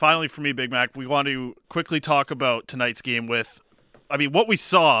 And finally, for me, Big Mac, we want to quickly talk about tonight's game what we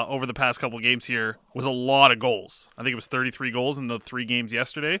saw over the past couple of games here was a lot of goals. I think it was 33 goals in the 3 games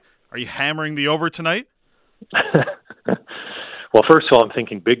yesterday. Are you hammering the over tonight? Well, first of all, I'm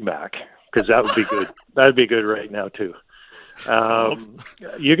thinking Big Mac, because that would be good. That would be good right now, too.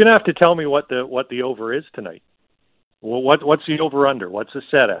 You're going to have to tell me what the over is tonight. Well, what's the over-under? What's the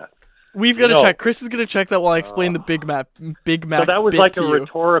set at? We've got to check. Chris is going to check that while I explain the Big Mac. So that was like a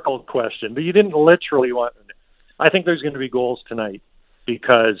rhetorical question, but you didn't literally want. I think there's going to be goals tonight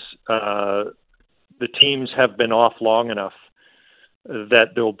because the teams have been off long enough that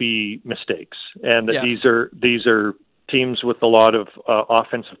there'll be mistakes, and that these are teams with a lot of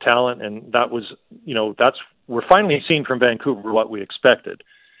offensive talent, and we're finally seeing from Vancouver what we expected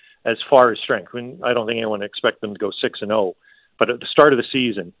as far as strength. I don't think anyone expected them to go 6-0, but at the start of the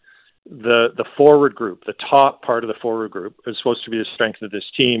season, the forward group, the top part of the forward group, is supposed to be the strength of this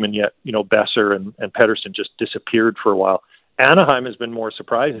team, and yet Besser and Pettersson just disappeared for a while. Anaheim has been more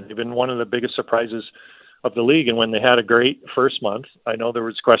surprising. They've been one of the biggest surprises of the league, and when they had a great first month, I know there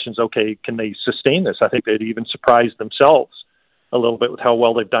was questions, okay, can they sustain this? I think they'd even surprised themselves a little bit with how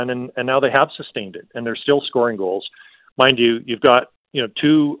well they've done, and now they have sustained it, and they're still scoring goals. Mind you, you've got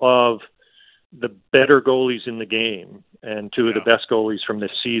 2 of the better goalies in the game and 2 of the best goalies from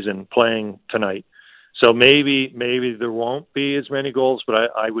this season playing tonight. So maybe there won't be as many goals, but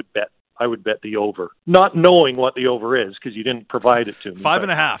I would bet the over, not knowing what the over is because you didn't provide it to me.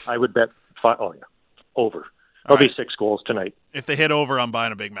 5.5. I would bet 5. Oh yeah, over. There'll be 6 goals tonight. If they hit over, I'm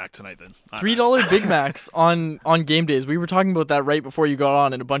buying a Big Mac tonight. Then $3 Big Macs on game days. We were talking about that right before you got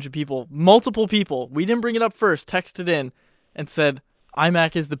on, and a bunch of people, multiple people, we didn't bring it up first, texted in and said,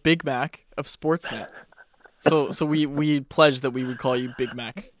 iMac is the Big Mac of Sportsnet. So we pledged that we would call you Big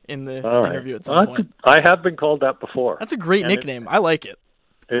Mac in the interview at some point. I have been called that before. That's a great nickname. I like it.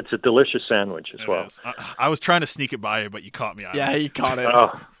 It's a delicious sandwich as well. I was trying to sneak it by you, but you caught me out. Yeah, you caught it.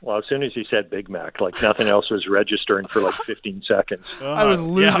 Well, as soon as you said Big Mac, like nothing else was registering for like 15 seconds. I was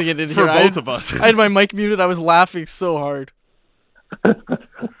losing it in for here. both of us. I had my mic muted. I was laughing so hard. All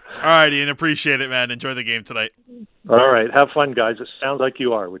right, Ian, appreciate it, man. Enjoy the game tonight. All right, have fun, guys. It sounds like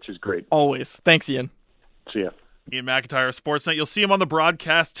you are, which is great. Always. Thanks, Ian. See ya. Ian McIntyre of Sportsnet. You'll see him on the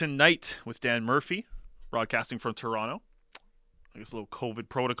broadcast tonight with Dan Murphy, broadcasting from Toronto. I guess little COVID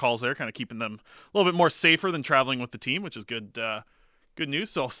protocols there, kind of keeping them a little bit more safer than traveling with the team, which is good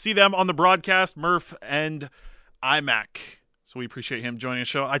news. So see them on the broadcast, Murph and iMac. So we appreciate him joining the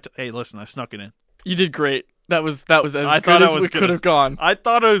show. Hey, listen, I snuck it in. You did great. That was as good as we could have gone. I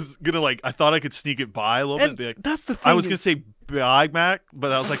thought I was gonna I thought I could sneak it by a little bit. That's the thing. I was gonna say Big Mac,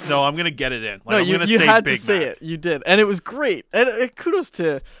 but I was like, no, I'm gonna get it in. I'm you gonna say had Big to say Mac. it. You did, and it was great. And kudos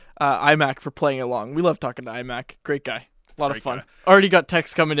to iMac for playing along. We love talking to iMac. Great guy. A lot of fun. Already got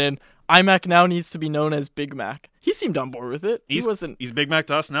texts coming in. iMac now needs to be known as Big Mac. He seemed on board with it. He's Big Mac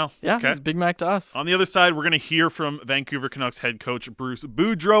to us now. Yeah, he's Big Mac to us. On the other side, we're going to hear from Vancouver Canucks head coach Bruce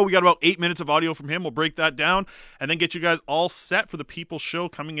Boudreau. We got about 8 minutes of audio from him. We'll break that down and then get you guys all set for the People's Show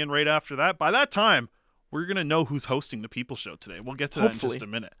coming in right after that. By that time, we're going to know who's hosting the People's Show today. We'll get to that in just a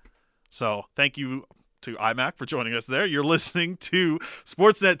minute. So thank you to iMac for joining us there. You're listening to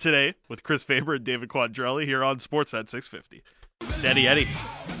Sportsnet Today with Chris Faber and David Quadrelli here on Sportsnet 650. Steady Eddie.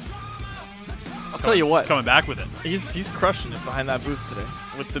 I'll tell you what. Coming back with it. He's crushing it behind that booth today.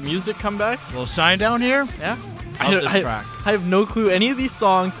 With the music comebacks. Little sign down here. Yeah. Love this track. I have no clue any of these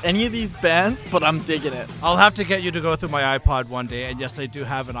songs, any of these bands, but I'm digging it. I'll have to get you to go through my iPod one day, and yes, I do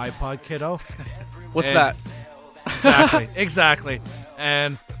have an iPod, kiddo. What's that? Exactly.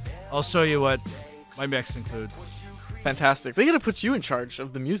 And I'll show you what my mix includes. Fantastic. They got to put you in charge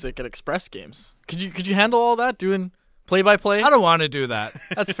of the music at Express Games. Could you handle all that, doing play-by-play? I don't want to do that.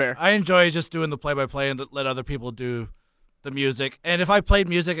 That's fair. I enjoy just doing the play-by-play and let other people do the music. And if I played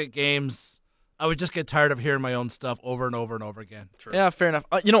music at games, I would just get tired of hearing my own stuff over and over and over again. True. Yeah, fair enough.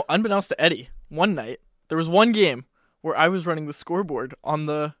 Unbeknownst to Eddie, one night there was one game where I was running the scoreboard on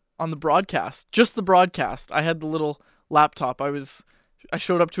the broadcast, just the broadcast. I had the little laptop. I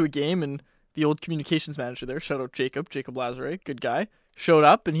showed up to a game, and the old communications manager there, shout out Jacob Lazare, good guy, showed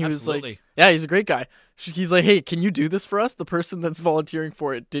up, and he was like, yeah, he's a great guy. He's like, hey, can you do this for us? The person that's volunteering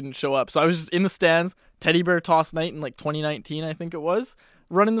for it didn't show up. So I was just in the stands, teddy bear toss night in like 2019, I think it was,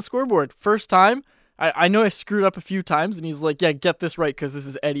 running the scoreboard. First time. I know I screwed up a few times, and he's like, yeah, get this right, because this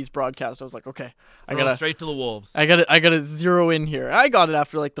is Eddie's broadcast. I was like, okay. I gotta straight to the wolves. I gotta zero in here. I got it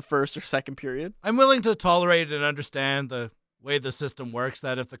after like the first or second period. I'm willing to tolerate and understand the way the system works,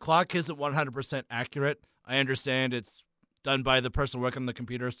 that if the clock isn't 100% accurate, I understand it's done by the person working on the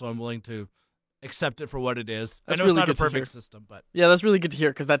computer, so I'm willing to accept it for what it is. That's I know really it's not a good to perfect hear. system, but Yeah, that's really good to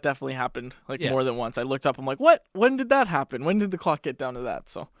hear, because that definitely happened more than once. I looked up, I'm like, what? When did that happen? When did the clock get down to that?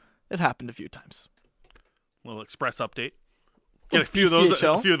 So it happened a few times. Little Express update. Get a few of those.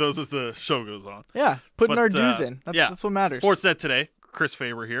 PCHL. A few of those as the show goes on. Yeah, putting But, our dues in. That's what matters. Sportsnet today. Chris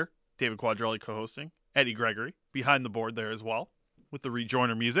Faber here. David Quadrelli co-hosting. Eddie Gregory behind the board there as well with the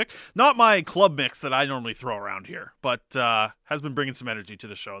rejoiner music. Not my club mix that I normally throw around here, but has been bringing some energy to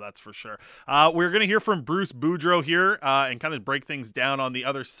the show, that's for sure. We're going to hear from Bruce Boudreau here and kind of break things down on the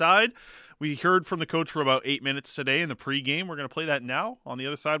other side. We heard from the coach for about 8 minutes today in the pregame. We're going to play that now. On the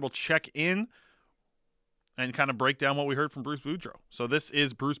other side, we'll check in and kind of break down what we heard from Bruce Boudreau. So this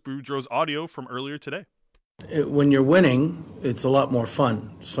is Bruce Boudreau's audio from earlier today. When you're winning, it's a lot more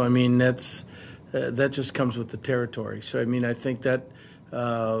fun. So, I mean, that just comes with the territory. So, I mean, I think that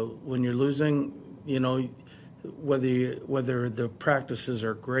when you're losing, whether the practices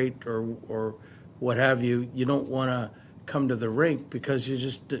are great or what have you, you don't want to come to the rink because you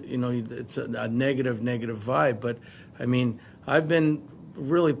just, it's a negative vibe. But, I mean, I've been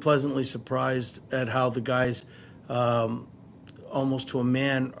really pleasantly surprised at how the guys almost to a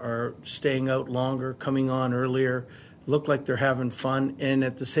man are staying out longer, coming on earlier, look like they're having fun, and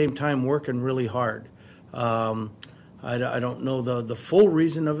at the same time working really hard. I don't know the full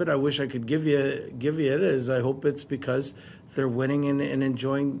reason of it. I wish I could give you it. As I hope it's because they're winning and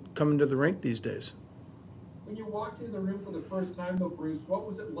enjoying coming to the rink these days. When you walked into the room for the first time, though, Bruce, what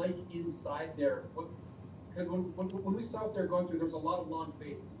was it like inside there? Because when we saw it there going through, there was a lot of long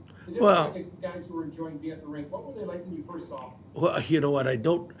faces. Guys who were enjoying being at the rink, what were they like when you first saw them? Well, you know what?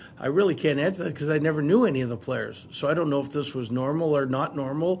 I really can't answer that because I never knew any of the players. So I don't know if this was normal or not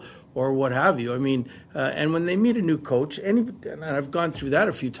normal or what have you. I mean, and when they meet a new coach, and I've gone through that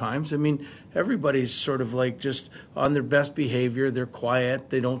a few times, I mean, everybody's sort of like just on their best behavior. They're quiet.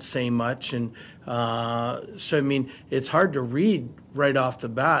 They don't say much. And so, I mean, it's hard to read right off the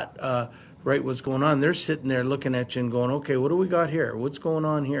bat right what's going on. They're sitting there looking at you and going, okay, what do we got here? What's going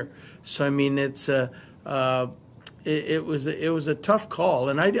on here? So, I mean, it's it was a tough call,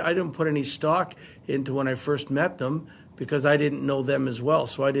 and I didn't put any stock into when I first met them because I didn't know them as well.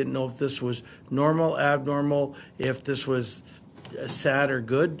 So I didn't know if this was normal, abnormal, if this was sad or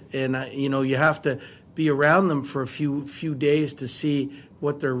good. And you have to be around them for a few days to see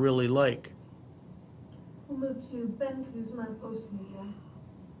what they're really like. We'll move to Ben Kuzma, Post Media.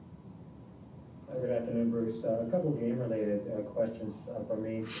 Good afternoon, Bruce. A couple game-related questions from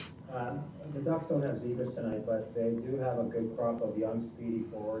me. The Ducks don't have Zegras tonight, but they do have a good crop of young, speedy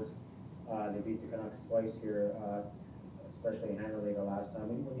forwards. They beat the Canucks twice here, especially handily the last time.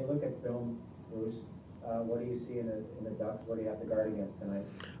 When you look at film, Bruce, what do you see in the Ducks? What do you have to guard against tonight?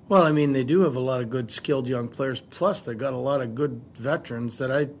 Well, I mean, they do have a lot of good, skilled young players. Plus, they got a lot of good veterans that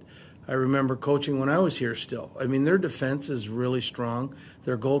I remember coaching when I was here still. I mean, their defense is really strong.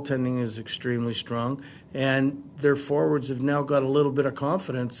 Their goaltending is extremely strong. And their forwards have now got a little bit of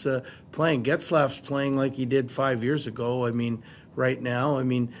confidence playing. Getzlaf's playing like he did 5 years ago. I mean, right now. I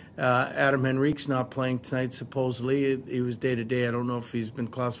mean, Adam Henrique's not playing tonight, supposedly. He was day-to-day. I don't know if he's been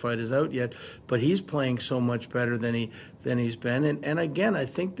classified as out yet. But he's playing so much better than he's been. And again, I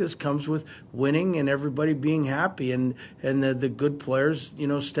think this comes with winning and everybody being happy. And the good players,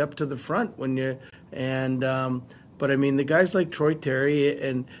 step to the front when you – and but, I mean, the guys like Troy Terry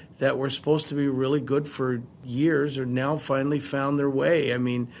and that were supposed to be really good for years are now finally found their way. I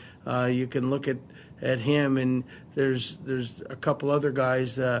mean, you can look at at him, and there's a couple other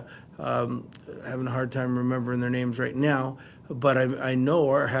guys having a hard time remembering their names right now, but I know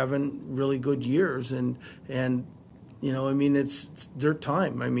are having really good years, and I mean it's their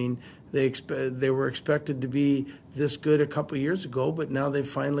time. I mean they were expected to be this good a couple of years ago, but now they've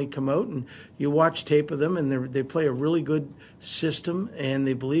finally come out, and you watch tape of them, and they play a really good system, and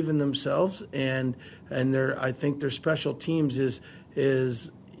they believe in themselves, and I think their special teams is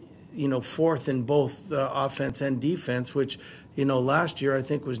fourth in both offense and defense, which last year I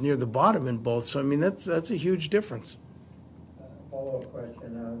think was near the bottom in both. So I mean that's a huge difference. Follow-up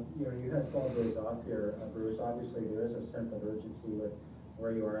question. You had 12 days off here, Bruce. Obviously, there is a sense of urgency with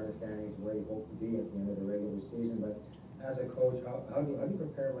where you are in the standings, where you hope to be at the end of the regular season. But as a coach, how do you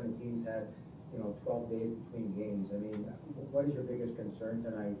prepare when a team's had 12 days between games? I mean, what is your biggest concern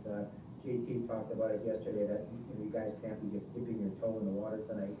tonight? JT talked about it yesterday that you guys can't be just dipping your toe in the water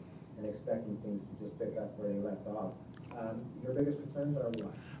tonight and expecting things to just pick up where they left off. Your biggest concerns are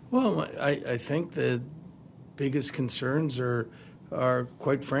what? Well, I think the biggest concerns are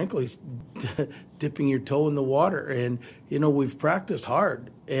quite frankly dipping your toe in the water, and we've practiced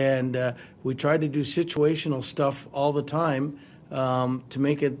hard, and we try to do situational stuff all the time to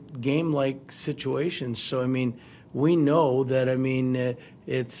make it game-like situations. So I mean we know that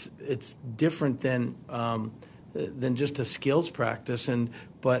it's different than just a skills practice,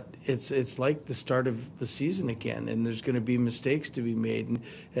 but it's like the start of the season again, and there's going to be mistakes to be made,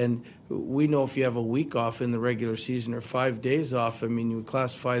 and we know if you have a week off in the regular season or 5 days off, you would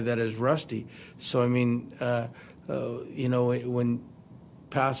classify that as rusty. So when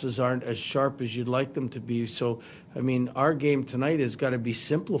passes aren't as sharp as you'd like them to be, so our game tonight has got to be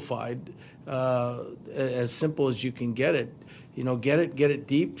simplified, as simple as you can get it. Get it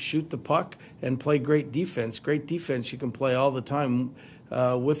deep, shoot the puck, and play great defense. Great defense you can play all the time,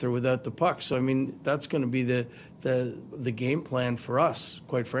 with or without the puck. So that's going to be the game plan for us,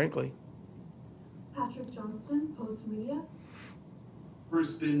 quite frankly. Patrick Johnston, Post Media. Bruce,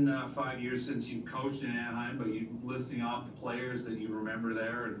 it's been 5 years since you coached in Anaheim, but you listing off the players that you remember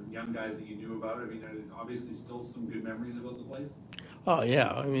there and young guys that you knew about. Obviously still some good memories about the place. Oh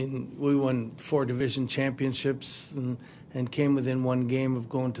yeah, we won 4 division championships and came within one game of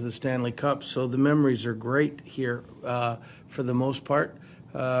going to the Stanley Cup. So the memories are great here for the most part.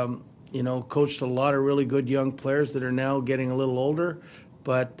 Coached a lot of really good young players that are now getting a little older,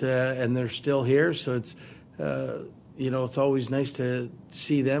 but and they're still here. So it's it's always nice to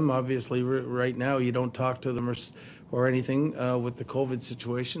see them. Obviously, right now you don't talk to them or anything with the COVID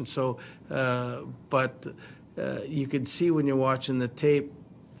situation. So, but you can see when you're watching the tape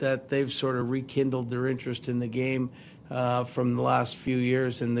that they've sort of rekindled their interest in the game from the last few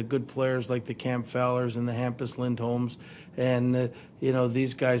years, and the good players like the Camp Fowlers and the Hampus Lindholms, and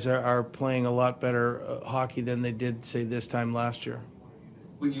these guys are playing a lot better hockey than they did, say, this time last year.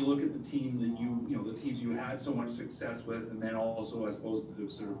 When you look at the team that the teams you had so much success with, and then also I suppose the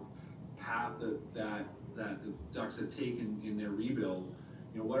sort of path that the Ducks have taken in their rebuild,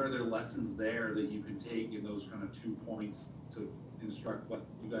 what are their lessons there that you can take in those kind of 2 points to instruct what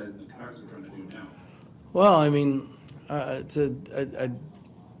you guys in the Canucks are trying to do now? Well,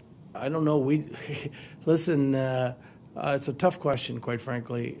 I don't know. Listen. It's a tough question, quite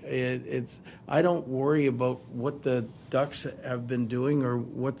frankly. I don't worry about what the Ducks have been doing or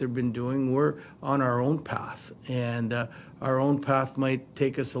what they've been doing. We're on our own path, and our own path might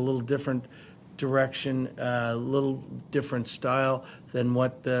take us a little different direction, a little different style than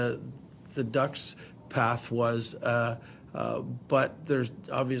what the Ducks' path was. But there's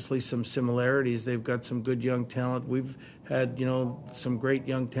obviously some similarities. They've got some good young talent. We've had, some great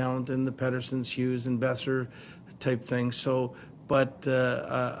young talent in the Petterssons, Hughes, and Besser type thing. So, but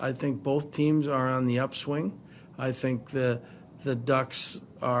I think both teams are on the upswing. I think the Ducks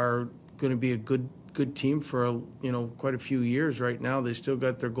are going to be a good team for quite a few years right now. They still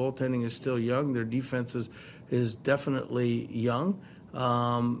got their goaltending is still young. Their defense is definitely young,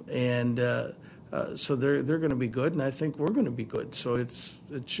 so they're going to be good, and I think we're going to be good. So it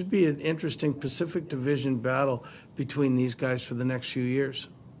should be an interesting Pacific Division battle between these guys for the next few years.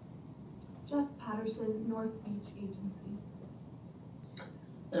 Jeff Patterson, North Beach Agency.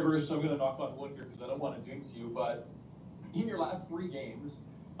 Hey Bruce, I'm going to knock on wood here because I don't want to jinx you, but in your last 3 games,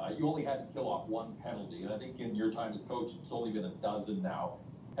 you only had to kill off 1 penalty, and I think in your time as coach, it's only been a dozen now.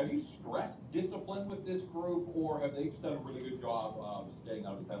 Have you stressed discipline with this group, or have they just done a really good job of staying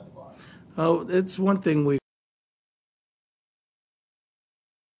out of the penalty box? Oh, it's one thing we.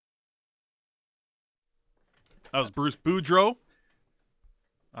 That was Bruce Boudreau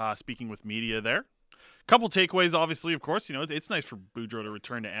speaking with media there. Couple takeaways, obviously, of course. It's nice for Boudreau to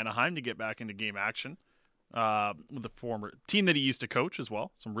return to Anaheim to get back into game action with the former team that he used to coach as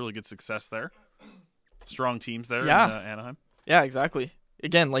well. Some really good success there. Strong teams there in Anaheim. Yeah, exactly.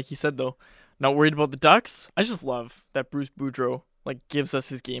 Again, like he said, though, not worried about the Ducks. I just love that Bruce Boudreau gives us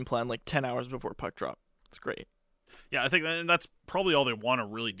his game plan 10 hours before puck drop. It's great. Yeah, I think that's probably all they want to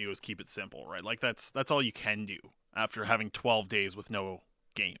really do is keep it simple, right? That's all you can do after having 12 days with no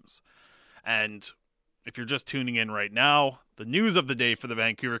games. And if you're just tuning in right now, the news of the day for the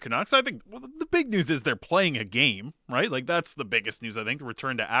Vancouver Canucks, I think the big news is they're playing a game, right? That's the biggest news, I think, the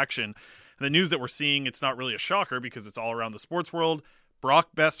return to action. And the news that we're seeing, it's not really a shocker because it's all around the sports world. Brock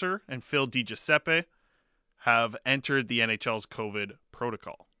Besser and Phil DiGiuseppe have entered the NHL's COVID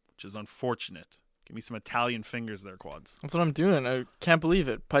protocol, which is unfortunate. Give me some Italian fingers there, Quads. That's what I'm doing. I can't believe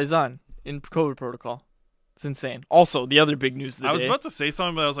it. Paisan in COVID protocol. It's insane. Also, the other big news of the day. I was about to say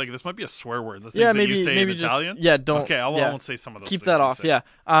something, but I was like, this might be a swear word. The things yeah, that maybe, you say maybe in just, Italian? Yeah, don't. Okay, I won't say some of those Keep things. that off, yeah.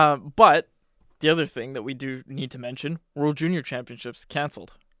 But the other thing that we do need to mention, World Junior Championships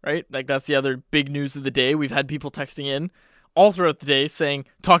canceled, right? That's the other big news of the day. We've had people texting in all throughout the day saying,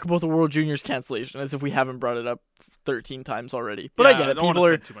 talk about the World Juniors cancellation, as if we haven't brought it up 13 times already. But I get it. People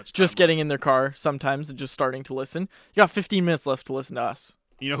are just getting in their car sometimes and just starting to listen. You got 15 minutes left to listen to us.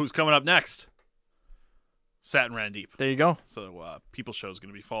 You know who's coming up next? Sat and Ran Deep. There you go. So People Show is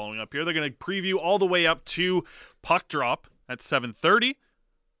going to be following up here. They're going to preview all the way up to puck drop at 7:30.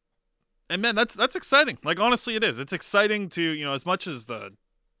 And man, that's exciting. Honestly, it is. It's exciting to, as much as the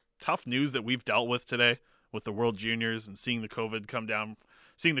tough news that we've dealt with today with the World Juniors and seeing the COVID come down,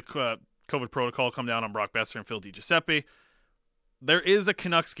 seeing the COVID protocol come down on Brock Besser and Phil DiGiuseppe. There is a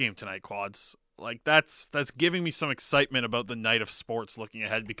Canucks game tonight, Quads. That's giving me some excitement about the night of sports looking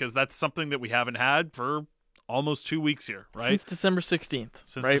ahead, because that's something that we haven't had for almost 2 weeks here, right? Since December 16th.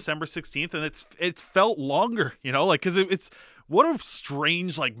 Since December 16th, and it's felt longer, because it's what a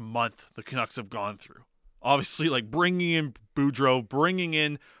strange month the Canucks have gone through. Obviously, bringing in Boudreau, bringing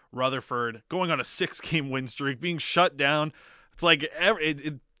in Rutherford, going on a 6-game win streak, being shut down.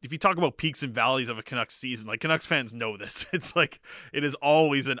 It's if you talk about peaks and valleys of a Canucks season, Canucks fans know this. It's it is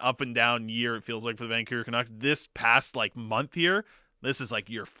always an up and down year, it feels like, for the Vancouver Canucks. This past month here, this is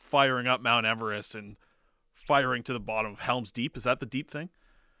you're firing up Mount Everest and firing to the bottom of Helm's Deep. Is that the deep thing?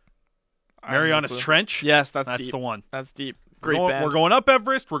 Marianas Trench? Yes, that's deep. The one. That's deep. Great band. We're going up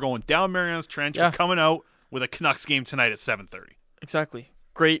Everest. We're going down Marianas Trench. Yeah. We're coming out with a Canucks game tonight at 7:30. Exactly.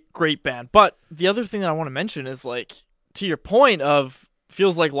 Great band. But the other thing that I want to mention is, to your point of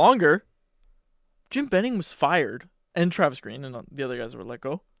feels like longer, Jim Benning was fired, and Travis Green and the other guys were let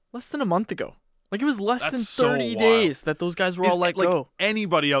go less than a month ago. It was less than 30 days that those guys were all let go.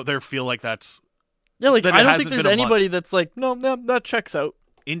 Anybody out there feel like that's... Yeah, I don't think there's anybody that's no, that checks out.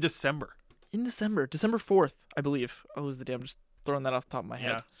 In December. December 4th, I believe. Was the day. I'm just throwing that off the top of my head.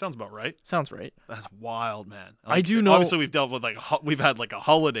 Yeah, sounds about right. Sounds right. That's wild, man. I do know. Obviously, we've dealt with we've had a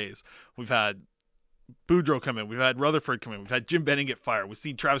holidays. We've had Boudreau come in. We've had Rutherford come in. We've had Jim Benning get fired. We've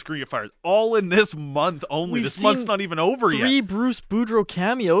seen Travis Green get fired. All in this month only. This month's not even over yet. 3 Bruce Boudreau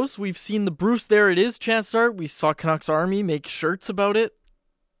cameos. We've seen the Bruce There It Is chant start. We saw Canucks Army make shirts about it.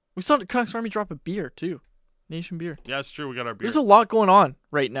 We saw the Canucks Army drop a beer too. Nation beer. Yeah, it's true. We got our beer. There's a lot going on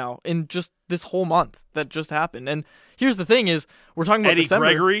right now in just this whole month that just happened. And here's the thing is, we're talking about Eddie December.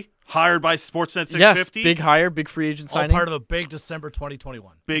 Gregory, hired by Sportsnet 650. Yes, big hire, big free agent signing. All part of a big December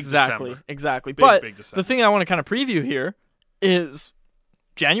 2021. Exactly. Big December. The thing I want to kind of preview here is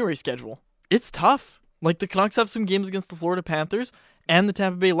January schedule. It's tough. The Canucks have some games against the Florida Panthers and the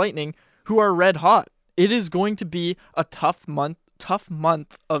Tampa Bay Lightning, who are red hot. It is going to be a tough month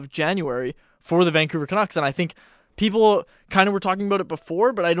of January for the Vancouver Canucks, and I think people kind of were talking about it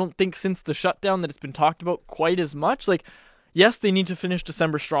before, but I don't think since the shutdown that it's been talked about quite as much. Yes, they need to finish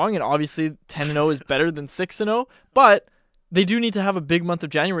December strong, and obviously 10-0 is better than 6-0, but they do need to have a big month of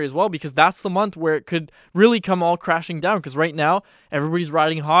January as well, because that's the month where it could really come all crashing down, because right now, everybody's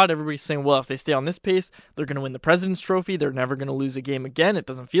riding hot, everybody's saying, well, if they stay on this pace, they're going to win the President's Trophy, they're never going to lose a game again. It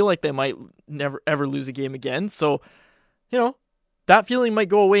doesn't feel like they might never ever lose a game again, so, that feeling might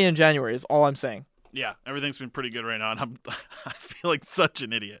go away in January is all I'm saying. Yeah, everything's been pretty good right now, and I feel like such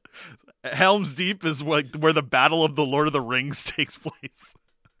an idiot. Helm's Deep is where the Battle of the Lord of the Rings takes place.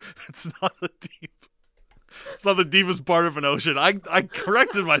 It's not the deepest part of an ocean. I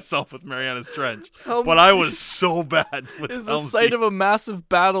corrected myself with Marianas Trench, but I was so bad with is the Helm's site Deep. of a massive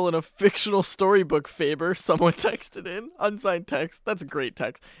battle in a fictional storybook, Faber. Someone texted in. Unsigned text. That's a great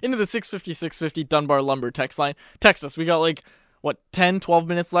text. Into the 650 Dunbar Lumber text line. Text us. We got 10, 12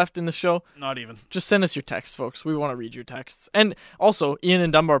 minutes left in the show? Not even. Just send us your text, folks. We want to read your texts. And also, Ian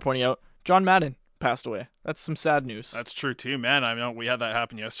and Dunbar pointing out, John Madden, passed away. That's some sad news. That's true too, man. I know we had that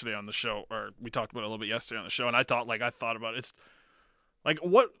happen yesterday on the show, or we talked about it a little bit yesterday on the show, and I thought about it. It's like,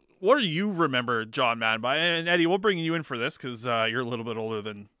 what do you remember John Madden by? And Eddie, we'll bring you in for this because you're a little bit older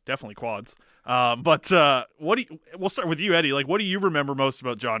than definitely Quads. But we'll start with you, Eddie. Like, what do you remember most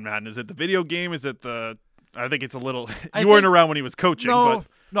about John Madden? Is it the video game? Is it I think it's a little. You weren't around when he was coaching. No,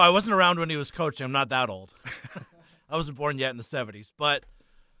 I wasn't around when he was coaching. I'm not that old. I wasn't born yet in the 70s. But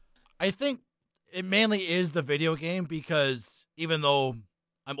I think it mainly is the video game because even though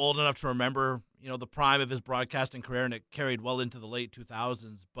I'm old enough to remember, the prime of his broadcasting career, and it carried well into the late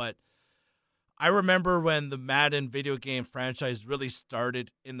 2000s, but I remember when the Madden video game franchise really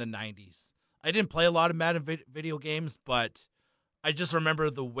started in the 90s. I didn't play a lot of Madden video games, but I just remember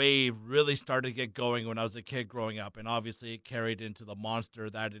the wave really started to get going when I was a kid growing up, and obviously it carried into the monster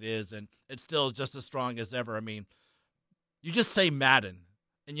that it is, and it's still just as strong as ever. I mean, you just say Madden,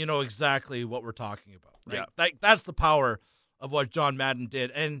 and you know exactly what we're talking about, right? Yeah. That's the power of what John Madden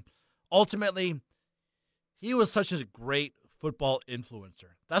did, and ultimately, he was such a great football influencer.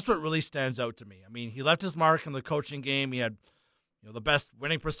 That's what really stands out to me. I mean, he left his mark in the coaching game. He had the best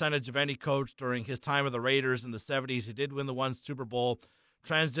winning percentage of any coach during his time with the Raiders in the 70s. He did win the one Super Bowl,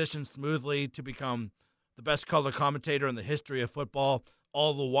 transitioned smoothly to become the best color commentator in the history of football,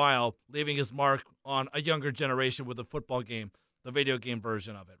 all the while leaving his mark on a younger generation with the football game, the video game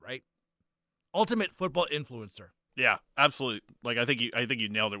version of it, right? Ultimate football influencer. Yeah, absolutely. Like, I think you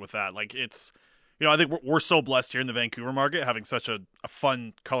nailed it with that. Like, it's, I think we're so blessed here in the Vancouver market having such a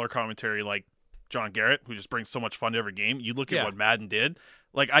fun color commentary like John Garrett, who just brings so much fun to every game. You look at what Madden did.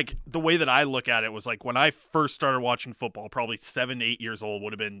 Like, the way that I look at it was like when I first started watching football, probably 7, 8 years old,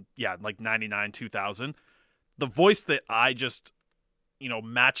 would have been, like 99, 2000. The voice that I just,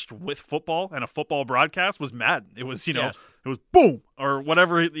 matched with football and a football broadcast was Madden. It was, it was boom or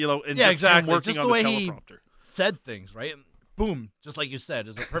whatever, and just exactly. working Just on the way teleprompter. He said things, right? And boom, just like you said,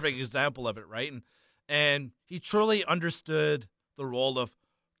 is a perfect example of it, right? And he truly understood the role of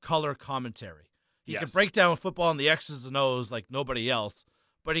color commentary. He could break down football on the X's and O's like nobody else,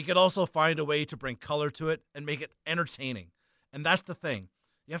 but he could also find a way to bring color to it and make it entertaining. And that's the thing.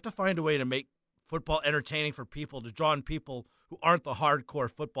 You have to find a way to make football entertaining for people, to draw in people who aren't the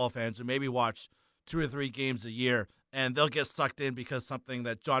hardcore football fans who maybe watch 2 or 3 games a year, and they'll get sucked in because something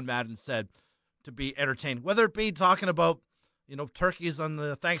that John Madden said to be entertaining. Whether it be talking about, turkeys on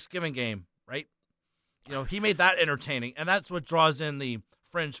the Thanksgiving game, right? He made that entertaining, and that's what draws in the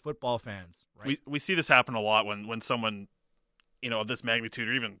fringe football fans, right? We see this happen a lot when someone, of this magnitude,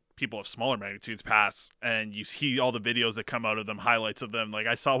 or even people of smaller magnitudes, pass, and you see all the videos that come out of them, highlights of them. Like,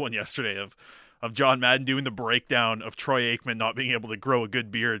 I saw one yesterday of John Madden doing the breakdown of Troy Aikman not being able to grow a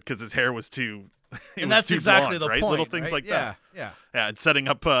good beard because his hair was too. And that's exactly blonde, the right? point. Little things right? like that. Yeah. And setting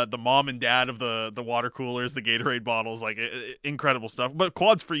up the mom and dad of the water coolers, the Gatorade bottles, like incredible stuff. But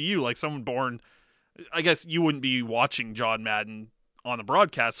Quads, for you, like someone born, I guess you wouldn't be watching John Madden on the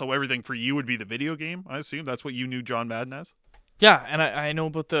broadcast, so everything for you would be the video game. I assume that's what you knew John Madden as. Yeah, and I know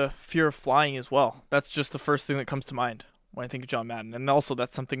about the fear of flying as well. That's just the first thing that comes to mind when I think of John Madden. And also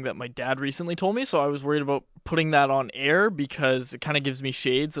that's something that my dad recently told me, so I was worried about putting that on air because it kind of gives me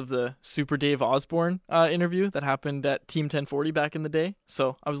shades of the Super Dave Osborne interview that happened at Team 1040 back in the day.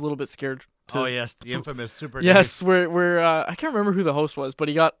 So I was a little bit scared. Oh, yes, the infamous Super Dave. Yes, where I can't remember who the host was, but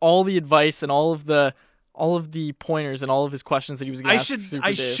he got all the advice and all of the pointers and all of his questions that he was going to ask Super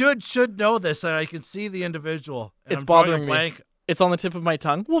Dave. I should know this, and I can see the individual. And It's I'm bothering drawing a me. It's on the tip of my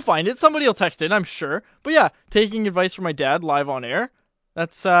tongue. We'll find it. Somebody will text it, I'm sure. But yeah, taking advice from my dad live on air,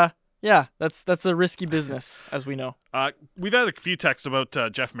 that's a risky business, as we know. We've had a few texts about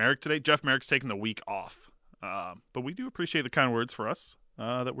Jeff Merrick today. Jeff Merrick's taking the week off. But we do appreciate the kind words for us,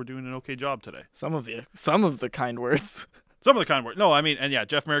 that we're doing an okay job today. Some of the kind words. Some of the kind words. No, I mean, and yeah,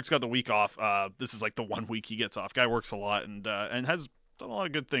 Jeff Merrick's got the week off. This is like the 1 week he gets off. Guy works a lot and has done a lot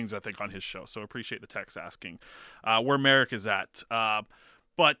of good things, I think, on his show. So appreciate the text asking where Merrick is at.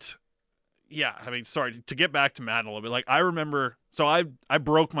 But yeah, I mean, sorry, to get back to Madden a little bit. Like, I remember, so I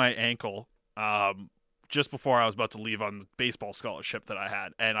broke my ankle just before I was about to leave on the baseball scholarship that I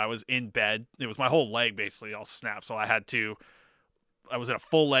had, and I was in bed. It was my whole leg basically all snapped, so I was in a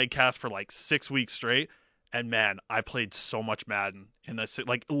full leg cast for like 6 weeks straight. And man, I played so much Madden in this.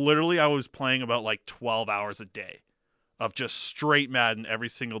 Like, literally, I was playing about like 12 hours a day of just straight Madden every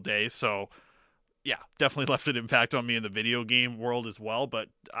single day. So yeah, definitely left an impact on me in the video game world as well. But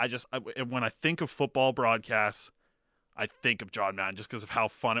when I think of football broadcasts, I think of John Madden just because of how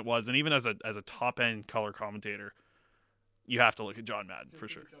fun it was. And even as a top end color commentator, you have to look at John Madden for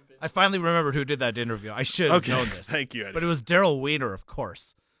sure. I finally remembered who did that interview. I should have known this. Thank you, Eddie. But it was Daryl Weiner, of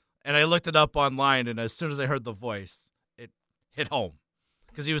course. And I looked it up online, and as soon as I heard the voice, it hit home.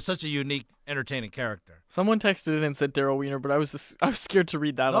 Because he was such a unique, entertaining character. Someone texted in and said Daryl Wiener, but I was scared to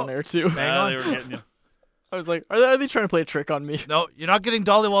read that on air too. Hang on. They were getting you. I was like, are they trying to play a trick on me? No, you're not getting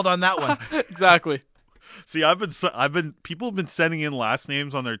dollywalled on that one. Exactly. See, people have been sending in last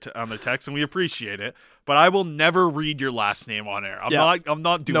names on their text, and we appreciate it. But I will never read your last name on air. I'm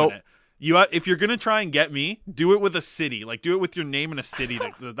not doing it. If you're gonna try and get me, do it with a city. Like, do it with your name in a city.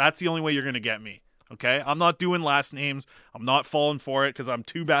 That's the only way you're gonna get me. Okay, I'm not doing last names. I'm not falling for it because I'm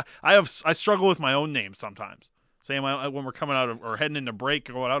too bad. I struggle with my own name sometimes. Saying when we're coming out of or heading into break,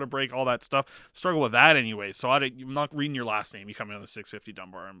 going out of break, all that stuff. Struggle with that anyway. So I'm not reading your last name. You come in on the 650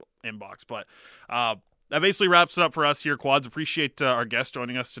 Dunbar inbox. But that basically wraps it up for us here, Quads. Appreciate our guest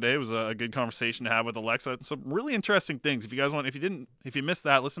joining us today. It was a good conversation to have with Alexa. Some really interesting things. If you guys if you missed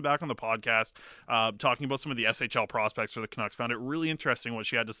that, listen back on the podcast talking about some of the SHL prospects for the Canucks. Found it really interesting what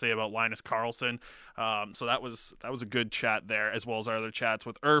she had to say about Linus Karlsson. So that was a good chat there, as well as our other chats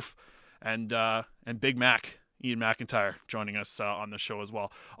with Irf and Big Mac. Iain McIntyre joining us on the show as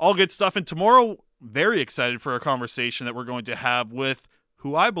well. All good stuff. And tomorrow, very excited for a conversation that we're going to have with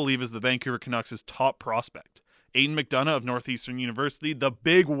who I believe is the Vancouver Canucks' top prospect, Aidan McDonough of Northeastern University, the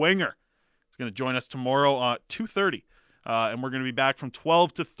big winger. He's going to join us tomorrow at 2:30. And we're going to be back from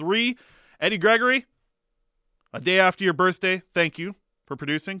 12 to 3. Eddie Gregory, a day after your birthday, thank you for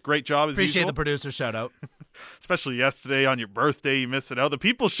producing. Great job as Appreciate usual. the producer shout out. Especially yesterday on your birthday, you missed it out. The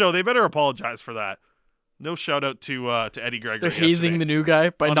People's Show, they better apologize for that. No shout out to Eddie Gregory. They're hazing the new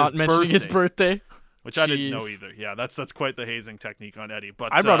guy by not mentioning his birthday. Which I didn't know either. Yeah, that's quite the hazing technique on Eddie.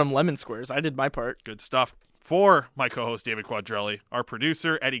 But I brought him lemon squares. I did my part. Good stuff. For my co-host David Quadrelli, our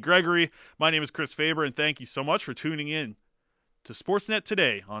producer Eddie Gregory, my name is Chris Faber, and thank you so much for tuning in to Sportsnet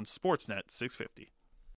today on Sportsnet 650.